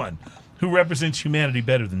someone who represents humanity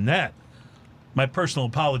better than that. My personal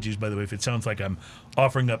apologies, by the way, if it sounds like I'm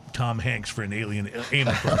offering up Tom Hanks for an alien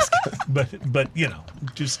anal probe. but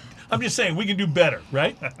I'm just saying we can do better,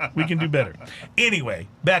 right? We can do better. Anyway,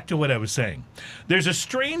 back to what I was saying. There's a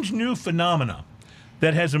strange new phenomena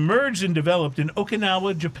that has emerged and developed in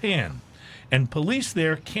Okinawa, Japan, and police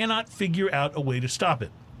there cannot figure out a way to stop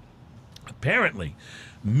it. Apparently,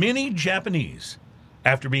 many Japanese,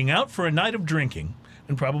 after being out for a night of drinking,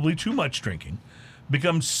 and probably too much drinking,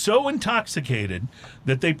 become so intoxicated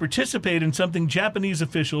that they participate in something Japanese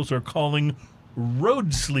officials are calling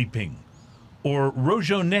road sleeping, or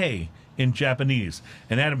rojone in Japanese.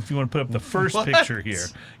 And Adam, if you want to put up the first picture here.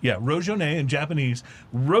 Yeah, rojone in Japanese,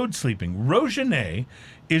 road sleeping. Rojone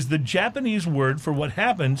is the Japanese word for what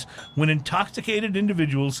happens when intoxicated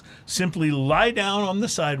individuals simply lie down on the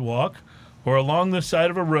sidewalk or along the side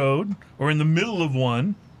of a road or in the middle of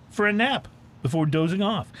one for a nap before dozing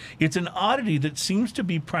off. It's an oddity that seems to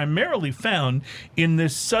be primarily found in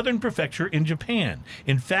this southern prefecture in Japan.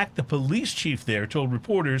 In fact, the police chief there told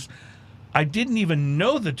reporters, "I didn't even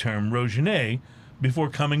know the term rojone before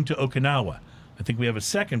coming to Okinawa." I think we have a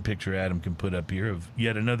second picture Adam can put up here of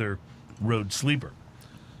yet another road sleeper.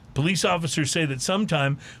 Police officers say that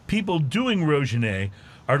sometimes people doing rojone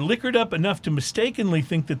are liquored up enough to mistakenly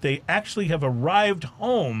think that they actually have arrived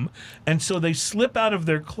home, and so they slip out of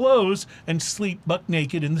their clothes and sleep buck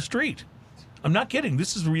naked in the street. I'm not kidding.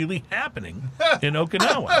 This is really happening in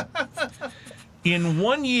Okinawa. In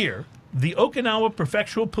 1 year, the Okinawa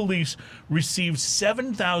Prefectural Police received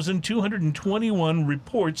 7,221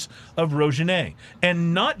 reports of rojone,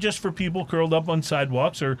 and not just for people curled up on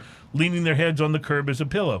sidewalks or leaning their heads on the curb as a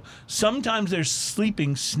pillow. Sometimes they're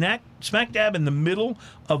sleeping smack dab in the middle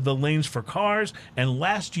of the lanes for cars, and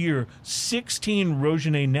last year, 16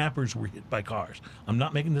 rojone nappers were hit by cars. I'm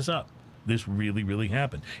not making this up. This really, really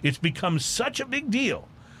happened. It's become such a big deal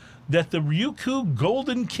that the Ryukyu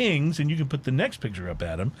Golden Kings, and you can put the next picture up,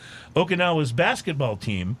 Adam, Okinawa's basketball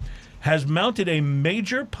team, has mounted a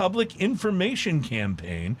major public information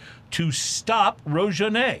campaign to stop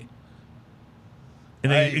rojone.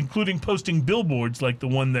 And including posting billboards like the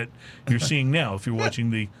one that you're seeing now if you're watching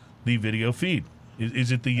the video feed.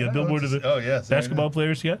 Is it the billboard of the basketball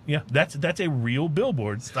players? Yeah. That's a real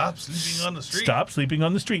billboard. Stop sleeping on the street. Stop sleeping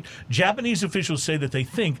on the street. Japanese officials say that they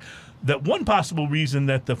think that one possible reason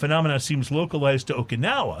that the phenomena seems localized to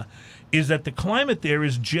Okinawa is that the climate there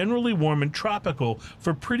is generally warm and tropical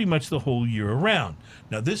for pretty much the whole year around.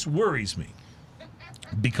 Now, this worries me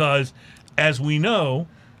because, as we know,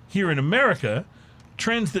 here in America,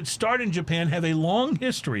 trends that start in Japan have a long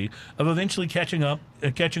history of eventually catching on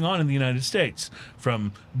in the United States.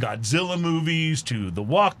 From Godzilla movies to the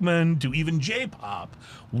Walkman to even J-pop,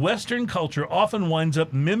 Western culture often winds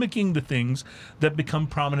up mimicking the things that become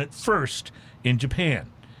prominent first in Japan.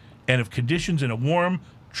 And if conditions in a warm,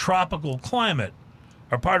 tropical climate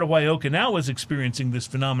are part of why Okinawa is experiencing this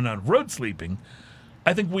phenomenon of road sleeping,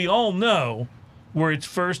 I think we all know where it's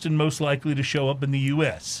first and most likely to show up in the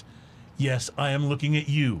U.S. Yes, I am looking at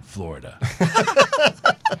you, Florida.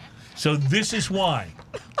 So this is why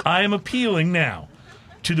I am appealing now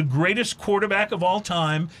to the greatest quarterback of all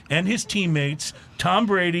time and his teammates, Tom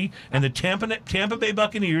Brady and the Tampa Bay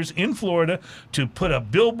Buccaneers in Florida, to put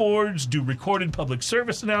up billboards, do recorded public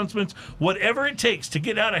service announcements, whatever it takes to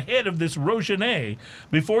get out ahead of this rojone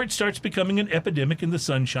before it starts becoming an epidemic in the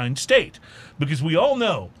Sunshine State. Because we all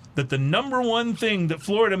know that the number one thing that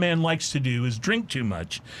Florida man likes to do is drink too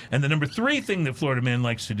much, and the number 3 thing that Florida man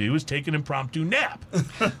likes to do is take an impromptu nap.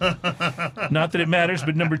 Not that it matters,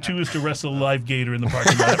 but number 2 is to wrestle a live gator in the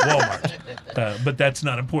parking lot at Walmart. But that's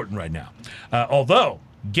not important right now. Although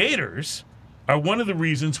gators are one of the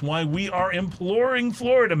reasons why we are imploring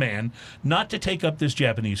Florida man not to take up this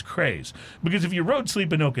Japanese craze. Because if you road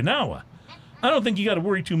sleep in Okinawa, I don't think you got to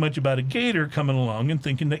worry too much about a gator coming along and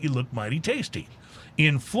thinking that you look mighty tasty.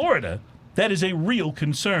 In Florida, that is a real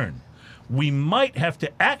concern. We might have to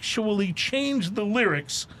actually change the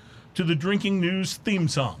lyrics to the Drinking News theme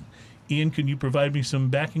song. Ian, can you provide me some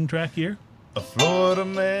backing track here? A Florida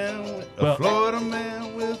man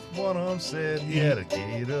with one arm said he had a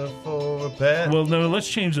gator for a pet. Well, no, let's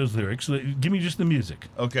change those lyrics. Give me just the music.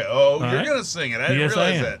 Okay. Oh, All you're right. going to sing it. I didn't Yes,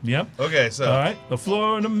 I realize am. that. Yep. Okay, so. All right. A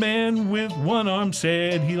Florida man with one arm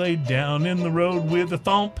said he laid down in the road with a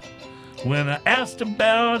thump. When I asked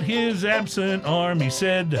about his absent arm, he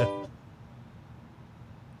said, well,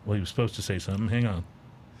 he was supposed to say something. Hang on.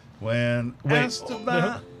 When asked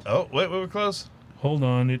about. Oh, wait, we're close. Hold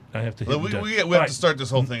on. I have to hit We have to start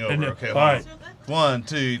this whole thing over. Okay, all right. 1,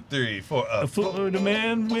 2, 3, 4. A Florida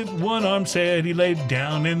man with one arm said he laid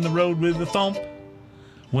down in the road with a thump.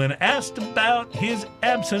 When asked about his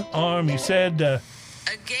absent arm, he said, A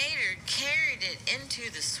gator carried it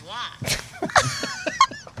into the swamp.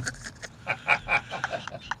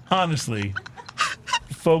 honestly,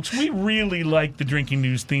 folks, we really like the Drinking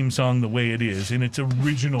News theme song the way it is in its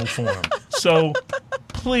original form. So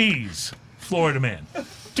please, Florida man,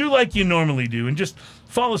 do like you normally do and just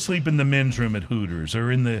fall asleep in the men's room at Hooters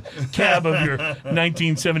or in the cab of your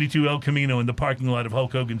 1972 El Camino in the parking lot of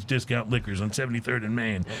Hulk Hogan's Discount Liquors on 73rd and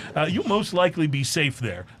Main, you'll most likely be safe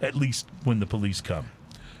there, at least when the police come.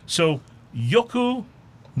 So, Yoku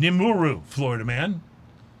Nimuru, Florida man.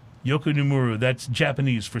 Yoku Nimuru, that's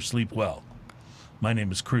Japanese for sleep well. My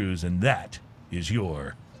name is Cruz, and that is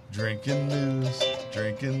your... Drinking news.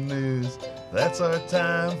 That's our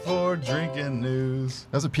time for drinking news.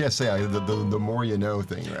 That's a PSA, the more you know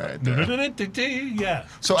thing, right? there. Yeah.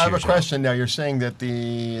 So I have a Cheers, question now. You're saying that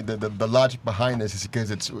the logic behind this is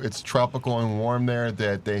because it's tropical and warm there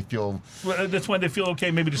that they feel... Well, that's why they feel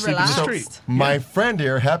okay maybe to sleep Relaxed. in the street. My friend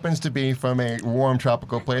here happens to be from a warm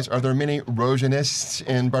tropical place. Are there many Rosianists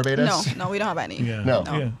in Barbados? No, we don't have any. Yeah. No.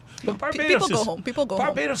 Yeah. But People go home. People go home.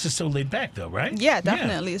 Barbados is so laid back, though, right? Yeah,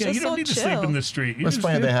 definitely. It's Yeah, just you don't so need to chill. sleep in the street. You It's just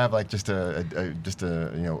funny do- they have like just a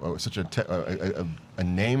such a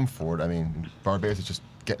name for it. I mean, Barbados is just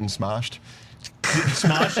getting smoshed.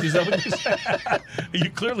 Smosh? Is that what you said?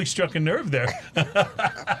 You clearly struck a nerve there.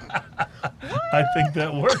 I think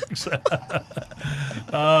that works.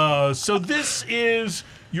 So this is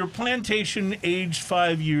your plantation, aged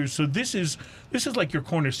 5 years. So this is like your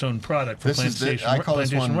cornerstone product for This is plantation. I call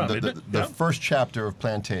this plantation one rum, isn't the it? Yeah. first chapter of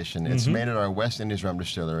Plantation. It's made at our West Indies rum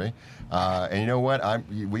distillery, and you know what?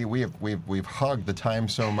 We've hugged the time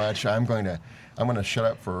so much. I'm going to shut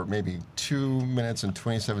up for maybe 2 minutes and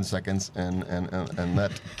 27 seconds and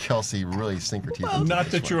let Kelsey really sink her teeth into Not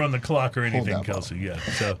this that one. you're on the clock or anything, that Kelsey. Yeah.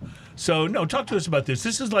 So no, talk to us about this.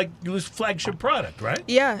 This is like this flagship product, right?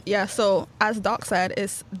 Yeah. So as Doc said,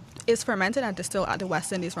 it's fermented and distilled at the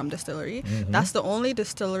West Indies Rum Distillery. That's the only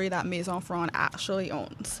distillery that Maison Franc actually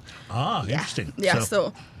owns. Ah, interesting. Yeah.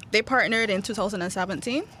 So they partnered in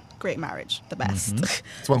 2017. Great marriage, the best.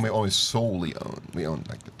 It's one we always solely own. We own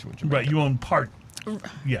like the 200. Right, you own part.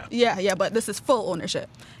 Yeah. Yeah, but this is full ownership.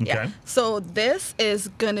 Yeah. Okay. So this is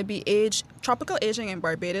gonna be tropical aging in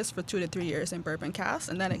Barbados for 2 to 3 years in bourbon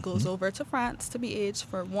cask, and then it goes over to France to be aged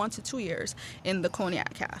for 1 to 2 years in the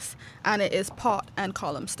cognac cask, and it is pot and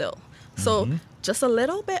column still. So just a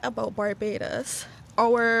little bit about Barbados.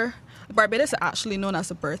 Barbados is actually known as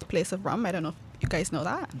the birthplace of rum. I don't know if you guys know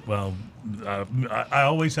that. Well, I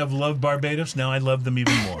always have loved Barbados. Now I love them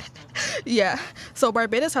even more. Yeah. So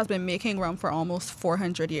Barbados has been making rum for almost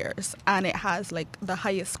 400 years, and it has like the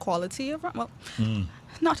highest quality of rum. Well,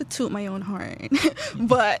 not to toot my own horn,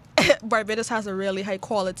 but Barbados has a really high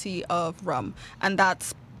quality of rum, and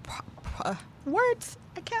that's words.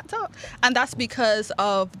 I can't talk. And that's because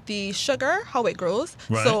of the sugar, how it grows.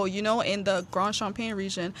 Right. So, in the Grand Champagne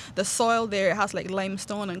region, the soil there has like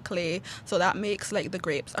limestone and clay. So that makes like the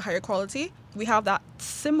grapes a higher quality. We have that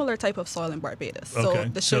similar type of soil in Barbados. So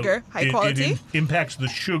the sugar, high quality. It impacts the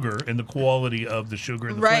sugar and the quality of the sugar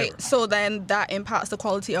and the Right. flavor. So then that impacts the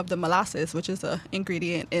quality of the molasses, which is an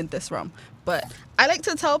ingredient in this rum. But I like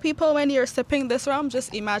to tell people when you're sipping this rum,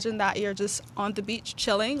 just imagine that you're just on the beach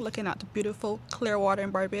chilling, looking at the beautiful clear water in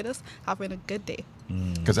Barbados, having a good day.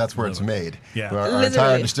 Because that's where it's made. Yeah. Our entire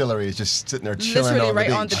Literally. distillery is just sitting there chilling Literally on right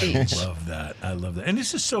the on the beach. I love that. And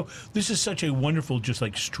this is such a wonderful, just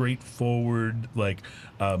like straightforward, like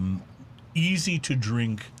easy to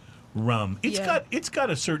drink rum. It's got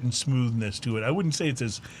a certain smoothness to it. I wouldn't say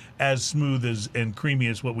it's as smooth and creamy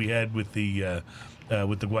as what we had with the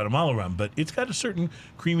Guatemala rum, but it's got a certain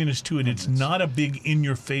creaminess to it. It's not a big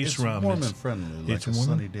in-your-face It's rum. warm and friendly, like it's a warm.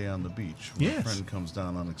 sunny day on the beach when Yes. a friend comes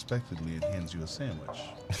down unexpectedly and hands you a sandwich.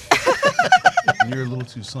 And you're a little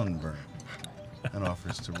too sunburned and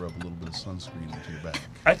offers to rub a little bit of sunscreen into your back.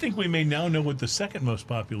 I think we may now know what the second most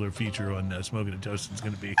popular feature on Smoking and Toasting is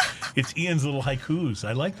going to be. It's Ian's little haikus.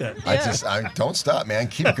 I like that. I don't stop, man.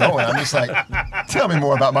 Keep going. I'm just like, tell me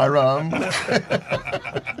more about my rum.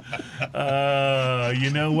 You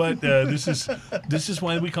know what? This is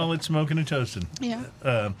why we call it Smoking and Toasting. Yeah.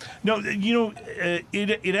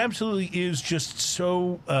 It absolutely is just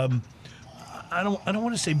so. I don't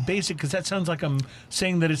want to say basic because that sounds like I'm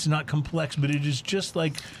saying that it's not complex, but it is just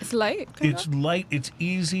like It's light. it's light, it's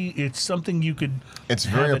easy, it's something you could. It's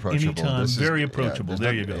have very at approachable. Any time. This is- Very yeah, approachable. there's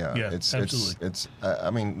There you no- go. Yeah, it's absolutely. It's I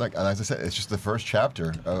mean, like as I said, it's just the first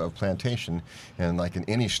chapter of Plantation, and like in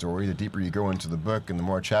any story, the deeper you go into the book and the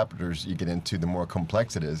more chapters you get into, the more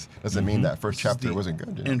complex it is. Doesn't mean that first chapter The wasn't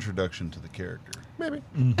good. You know? Introduction to the character. Maybe.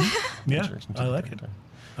 Yeah, Introduction to I the like it. character.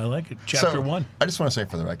 I like it. Chapter So, 1. I just want to say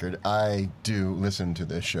for the record, I do listen to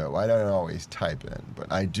this show. I don't always type in, but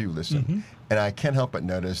I do listen. And I can't help but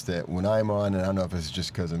notice that when I'm on, and I don't know if it's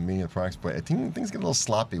just because of me and products, but I think things get a little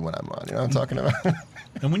sloppy when I'm on. You know what I'm talking about?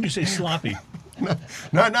 And when you say sloppy, No,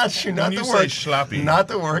 not you, not When the you work. say sloppy. Not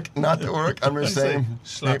the work. I'm just you say saying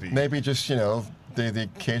sloppy. maybe just, the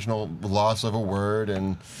occasional loss of a word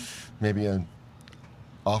and maybe a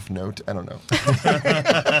off note. I don't know.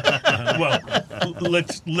 Well,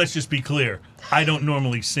 let's just be clear. I don't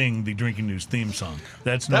normally sing the Drinking News theme song.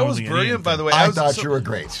 That was brilliant, by the way. I thought you were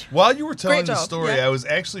great. While you were telling Great the job, story, yeah. I was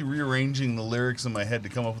actually rearranging the lyrics in my head to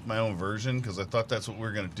come up with my own version because I thought that's what we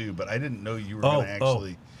were going to do, but I didn't know you were going to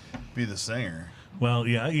actually be the singer. Well,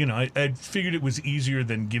 yeah, I figured it was easier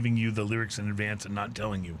than giving you the lyrics in advance and not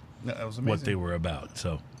telling you No, that was amazing. what they were about.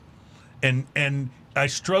 So, and I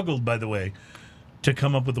struggled, by the way, to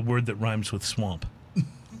come up with a word that rhymes with swamp.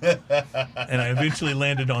 And I eventually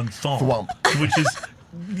landed on thwomp, which is,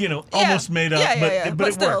 almost made up, but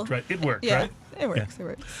it still. worked, right? It worked, Yeah, right? it works. It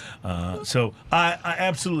works. So I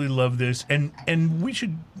absolutely love this, and we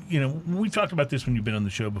should, we've talked about this when you've been on the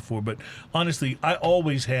show before, but honestly,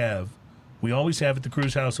 we always have at the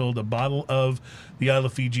Cruz household a bottle of the Isle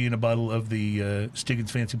of Fiji and a bottle of the Stiggins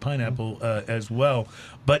Fancy Pineapple as well.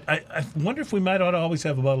 But I wonder if we might ought to always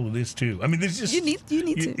have a bottle of this too. I mean, this just You need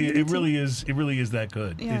to. It really is that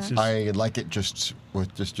good. Yeah. It's just, I like it just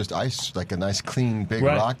with just ice, like a nice clean big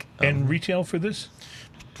right. rock. And retail for this?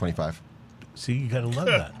 25. See, you gotta love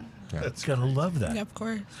that. Yeah. You gotta love that. Yeah, of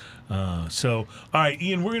course. So, all right,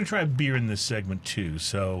 Ian, we're going to try beer in this segment too.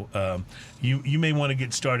 So, you may want to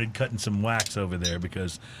get started cutting some wax over there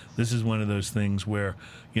because this is one of those things where,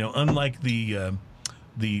 unlike the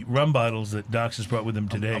rum bottles that Docs has brought with him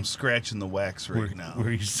today, I'm scratching the wax right now.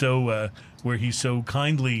 where he so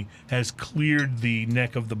kindly has cleared the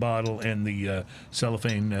neck of the bottle and the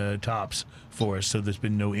cellophane tops for us, so there's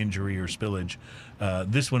been no injury or spillage.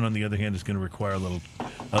 This one, on the other hand, is going to require a little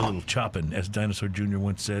chopping. As Dinosaur Jr.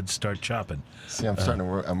 once said, start chopping. See, I'm starting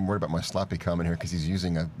to I'm worried about my sloppy comment here because he's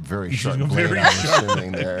using a very sharp using a blade. very I'm sharp-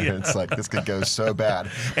 assuming there. Yeah. It's like this could go so bad.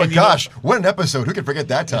 But you gosh, what an episode! Who could forget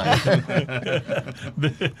that time?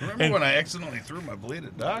 Remember when I accidentally threw my blade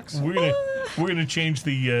at Doc's? We're gonna change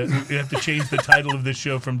the we have to change the title of this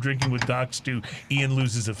show from Drinking with Docs to Ian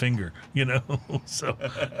Loses a Finger. So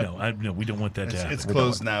no, we don't want that to happen. It's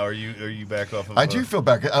closed now. Are you back off of I do feel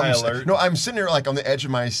bad. high alert? I'm sitting here like on the edge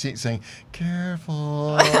of my seat saying,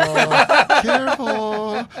 "Careful,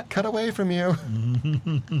 careful, cut away from you."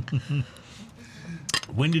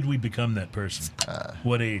 When did we become that person?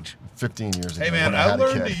 What age? 15 years ago. Hey, man, when I had a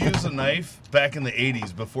learned kid. to use a knife back in the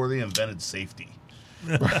 80s before they invented safety.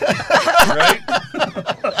 Right?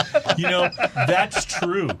 That's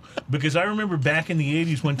true. Because I remember back in the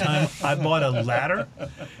 80s one time I bought a ladder,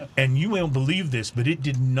 and you won't believe this, but it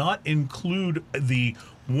did not include the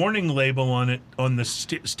warning label on it, on the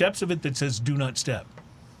steps of it that says do not step.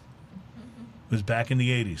 It was back in the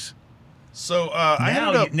 80s. So I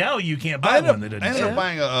ended up... Now you can't buy one that I doesn't ended up step.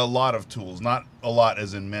 buying a lot of tools. Not a lot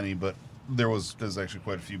as in many, but there's actually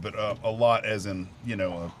quite a few. But a lot as in,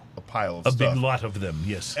 a pile of A stuff. big lot of them,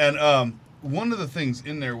 yes. And one of the things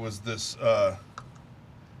in there was this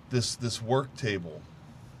this work table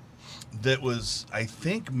that was, I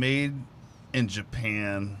think, made in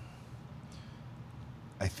Japan.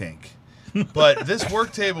 I think. But this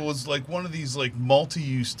work table was like one of these like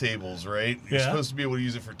multi-use tables, right? You're Yeah. supposed to be able to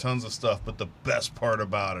use it for tons of stuff, but the best part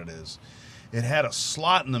about it is it had a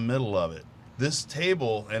slot in the middle of it. This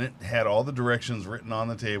table, and it had all the directions written on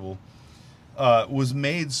the table, was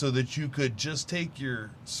made so that you could just take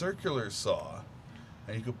your circular saw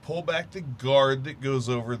and you could pull back the guard that goes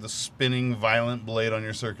over the spinning violent blade on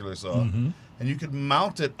your circular saw, and you could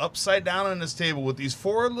mount it upside down on this table with these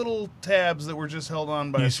 4 little tabs that were just held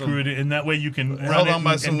on by You some... screw it in, and that way you can Held run it on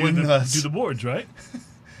by and some do wooden nuts. do the boards, right?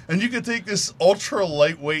 And you could take this ultra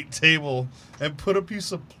lightweight table and put a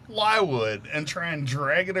piece of plywood and try and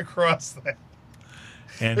drag it across that.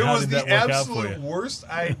 And It how was did the that work out for absolute you? worst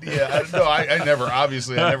idea. I never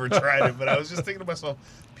tried it, but I was just thinking to myself,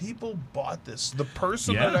 people bought this. The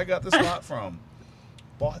person Yeah. that I got this lot from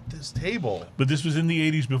bought this table. But this was in the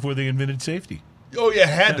 80s before they invented safety. Oh yeah, it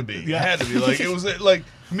had to be. Yeah. It had to be. Like it was like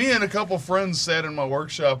me and a couple friends sat in my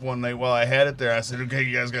workshop one night while I had it there. I said, "Okay,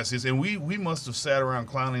 you guys got to see this." And we must have sat around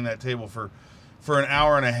clowning that table for an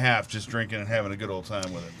hour and a half, just drinking and having a good old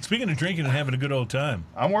time with it. Speaking of drinking and having a good old time,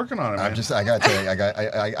 I'm working on it, man. I gotta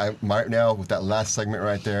tell you, right now with that last segment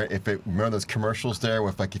right there, remember those commercials there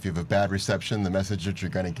with like if you have a bad reception, the message that you're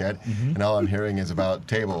gonna get, and all I'm hearing is about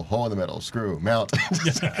table, hole in the middle, screw, mount.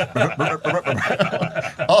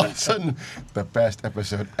 All of a sudden, the best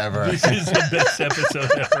episode ever. this is the best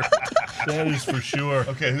episode ever. That is for sure.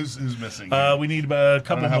 Okay, who's missing? We need about a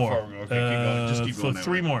couple how more. far we're going. Okay, keep going. Just keep going that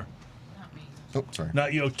 3 way. more. Oh, sorry.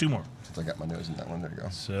 Not you. 2 more. I got my nose in that one. There you go.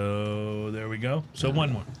 So there we go. So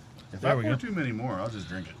 1 more. If There I we pour go. too many more, I'll just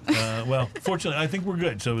drink it. Well, fortunately, I think we're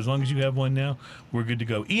good. So as long as you have one now, we're good to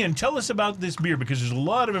go. Ian, tell us about this beer because there's a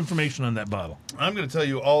lot of information on that bottle. I'm going to tell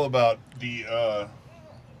you all about the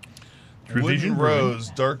Revision Wooden Brewing. Rose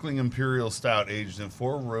Darkling Imperial Stout aged in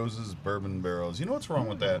 4 Roses bourbon barrels. You know what's wrong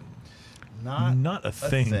with that? Not a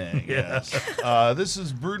thing. Yeah. Yes. This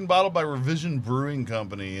is brewed and bottled by Revision Brewing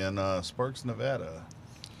Company in Sparks, Nevada.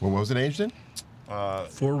 What was it aged in? 4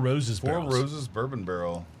 Roses 4 barrels. Roses bourbon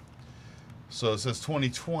barrel. So it says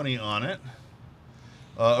 2020 on it.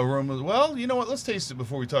 Aromas. Well, you know what? Let's taste it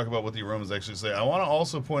before we talk about what the aromas actually say. I want to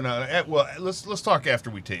also point out. Well, let's talk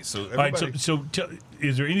after we taste. So All right, everybody,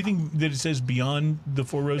 is there anything that it says beyond the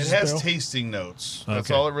 4 Roses it has barrel? tasting notes.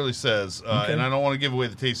 That's Okay. all it really says. Okay. And I don't want to give away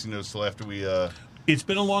the tasting notes till after we. It's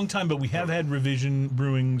been a long time, but we have had Revision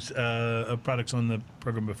Brewing's products on the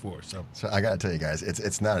program before. So So I got to tell you guys,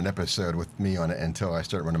 it's not an episode with me on it until I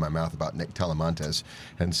start running my mouth about Nick Telemontes.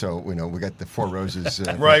 And so, we got the 4 Roses.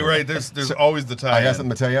 Right. There's always the tie. I got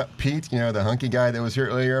something to tell you. Pete, the hunky guy that was here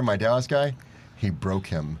earlier, my Dallas guy, he broke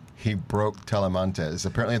him. He broke Telemontes.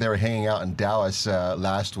 Apparently, they were hanging out in Dallas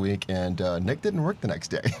last week, and Nick didn't work the next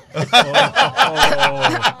day.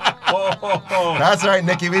 That's right,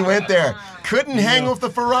 Nicky. We went there. Couldn't hang with the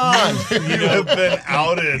Ferran. You have been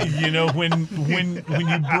outed. When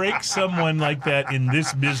you break someone like that in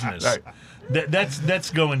this business, Right. that's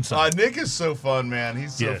going somewhere. Nick is so fun, man.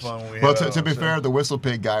 He's so Yes. fun. When we Well, have to be him, so- fair, the Whistle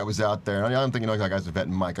Pig guy was out there. I don't think y'all guys have met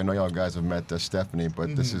Mike. I know y'all guys have met Stephanie,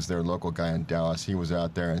 but this is their local guy in Dallas. He was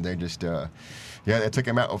out there, and they just, they took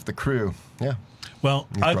him out with the crew. Yeah. Well,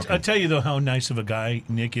 He's broken. I'll tell you, though, how nice of a guy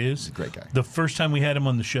Nick is. He's a great guy. The first time we had him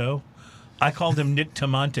on the show, I called him Nick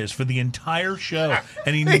Tamontes for the entire show,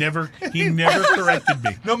 and he never corrected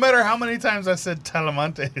me. No matter how many times I said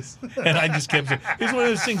Telemontes. And I just kept saying, it's one of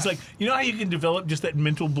those things like, you know how you can develop just that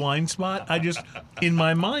mental blind spot? In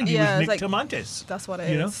my mind, he Yeah, was Nick it's like, Tamontes. that's what it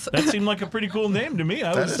You know, is. that seemed like a pretty cool name to me.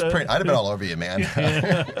 That is pretty, I'd have been all over you, man. All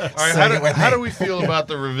right, Sing it with how me. do we feel about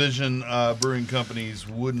the Revision Brewing Company's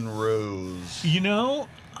Wooden Rose? You know,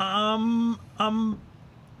 I'm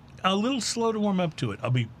a little slow to warm up to it. I'll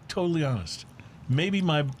be totally honest. Maybe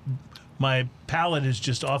my palate is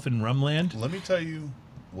just off in rumland. Let me tell you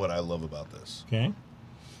what I love about this. Okay.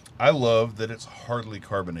 I love that it's hardly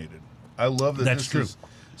carbonated. I love that That's this true. is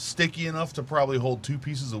sticky enough to probably hold 2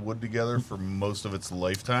 pieces of wood together for most of its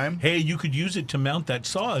lifetime. Hey, you could use it to mount that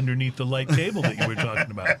saw underneath the light table that you were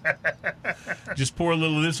talking about. Just pour a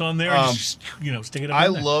little of this on there and just, stick it up I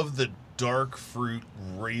in there. love the dark fruit,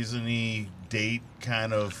 raisiny, date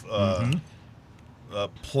kind of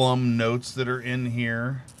plum notes that are in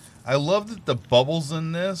here. I love that the bubbles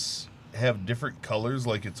in this have different colors,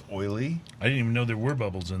 like it's oily. I didn't even know there were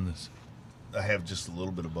bubbles in this. I have just a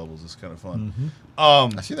little bit of bubbles. It's kind of fun.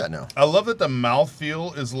 I see that now. I love that the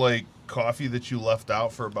mouthfeel is like coffee that you left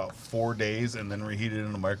out for about 4 days and then reheated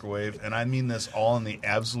in the microwave. And I mean this all in the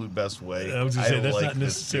absolute best way. I was going to say, that's like not this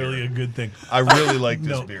necessarily a beer. good thing. I really like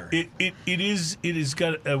this No, beer. it has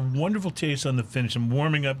got a wonderful taste on the finish. I'm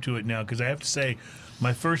warming up to it now because I have to say,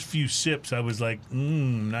 my first few sips, I was like,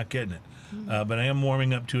 not getting it. But I am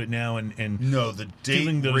warming up to it now and No, the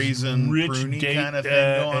feeling date those raisin rich pruny date kind of thing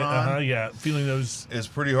going on yeah, feeling those is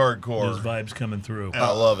pretty hardcore. vibes coming through. And I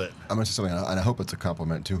love it. I'm going to say something, and I hope it's a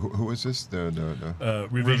compliment to who is this? The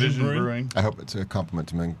Revision Brewing. I hope it's a compliment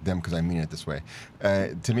to them because I mean it this way.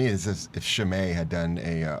 To me, it's as if Chimay had done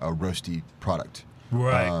a roasty product.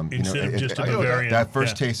 Right. Instead of just a I go with Bavarian. That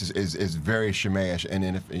first Yeah. taste is very Chimay-ish, and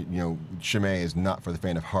then if Chimay is not for the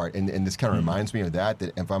faint of heart, and this kind of reminds me of that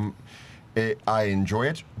if I enjoy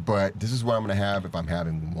it, but this is what I'm going to have if I'm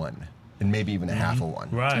having one, and maybe even a half of one.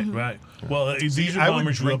 Right, right. Well, these are I would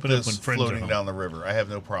bombers you drink open up when this friends are floating home. down the river. I have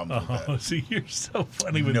no problems with Oh, that. see, you're so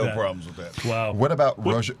funny with No that. problems with that. Wow. What about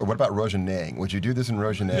Rogenay? Would you do this in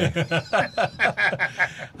Rogenay?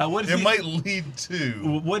 What is It the, might lead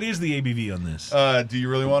to. what is the ABV on this? Do you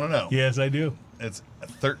really want to know? Yes, I do. It's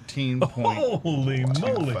 13.25. Holy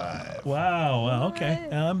moly. Wow. Okay.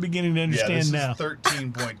 I'm beginning to Yeah, understand this now. is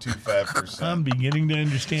 13.25%. I'm beginning to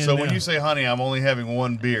understand So now. when you say, honey, I'm only having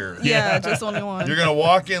one beer, Yeah, just only one. you're going to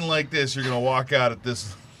walk in like this. You're going to walk out at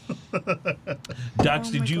this. Docs,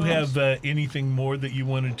 Oh did my you gosh. have anything more that you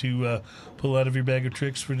wanted to pull out of your bag of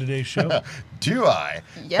tricks for today's show? Do I?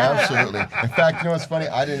 Yeah. Absolutely. In fact, you know what's funny?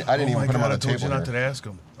 I didn't even put them on the I told table. you not here. to ask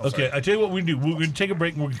him. Okay, I tell you what we do. We're going to take a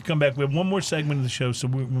break and we're going to come back. We have one more segment of the show, so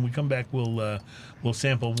when we come back, we'll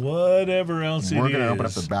sample whatever else We're it going is. to open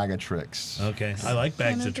up the bag of tricks. Okay, I like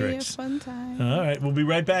bags Gonna of be a tricks. fun time. All right, we'll be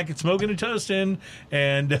right back. It's Smoking and Toasting,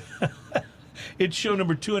 and it's show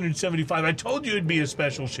number 275. I told you it'd be a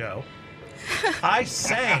special show. I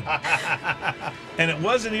sang. And it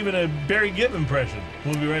wasn't even a Barry Gibb impression.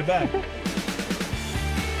 We'll be right back.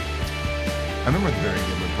 I remember the very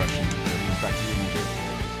good impression. In fact, you didn't do.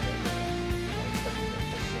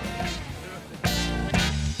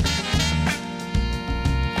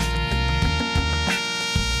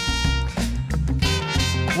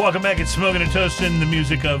 Welcome back. It's Smoking and Toasting, the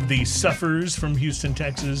music of the Suffers from Houston,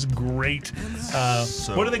 Texas. Great.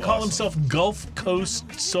 What do they call themselves? Gulf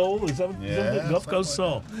Coast Soul? Is that what Gulf Coast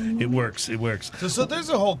Soul? It works. It works. So there's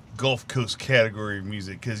a whole Gulf Coast category of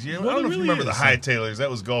music because I don't know if you remember the Hightailers. That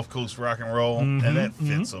was Gulf Coast rock and roll, and that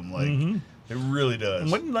fits them it really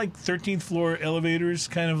does. Wasn't like 13th Floor Elevators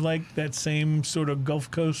kind of like that same sort of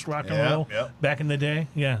Gulf Coast rock and roll back in the day?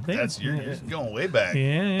 Yeah. You're going way back.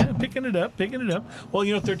 Yeah, picking it up. Well,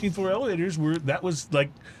 13th Floor Elevators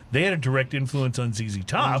they had a direct influence on ZZ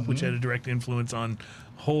Top, which had a direct influence on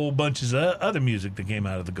whole bunches of other music that came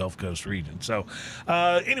out of the Gulf Coast region. So,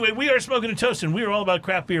 anyway, we are Smoking and Toasting. We are all about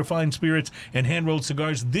craft beer, fine spirits, and hand-rolled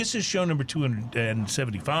cigars. This is show number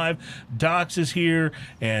 275. Docs is here,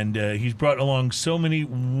 and he's brought along so many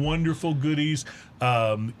wonderful goodies.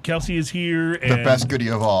 Kelsey is here. And, the best goodie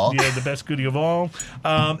of all. Yeah, the best goodie of all.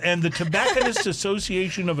 And the Tobacconists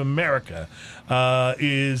Association of America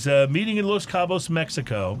is meeting in Los Cabos,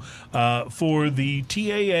 Mexico, for the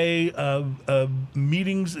TAA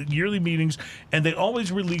meetings, yearly meetings, and they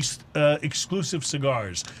always release exclusive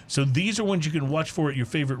cigars. So these are ones you can watch for at your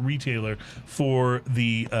favorite retailer for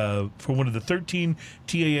one of the 13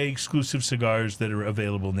 TAA exclusive cigars that are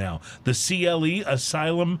available now. The CLE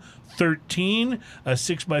Asylum 13, a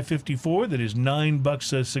 6x54 that is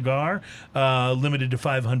 $9 a cigar, limited to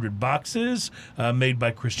 500 boxes, made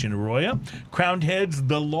by Christian Arroyo. Crowned Heads,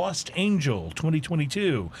 The Lost Angel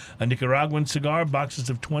 2022, a Nicaraguan cigar, boxes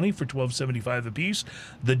of 20 for $12.75 apiece.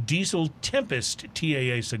 The Diesel Tempest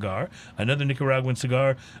TAA cigar, another Nicaraguan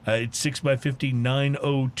cigar, it's 6x50,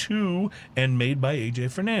 $9.02, and made by AJ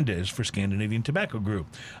Fernandez for Scandinavian Tobacco Group.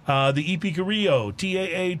 The EP Carrillo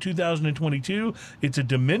TAA 2022, it's a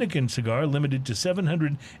Dominican cigar, limited to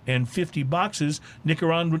 750 boxes,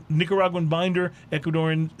 Nicaraguan binder,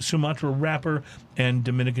 Ecuadorian Sumatra wrapper, and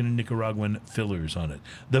Dominican and Nicaraguan fillers on it.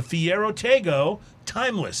 The Fierro Tego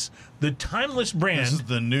Timeless. The Timeless brand. This is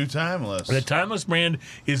the new Timeless. The Timeless brand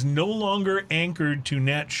is no longer anchored to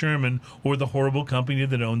Nat Sherman or the horrible company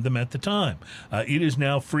that owned them at the time. It is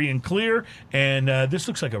now free and clear, and this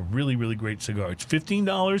looks like a really, really great cigar. It's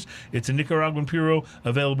 $15. It's a Nicaraguan Puro,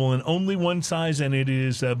 available in only one size, and it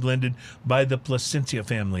is blended by the Plasencia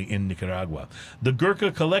family in Nicaragua. The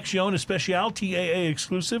Gurkha Collection Especial TAA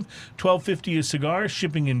exclusive, $12.50 a cigar,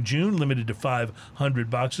 shipping in June, limited to 500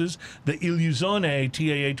 boxes. The Illusione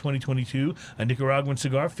TAA 2022, a Nicaraguan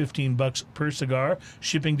cigar, $15 per cigar,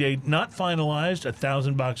 shipping date not finalized,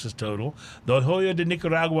 1,000 boxes total. The Joya de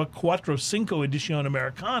Nicaragua 4-5 Edición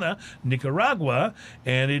Americana, Nicaragua,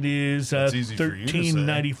 and it is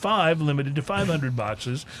 $13.95, limited to 500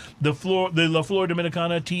 boxes. The La Flor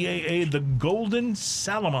Dominicana TAA, the Golden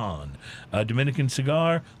Salomon, a Dominican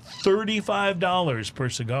cigar, $35 per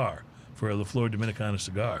cigar for a La Flor Dominicana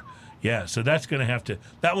cigar. Yeah, so that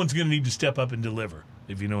one's going to need to step up and deliver,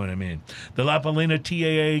 if you know what I mean. The La Palena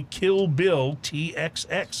TAA Kill Bill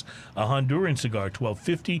TXX, a Honduran cigar,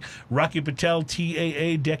 $12.50. Rocky Patel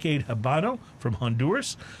TAA Decade Habano from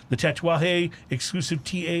Honduras. The Tatuaje exclusive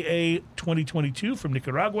TAA 2022 from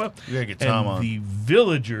Nicaragua. You gotta get Tom on. The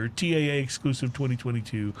Villager TAA exclusive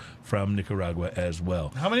 2022 from Nicaragua as well.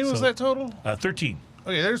 How many was that total? 13.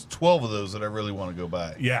 Okay, there's 12 of those that I really want to go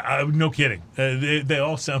buy. Yeah, no kidding. They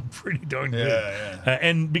all sound pretty darn good. Yeah.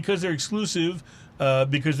 And because they're exclusive,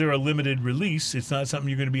 because they're a limited release, it's not something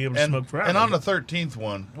you're going to be able to smoke forever. And on the 13th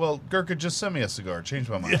one, well, Gurkha just sent me a cigar. Changed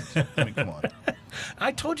my mind. I mean, come on.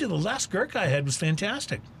 I told you the last Gurkha I had was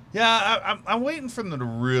fantastic. Yeah, I'm waiting for them to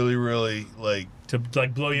really, really to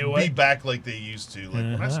blow you away. Be back like they used to. Like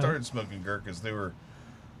when I started smoking Gurkhas, they were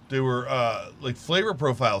like flavor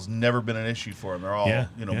profiles never been an issue for them. They're all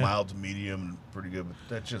mild to medium and pretty good, but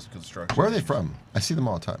that's just construction. Where are they from? I see them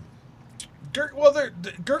all the time.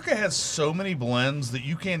 Gurkha has so many blends that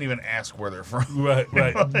you can't even ask where they're from. Right.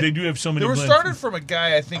 They do have so many blends. They were started from a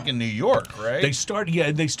guy, I think, in New York, right? They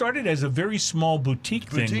started as a very small boutique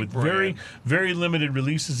thing with brand. very, very limited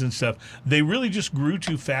releases and stuff. They really just grew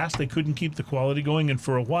too fast. They couldn't keep the quality going, and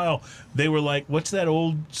for a while, they were like, what's that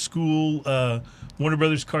old school Warner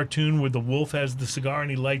Brothers cartoon where the wolf has the cigar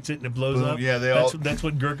and he lights it and it blows up? Yeah, that's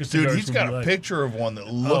what Gurkha cigars. Dude, he's got a picture of one that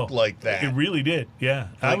looked like that. It really did. Yeah,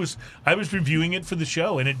 I was reviewing it for the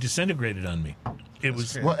show and it disintegrated on me. It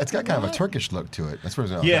was. Well, it's got kind of a Turkish look to it. That's what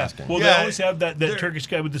I was Yeah. asking. Well, Yeah, they always have that they're- Turkish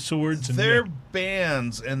guy with the swords. And Their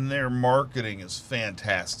bands and their marketing is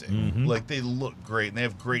fantastic. Mm-hmm. Like they look great and they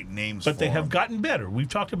have great names. But for they have them. gotten better. We've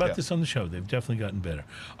talked about Yeah. this on the show. They've definitely gotten better.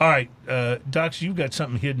 All right, Docs, you've got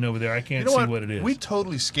something hidden over there. I can't You know see what it is. We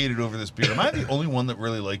totally skated over this beer. Am I the only one that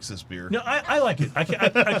really likes this beer? No, I like it.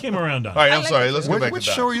 I came around on it. All right, I'm like sorry. it Let's too. go back Which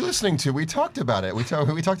to show are you listening to? We talked about it. We talked.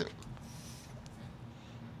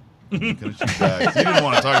 You didn't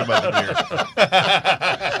want to talk about the beer.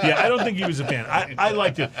 Yeah, I don't think he was a fan. I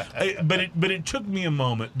liked it, but it took me a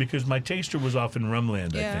moment because my taster was off in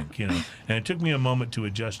Rumland, I Yeah. think, and it took me a moment to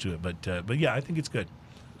adjust to it. But yeah, I think it's good.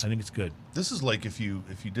 I think it's good. This is like if you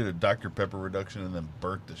did a Dr. Pepper reduction and then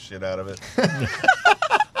burnt the shit out of it.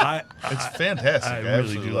 It's fantastic. I really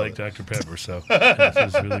absolutely do love like it. Dr. Pepper, so this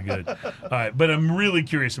is really good. All right, but I'm really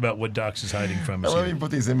curious about what Docs is hiding from us Let me here. put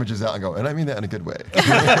these images out and go, and I mean that in a good way.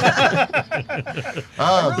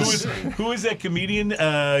 Who is that comedian?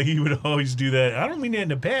 He would always do that. I don't mean that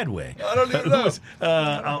in a bad way. I don't even know.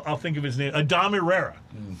 I'll think of his name. Dom Herrera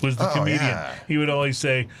was the Oh, comedian. yeah. He would always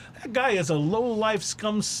say, "That guy is a low-life,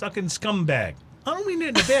 scum-sucking scumbag." I don't mean that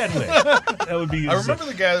in a bad way. That would be. I remember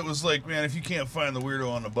the guy that was like, man, if you can't find the weirdo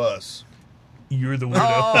on the bus. You're the weirdo.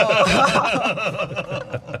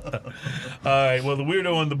 All right. Well, the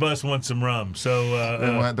weirdo on the bus wants some rum.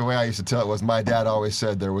 So The way I used to tell it was my dad always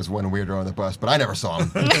said there was one weirdo on the bus, but I never saw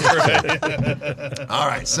him. All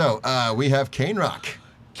right, so we have Cane Rock,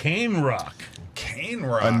 Cane Rock. Cane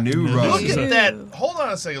Rock. a new Look rum. Look at Ew. that. Hold on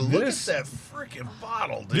a second. Look This- at that freaking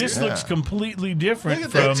bottle, dude. This Yeah. looks completely different Look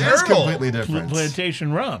at from that It's turtle. completely different.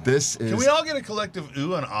 plantation rum. This is Can we all get a collective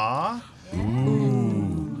ooh and ah?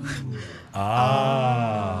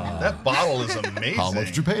 That bottle is amazing. how much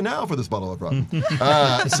did you pay now for this bottle of rum?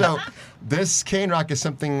 So this Cane Rock is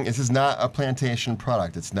something, this is not a plantation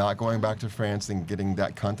product. It's not going back to France and getting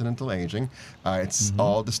that continental aging. It's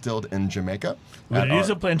all distilled in Jamaica. But at it is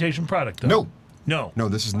our- a plantation product, though. No. No. No,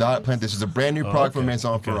 this is not a plant. This is a brand new product from okay,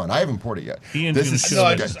 Maison okay. Ferrand. I haven't poured it yet. Ian's this gonna is show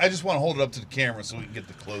No, me. I just want to hold it up to the camera so we can get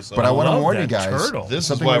the close up. But I want to love warn you that guys. turtle. This is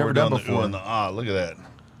something why we've we're never doing done the ooh before. and the ah. Look at that.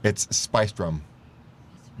 It's spiced rum.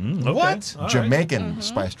 Okay. What? All right. Jamaican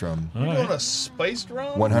spiced rum. You're doing a spiced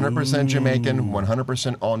rum? 100% Jamaican,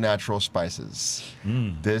 100% all natural spices.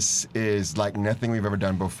 Mm. This is like nothing we've ever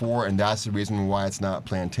done before, and that's the reason why it's not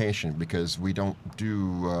plantation, because we don't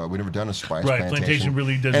do, we've never done a spice Right, plantation. plantation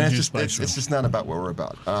really doesn't and it's do just, spice it's, rum. it's just not about what we're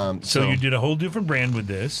about. So you did a whole different brand with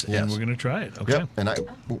this, Yes. and we're going to try it. Okay. Yep, and I,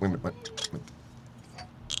 wait a minute,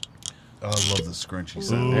 Oh, I love the scrunchy Ooh,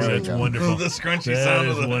 sound. There we that's go. wonderful. The scrunchy That sound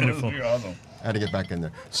is of the wonderful. You're awesome. I had to get back in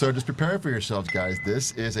there. So just prepare for yourselves, guys.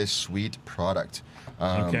 This is a sweet product.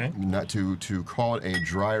 Okay. Not to call it a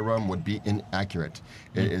dry rum would be inaccurate.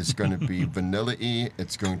 It is going to be vanilla-y.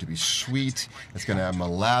 It's going to be sweet. It's going to have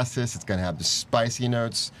molasses. It's going to have the spicy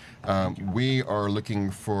notes. We are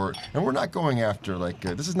looking for, and we're not going after like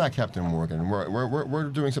this is not Captain Morgan. We're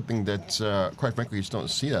doing something that quite frankly you just don't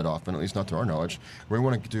see that often, at least not to our knowledge. We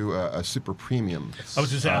want to do a super premium. I was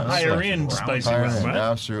just saying, higher end spicy Higher rum, end, right?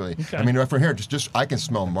 absolutely. Okay. I mean, right from here, just I can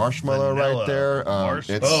smell marshmallow Vanilla. right there. Oh,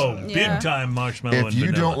 Yeah. big time marshmallow If and you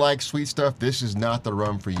vanilla. don't like sweet stuff, this is not the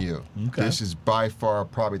rum for you. Okay. This is by far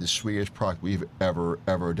probably the sweetest product we've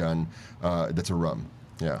ever done. That's a rum.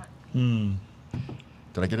 Yeah.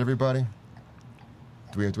 Did I get everybody?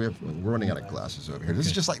 Do we have? We're running out of glasses over here. This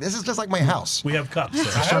is just like my house. We have cups. I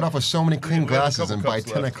So. start off with so many clean We have a glasses, couple and by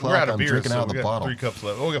cups 10 left. We're o'clock, out of I'm beer, drinking so out of we the got bottle. 3 cups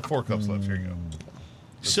left. Oh, we got 4 cups left. Here you go.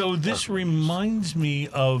 So this reminds me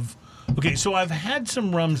of. Okay, so I've had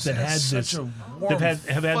some rums that had has this. such a Have warm, had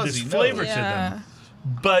this fuzzy flavor nose. to them,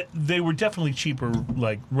 but they were definitely cheaper,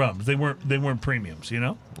 like rums. They weren't premiums. You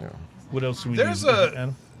know. Yeah. What else do we There's need? a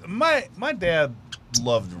Adam? my dad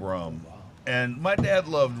loved rum, and my dad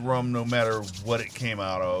loved rum no matter what it came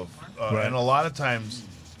out of, Right. and a lot of times,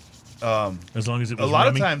 As long as it a was lot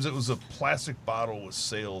rummy. of times it was a plastic bottle with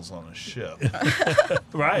sails on a ship.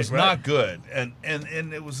 right? It's not good, and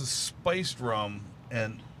it was a spiced rum,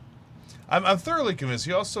 and I'm thoroughly convinced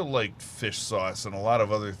he also liked fish sauce and a lot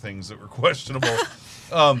of other things that were questionable.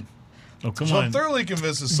 Oh, come So on. I'm thoroughly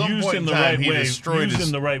convinced at some Used point in in the time right he way. destroyed Used his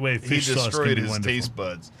in the right way, he fish sauce can destroyed be his wonderful. taste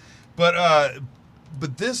buds.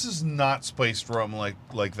 But this is not spiced rum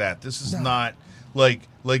like that. This is not like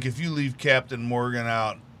if you leave Captain Morgan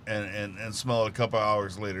out and smell it a couple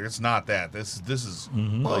hours later. It's not that. This is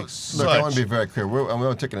like Look, I want to be very clear. I'm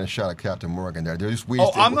not taking a shot at Captain Morgan there.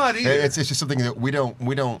 I'm not either. It's just something that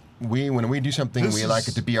when we do something, we like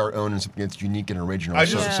it to be our own and something that's unique and original.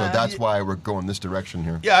 So that's why we're going this direction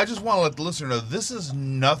here. Yeah, I just want to let the listener know this is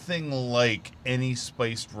nothing like any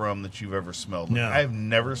spiced rum that you've ever smelled. No. I've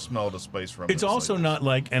never smelled a spiced rum. It's also not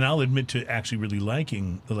like, and I'll admit to actually really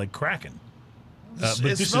liking like Kraken. But it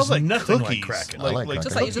this smells is like nothing cookies. like Kraken. I like Kraken.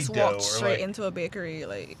 Just like you just cookie dough walked or straight like- into a bakery,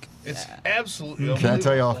 like It's yeah. absolutely. Can I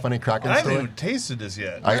tell you all a funny Kraken I haven't story? even tasted this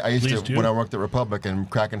yet. I used Please to, do. when I worked at Republic and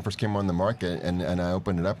Kraken first came on the market, and I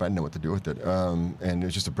opened it up, I didn't know what to do with it. And it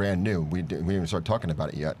was just a brand new. We didn't even start talking about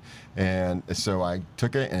it yet. And so I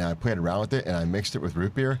took it and I played around with it and I mixed it with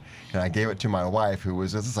root beer and I gave it to my wife, who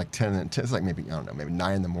was, this is like 10, it's like maybe, I don't know, maybe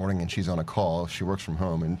 9 in the morning, and she's on a call. She works from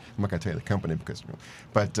home, and I'm not going to tell you the company because,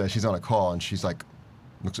 but she's on a call and she's like,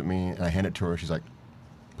 looks at me and I hand it to her. She's like,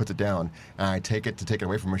 puts it down, and I take it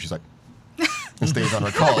away from her. She's like, and stays on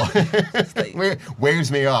her call.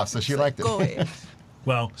 Waves me off, so she liked it. Go away.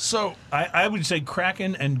 Well, So I would say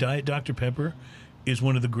Kraken and Diet Dr. Pepper is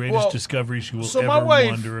one of the greatest Well, discoveries you will so my ever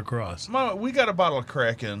wife- wander across. we got a bottle of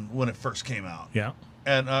Kraken when it first came out. Yeah.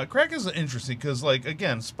 And Kraken's interesting because, like,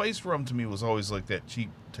 again, spiced rum to me was always like that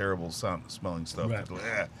cheap, terrible smelling stuff. Right.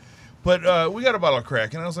 Yeah. But we got a bottle of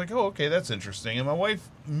Kraken, and I was like, oh, okay, that's interesting. And my wife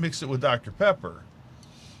mixed it with Dr. Pepper.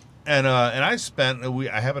 And I spent,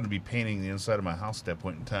 I happened to be painting the inside of my house at that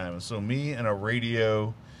point in time. And so me and a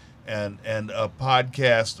radio and a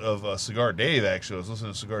podcast of Cigar Dave, actually. I was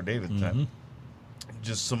listening to Cigar Dave at the time.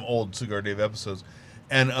 Just some old Cigar Dave episodes.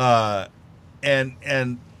 And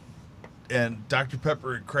Dr.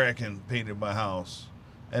 Pepper and Kraken painted my house.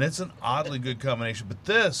 And it's an oddly good combination. But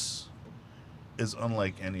this is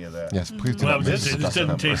unlike any of that. Yes, please do Well, not this mix with doesn't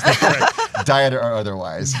Dr. taste Pepper. like Kraken. Diet or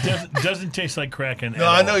otherwise. Doesn't taste like Kraken. No, at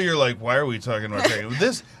I know all. you're like, why are we talking about Kraken?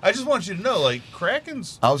 This, I just want you to know, like,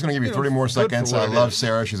 Kraken's. I was going to give you 30 more good for seconds. what I it love is.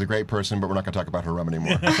 Sarah. She's a great person, but we're not going to talk about her rum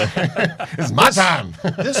anymore. It's my time.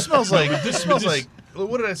 This smells like. This smells this- like.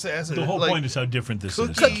 What did I say? I said, The whole like, point is how different this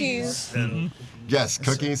is. Cookies. and Yes,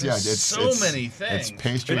 cookies. Yeah, it's so it's, many things. It's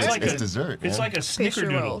pastry. It's It's, like it's a dessert. It's man. like a Pastry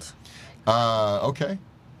snickerdoodle. world. Okay.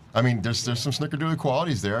 I mean, there's some snickerdoodle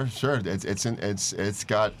qualities there. Sure, it's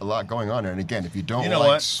got a lot going on there. And again, if you don't You know like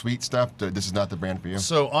what? sweet stuff, this is not the brand for you.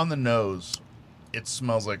 So on the nose, it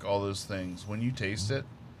smells like all those things. When you taste it,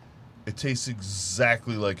 it tastes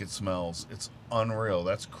exactly like it smells. It's unreal.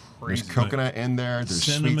 That's There's crazy. coconut in there. There's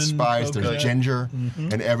Cinnamon, sweet spice. coconut. There's ginger,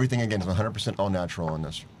 and everything again is 100% all natural in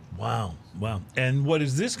this. Wow. And what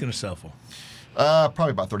is this going to sell for?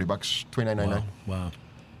 Probably about $30, $29.99. Wow.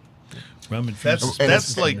 Rum and That's Fuse. and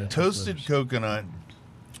that's it's- like toasted coconut,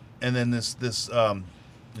 and then this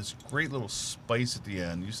great little spice at the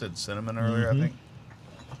end. You said cinnamon earlier, I think.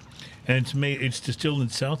 And it's made. It's distilled in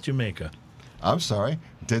South Jamaica. I'm sorry.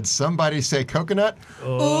 Did somebody say coconut?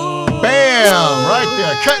 Oh. Bam! Right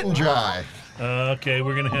there, cut and dry. Okay,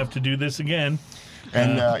 we're going to have to do this again.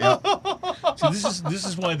 And yeah, So this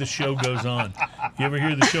is why the show goes on. You ever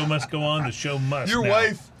hear the show must go on? The show must. Your now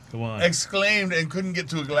wife go on. exclaimed and couldn't get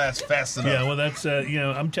to a glass fast enough. Yeah, well, that's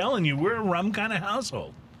I'm telling you, we're a rum kind of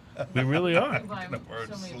household. We really are.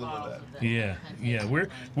 Yeah. We're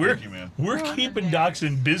Thank you, man. we're keeping Docs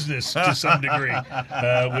in business to some degree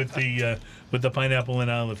with the pineapple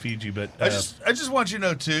and Isle of Fiji. But I just want you to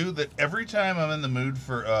know too that every time I'm in the mood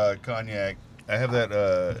for cognac, I have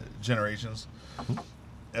that Generations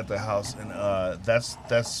at the house, and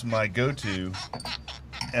that's my go-to,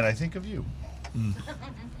 and I think of you.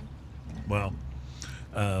 well,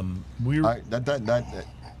 we're I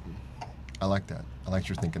like that. I like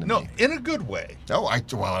you're thinking of No, me. in a good way. Oh, I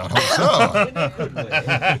hope so.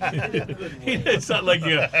 it's not like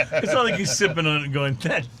he's sipping on it and going,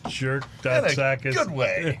 that jerk In a Dotsakis. good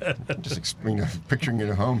way. Just picturing you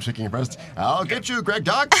at home, shaking your breast. I'll get you, Greg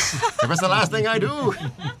Docs. If it's the last thing I do.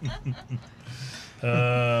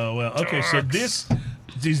 Well, okay. So does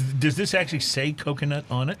this actually say coconut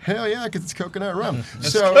on it? Hell yeah, because it's coconut rum.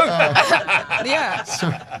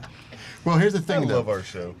 Yeah. Well, here's the I thing, though. love our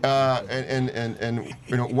show. And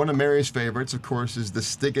one of Mary's favorites, of course, is the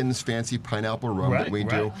Stiggins Fancy Pineapple Rum that we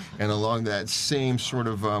do. Right. And along that same sort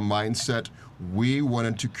of mindset, we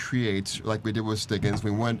wanted to create, like we did with Stiggins,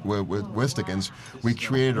 we went with Stiggins, we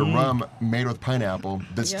created a rum made with pineapple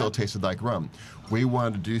that Yeah. still tasted like rum. We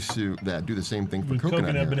wanted to do the same thing for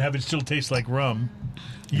coconut. but here. have it still taste like rum.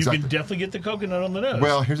 You Exactly. can definitely get the coconut on the nose.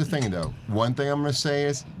 Well, here's the thing, though. One thing I'm going to say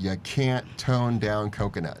is you can't tone down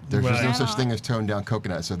coconut. There's just no Right. such thing as tone down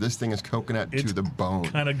coconut. So this thing is coconut It's to the bone.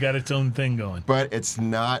 kind of got its own thing going. But it's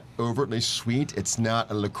not overtly sweet. It's not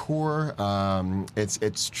a liqueur.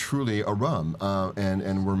 It's truly a rum,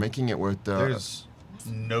 and we're making it with. There's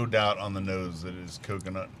no doubt on the nose that it is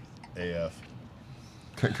coconut AF.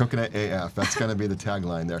 Coconut AF. That's going to be the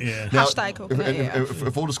tagline there. Yeah. Hashtag coconut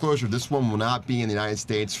AF. Full disclosure, this one will not be in the United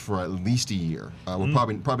States for at least a year. We'll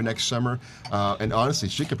probably next summer. And honestly,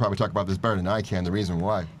 she could probably talk about this better than I can. The reason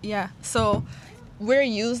why. Yeah. So we're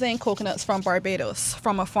using coconuts from Barbados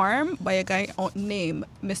from a farm by a guy named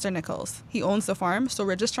Mr. Nichols. He owns the farm. So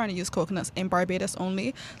we're just trying to use coconuts in Barbados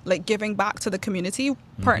only, like giving back to the community,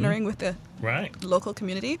 partnering with the Right. local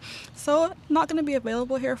community. So not going to be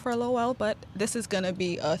available here for a little while, but this is going to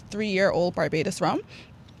be a 3-year-old Barbados rum.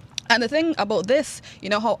 And the thing about this, you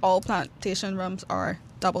know how all plantation rums are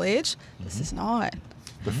double aged? This is not.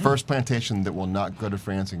 The first plantation that will not go to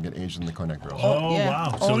France and get aged in the cognac barrels. Oh,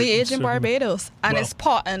 wow. So Only it's aged in so- Barbados. And Well- it's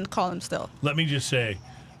pot and column still. Let me just say,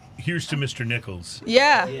 here's to Mr. Nichols.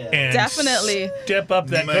 Yeah, And definitely. step up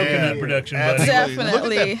that Man, coconut production, buddy. absolutely. Look at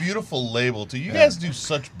Definitely. that beautiful label, too. You guys do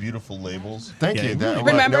such beautiful labels. Thank Yeah. you. That, you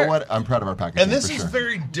Remember- know what? I'm proud of our packaging. And this for is sure.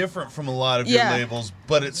 very different from a lot of your Yeah. labels,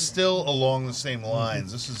 but it's still along the same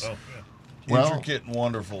lines. This is Oh, Well, intricate and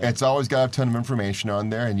wonderful. It's always got a ton of information on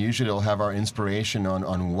there, and usually it'll have our inspiration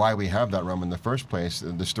on why we have that rum in the first place,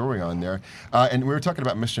 the story on there. And we were talking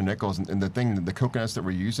about Mr. Nichols, and the thing, the coconuts that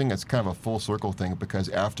we're using, it's kind of a full circle thing because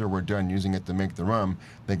after we're done using it to make the rum,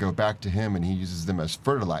 they go back to him and he uses them as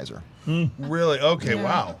fertilizer. Really? Okay,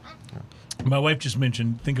 wow. My wife just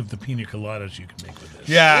mentioned, think of the pina coladas you can make with this.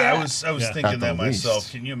 Yeah, Yeah. I was Yeah. thinking At that the least.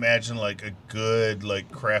 myself. Can you imagine like a good like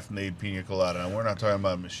craft made pina colada? And we're not talking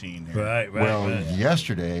about a machine here. Right, right, Well, right.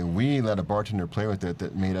 yesterday we let a bartender play with it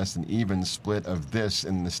that made us an even split of this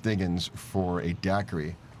and the Stiggins for a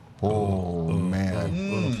daiquiri. Oh, man.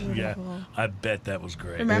 Oh, yeah, I bet that was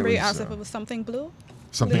great. Remember It you was, asked if it was something blue?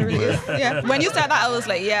 Something Literally. blue. Yeah. When you said that, I was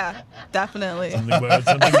like, yeah, definitely. Something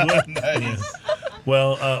blue. Yeah.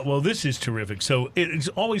 Well, this is terrific. So it's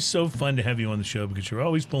always so fun to have you on the show because you're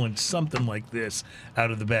always pulling something like this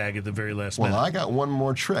out of the bag at the very last Well, minute. I got one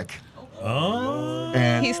more trick. Oh,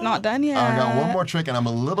 And He's not done yet. I got one more trick, and I'm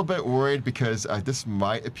a little bit worried because this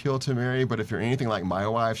might appeal to Mary, but if you're anything like my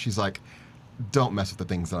wife, she's like, don't mess with the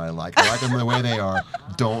things that I like. I like them the way they are.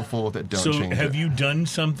 Don't fool with it. Don't so change have it. you done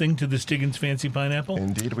something to the Stiggins Fancy Pineapple?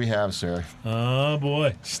 Indeed, we have, sir. Oh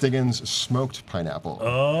boy. Stiggins smoked pineapple.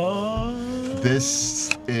 Oh.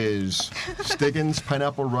 This is Stiggins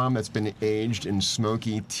pineapple rum that's been aged in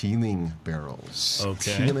smoky Teeling barrels.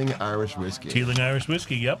 Okay. Teeling Irish whiskey. Teeling Irish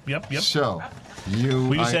whiskey. Yep. So, you.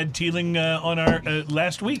 We just I- had Teeling on our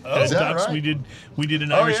last week. is that Docs. right? We did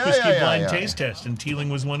an Oh, Irish yeah, whiskey yeah, blind yeah. taste test, and Teeling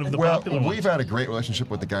was one of the well, popular we've ones. had a great relationship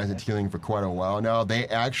with the guys at Teeling for quite a while now. They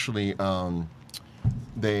actually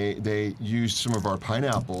they used some of our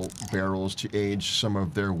pineapple barrels to age some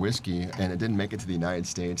of their whiskey, and it didn't make it to the United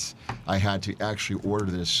States. I had to actually order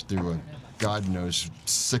this through a God knows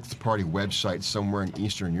sixth-party website somewhere in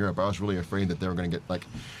Eastern Europe. I was really afraid that they were going to get like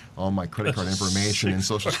all my credit card information and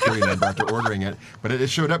social security number after ordering it, but it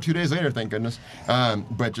showed up 2 days later, thank goodness.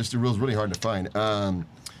 But just it was really hard to find.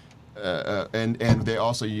 And they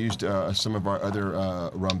also used some of our other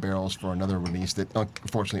rum barrels for another release that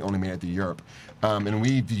unfortunately only made it to Europe. And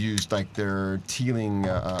we've used like their Teeling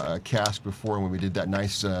cask before when we did that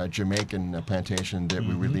nice Jamaican plantation that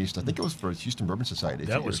we released. I think it was for Houston Bourbon Society. a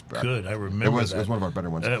few That was years back. good. I remember It was that. one of our better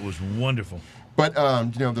ones. That was wonderful. But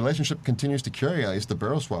the relationship continues to carry, at least the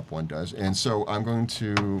barrel swap one does. And so I'm going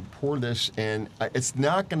to pour this, and it's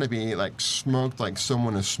not going to be like smoked like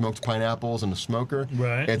someone has smoked pineapples in a smoker.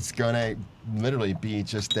 Right. It's going to literally be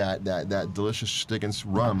just that delicious Stiggins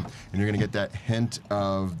rum, and you're going to get that hint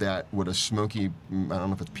of that with a smoky, I don't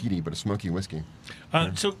know if it's peaty, but a smoky whiskey.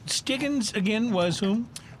 So Stiggins again was whom?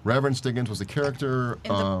 Reverend Stiggins was the character.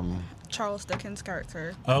 In the Charles Dickens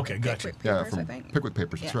character. Okay, gotcha. Pickwick Yeah, Papers, I from think. Pickwick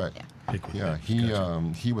Papers. That's Yeah, right. yeah. Pickwick Yeah,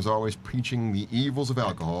 Papers, he was always preaching the evils of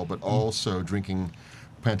alcohol, but also drinking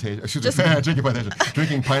plantation. Excuse Just- me,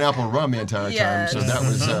 drinking pineapple rum the entire time. So Yes. that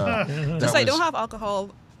was. That Just I was- don't have alcohol,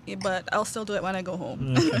 but I'll still do it when I go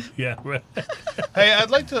home. Yeah, right. Hey, I'd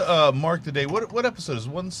like to mark the day. What episode is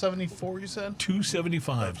 174? You said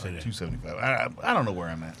 275 today. 275. I don't know where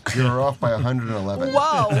I'm at. You're off by 111.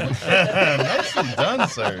 Wow. Nicely done,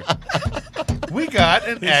 sir. We got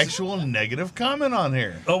an actual negative comment on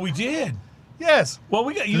here. Oh, we did. Yes. Well,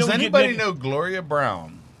 we got. Does anybody know Gloria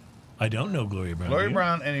Brown? I don't know Gloria Brown. Gloria do you?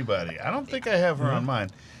 Brown, anybody? I don't think I have her on mine.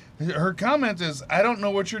 Her comment is, I don't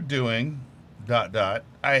know what you're doing, ...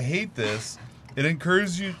 I hate this. It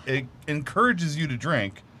encourages you to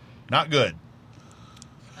drink. Not good.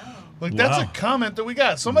 Like, that's a comment that we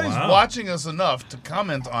got. Somebody's watching us enough to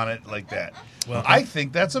comment on it like that. Well, I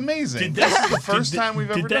think that's amazing. This is the first time we've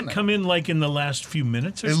ever done Did that come in like in the last few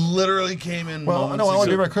minutes? Or It literally came in Well, moments no, I want to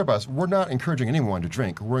be ago. very clear about this. We're not encouraging anyone to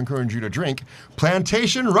drink. We're encouraging you to drink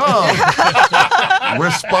plantation rum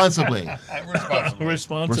responsibly.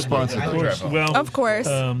 Responsibly. Of course. Well, Of course.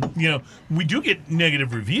 We do get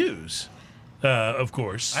negative reviews. Of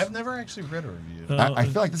course. I've never actually read a review. I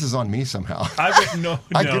feel like this is on me somehow. No,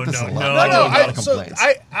 I get this a lot. no. I get a lot of So complaints.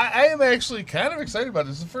 I am actually kind of excited about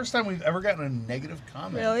this. It's the first time we've ever gotten a negative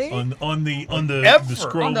comment. Really? On the Ever.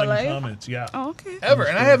 scrolling On the live? comments, yeah. Oh, okay. Ever.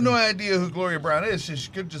 And I have no idea who Gloria Brown is.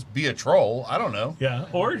 She could just be a troll. I don't know. Yeah,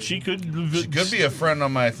 or she could. She could be a friend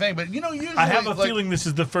on my thing. But, usually... I have a feeling this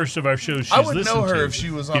is the first of our shows she's I would listened know her to, if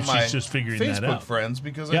she was on my she's just figuring that Facebook out. friends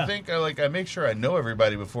because Yeah. I think I make sure I know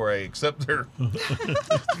everybody before I accept her.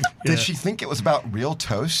 Did she think it was about real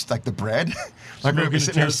toast, like the bread? Like we Smoking were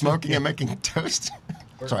sitting here and smoking and making toast?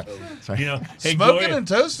 Sorry. Hey, Smoking Gloria, and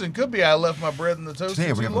toasting could be I left my bread in the toaster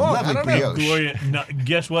Today we too have a long. lovely I don't know. brioche. Gloria,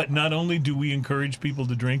 guess what? Not only do we encourage people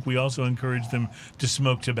to drink, we also encourage them to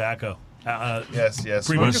smoke tobacco. Yes. Pretty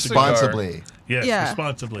Smoke much a cigar. Responsibly. Yes, Yeah.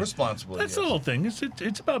 responsibly. Responsibly. That's yes. the whole thing.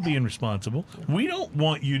 It's about being responsible. We don't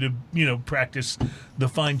want you to practice the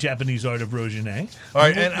fine Japanese art of Rojinet. All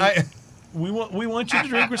right, and we want you to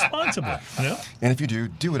drink responsibly. And if you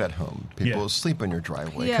do it at home. People Yeah. sleep in your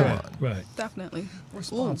driveway. Yeah. Come on. Right. Definitely.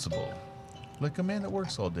 responsible. Like a man that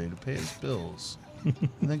works all day to pay his bills and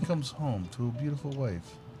then comes home to a beautiful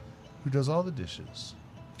wife who does all the dishes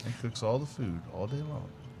and cooks all the food all day long.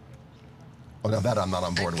 Oh, no, that I'm not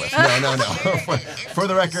on board with. No. For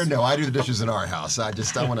the record, no, I do the dishes in our house. I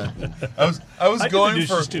want to. I was I do the going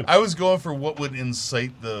dishes for too. I was going for what would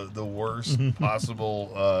incite the worst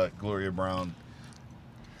possible Gloria Brown.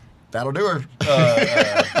 That'll do her.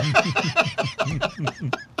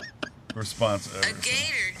 Response. A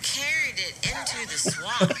gator carried it into the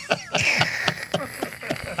swamp.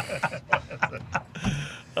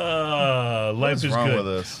 Life is is wrong good. with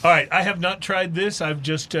us? All right, I have not tried this. I've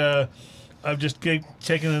just taken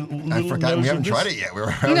a little I forgot nose we of haven't this. tried it yet. We were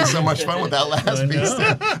having so much fun with that last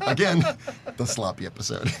piece. Again, the sloppy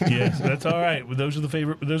episode. Yes, that's all right. Those are the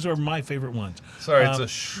favorite. Those are my favorite ones. Sorry, it's a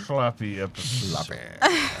sloppy episode. Sloppy.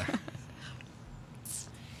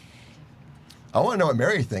 I want to know what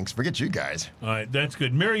Mary thinks. Forget you guys. All right, that's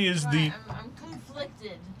good. Mary is the. Right, I'm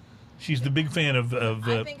conflicted. She's the big fan of.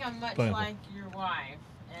 I think I'm much pineapple. like your wife.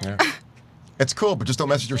 And Yeah. It's cool, but just don't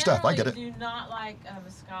mess with your stuff. I get it. do not like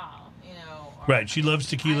mezcal, or- Right, she loves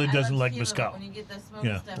tequila, I doesn't love like tequila, mezcal. but when you get the smoky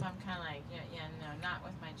Yeah. stuff, I'm kind of like, no, not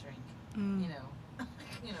with my drink.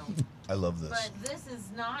 You know. I love this. But this is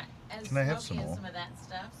not as Can I have smoky some as more? some of that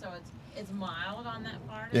stuff, so it's mild on that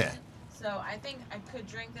part Yeah. of it. So I think I could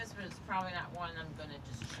drink this, but it's probably not one I'm going to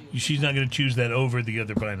just choose. She's not going to choose that over the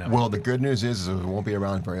other pineapple. Well, the good news is it won't be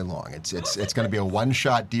around very long. It's going to be a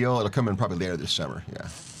one-shot deal. It'll come in probably later this summer. Yeah,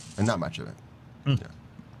 and not much of it. Yeah.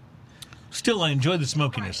 Still, I enjoy the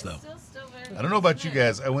smokiness, Right, though. it's still very I don't know about you good.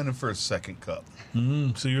 guys. I went in for a second cup.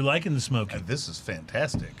 So you're liking the smoking. And this is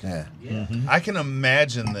fantastic. Yeah. I can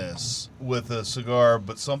imagine this with a cigar,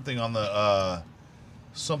 but something on the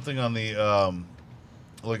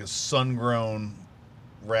like a sun-grown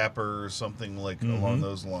wrapper or something like along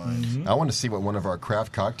those lines. I want to see what one of our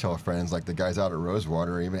craft cocktail friends, like the guys out at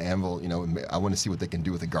Rosewater or even Anvil, I want to see what they can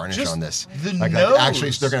do with the garnish Just on this. the Like nose.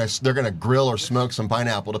 actually, they're gonna grill or smoke some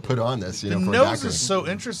pineapple to put on this. The for a nose daiquiri. is so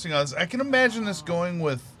interesting on this. I can imagine this going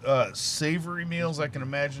with savory meals. I can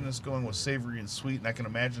imagine this going with savory and sweet, and I can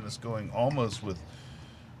imagine this going almost with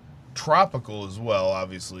tropical as well.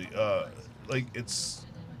 Obviously,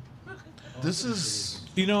 this is.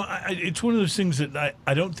 It's one of those things that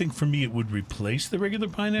I don't think for me it would replace the regular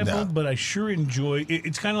pineapple, No. but I sure enjoy it.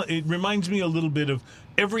 It reminds me a little bit of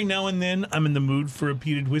every now and then I'm in the mood for a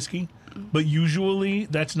peated whiskey, but usually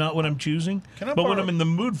that's not what I'm choosing. Can I But when borrow- I'm in the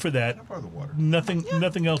mood for that, Can I borrow the water?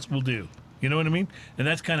 nothing else will do. You know what I mean? And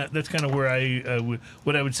that's kind of where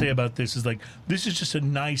what I would say about this is like this is just a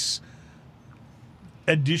nice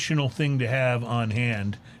additional thing to have on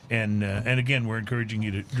hand. And again, we're encouraging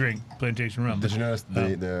you to drink plantation rum. Did you notice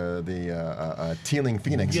the Teeling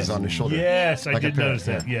Phoenix is on his shoulder? Yes, I Like a did parrot, notice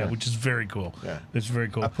that. yeah, Yeah, yeah. which is very cool. Yeah. It's very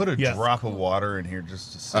cool. I put a Yeah. drop of water in here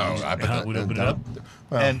just to see. I bet How it would open it up?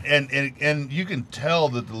 Well, And you can tell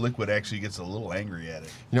that the liquid actually gets a little angry at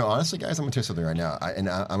it. honestly, guys, I'm gonna tell you something right now,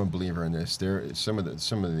 I'm a believer in this. There, some of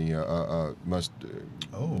the most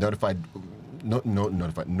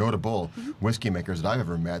notable whiskey makers that I've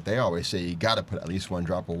ever met, they always say you got to put at least one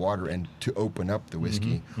drop of water in to open up the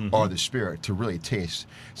whiskey or the spirit to really taste.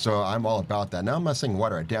 So I'm all about that. Now I'm not saying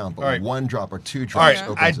water it down, but All right. 1 drop or 2 All drops right,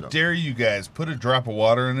 opens I it up. dare you guys put a drop of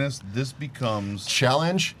water in this. This becomes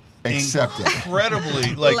Challenge accepted.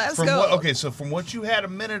 incredibly like Let's from go. what. Okay, so from what you had a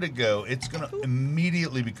minute ago, it's gonna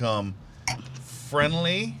immediately become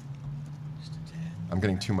friendly. I'm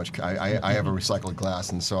getting too much. I have a recycled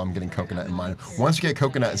glass, and so I'm getting coconut in mine. Once you get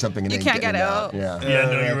coconut in something, it You ain't can't getting get it out. Yeah. Yeah,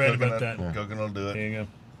 no, you're right coconut, about that. Yeah. Coconut will do it. There you go.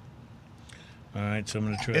 All right, so I'm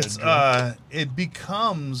going to try It's to drink. it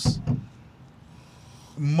becomes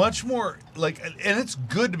much more like, and it's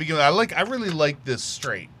good to begin with. I really like this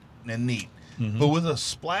straight and neat. But with a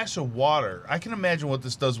splash of water, I can imagine what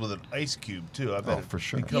this does with an ice cube too. I bet Oh, for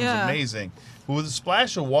sure. it becomes Yeah. amazing. But with a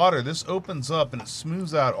splash of water, this opens up and it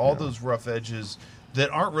smooths out all those rough edges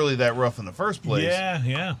that aren't really that rough in the first place, Yeah,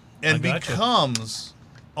 yeah. and I gotcha. becomes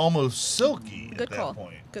almost silky Good at that call.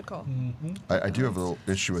 point. Good call. I do have a little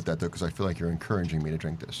issue with that though, because I feel like you're encouraging me to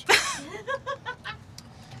drink this.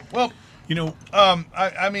 Well, You know,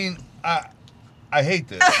 I mean, I hate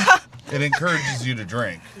this. It encourages you to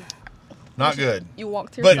drink. Not good. You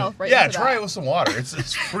walked But yourself right yeah, into try that. it with some water.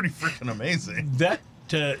 It's pretty freaking amazing.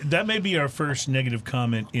 that may be our first negative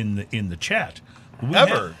comment in the chat. We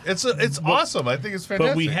Ever. have- It's awesome. I think it's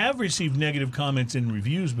fantastic. but we have received negative comments in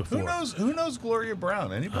reviews before. Who knows Gloria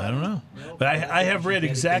Brown? Anybody? I don't know, but I have read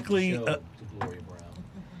exactly. To Gloria Brown.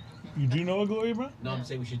 You do know a Gloria Brown? No, I'm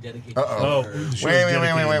saying we should dedicate. Oh, the show to her. the show's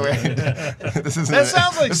Wait. dedicated. This isn't. That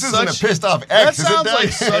sounds like this such isn't a pissed off That ex, is it? sounds Doug? like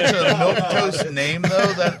such a milquetoast name,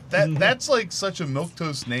 though. That's like such a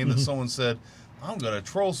milquetoast name that someone said, "I'm gonna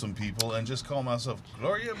troll some people and just call myself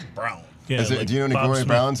Gloria Brown." Yeah, Is it, like do you know any Bob Gloria Smith.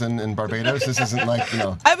 Browns in Barbados? This isn't like,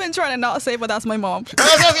 I've been trying to not say, but that's my mom. Is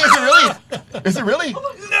it really? Is it really?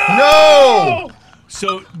 No!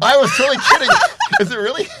 So, I was totally kidding. Is it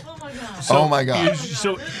really? Oh my gosh. Oh my God.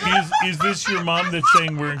 Is this your mom that's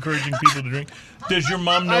saying we're encouraging people to drink? Does your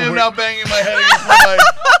mom know I am where, now banging my head against my mic.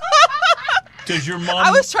 Does your mom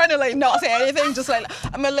I was trying to not say anything, just I'm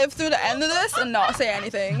gonna live through the end of this and not say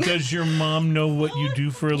anything. Does your mom know what you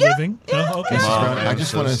do for a living? yeah, Oh, okay. Mrs. Mom, Brown, I I'm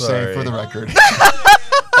just so want to say sorry. for the record,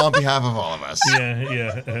 on behalf of all of us,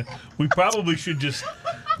 Yeah. We probably should just,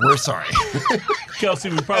 we're sorry. Kelsey.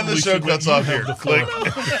 We probably show should let cuts you off have here. the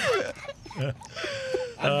floor.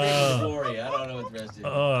 I'm thinking Gloria. I don't know what the rest is.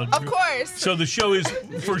 Of course. So the show is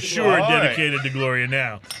for sure All right. dedicated to Gloria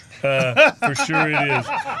now. For sure it is.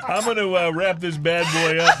 I'm going to wrap this bad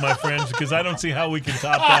boy up, my friends, because I don't see how we can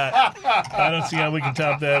top that. I don't see how we can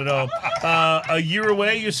top that at all. A year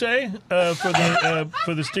away, you say,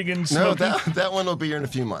 for the Stiggins No, smoking? that one will be here in a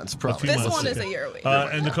few months, probably. This months one is ago. a year away.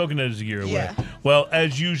 And the coconut is a year away. Yeah. Well,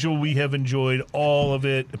 as usual, we have enjoyed all of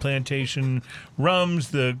it. The plantation rums,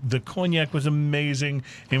 the cognac was amazing,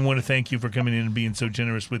 and want to thank you for coming in and being so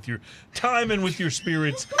generous with your time and with your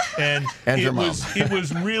spirits. And your mom. it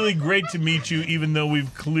was really great to meet you, even though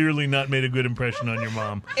we've clearly not made a good impression on your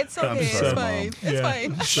mom. It's okay. It's sorry, fine. Mom. It's Yeah.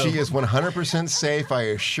 fine. She is 100% safe, I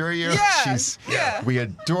assure you. Yeah, She's. yeah. We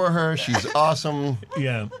adore her. She's awesome.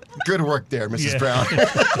 Yeah. Good work there, Mrs. Yeah. Brown.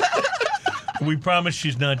 We promise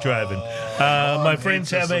she's not driving. My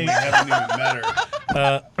friends have We haven't even met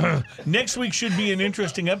her. Next week should be an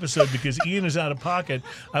interesting episode because Ian is out of pocket.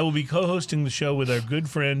 I will be co-hosting the show with our good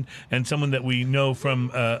friend and someone that we know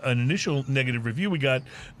from an initial negative review we got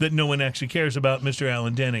that no one actually cares about, Mr.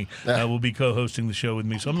 Alan Denny. Will be co-hosting the show with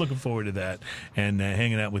me, so I'm looking forward to that and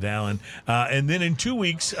hanging out with Alan. And then in 2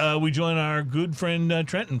 weeks, we join our good friend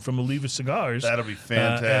Trenton from Oliva Cigars. That'll be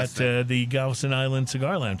fantastic. At the Galveston Island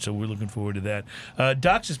Cigar Lounge, so we're looking forward to that.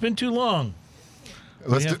 Docs, it's been too long.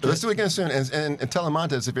 Let's have do it again soon. And tell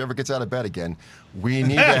Montes if he ever gets out of bed again, we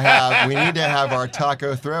need to have our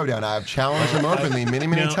taco throwdown. I've challenged him openly many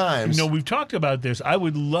times. No, we've talked about this. I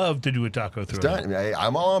would love to do a taco It's throwdown. done. Hey,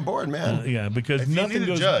 I'm all on board, man. Yeah, because If you nothing need a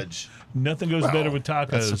goes judge, nothing goes Well, better with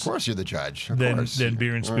tacos. Of course, you're the judge. Of Than- course. than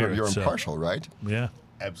beer and spirits, You're so. impartial, right? Yeah.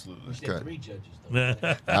 absolutely. There are Good. 3 judges,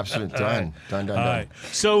 though. Absolutely. Done. Done. All right.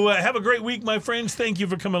 So have a great week, my friends. Thank you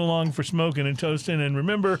for coming along for Smoking and Toasting. And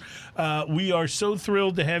remember, we are so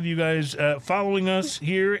thrilled to have you guys following us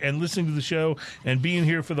here and listening to the show and being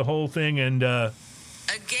here for the whole thing. And A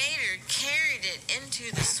gator carried it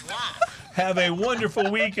into the swamp. Have a wonderful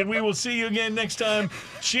week, and we will see you again next time.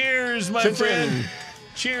 Cheers, my Chin-chin. friend.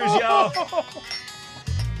 Cheers, y'all.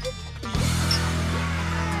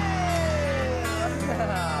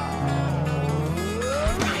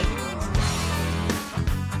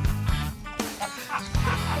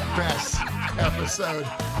 Best episode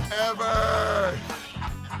ever.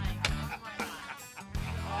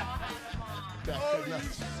 That could not-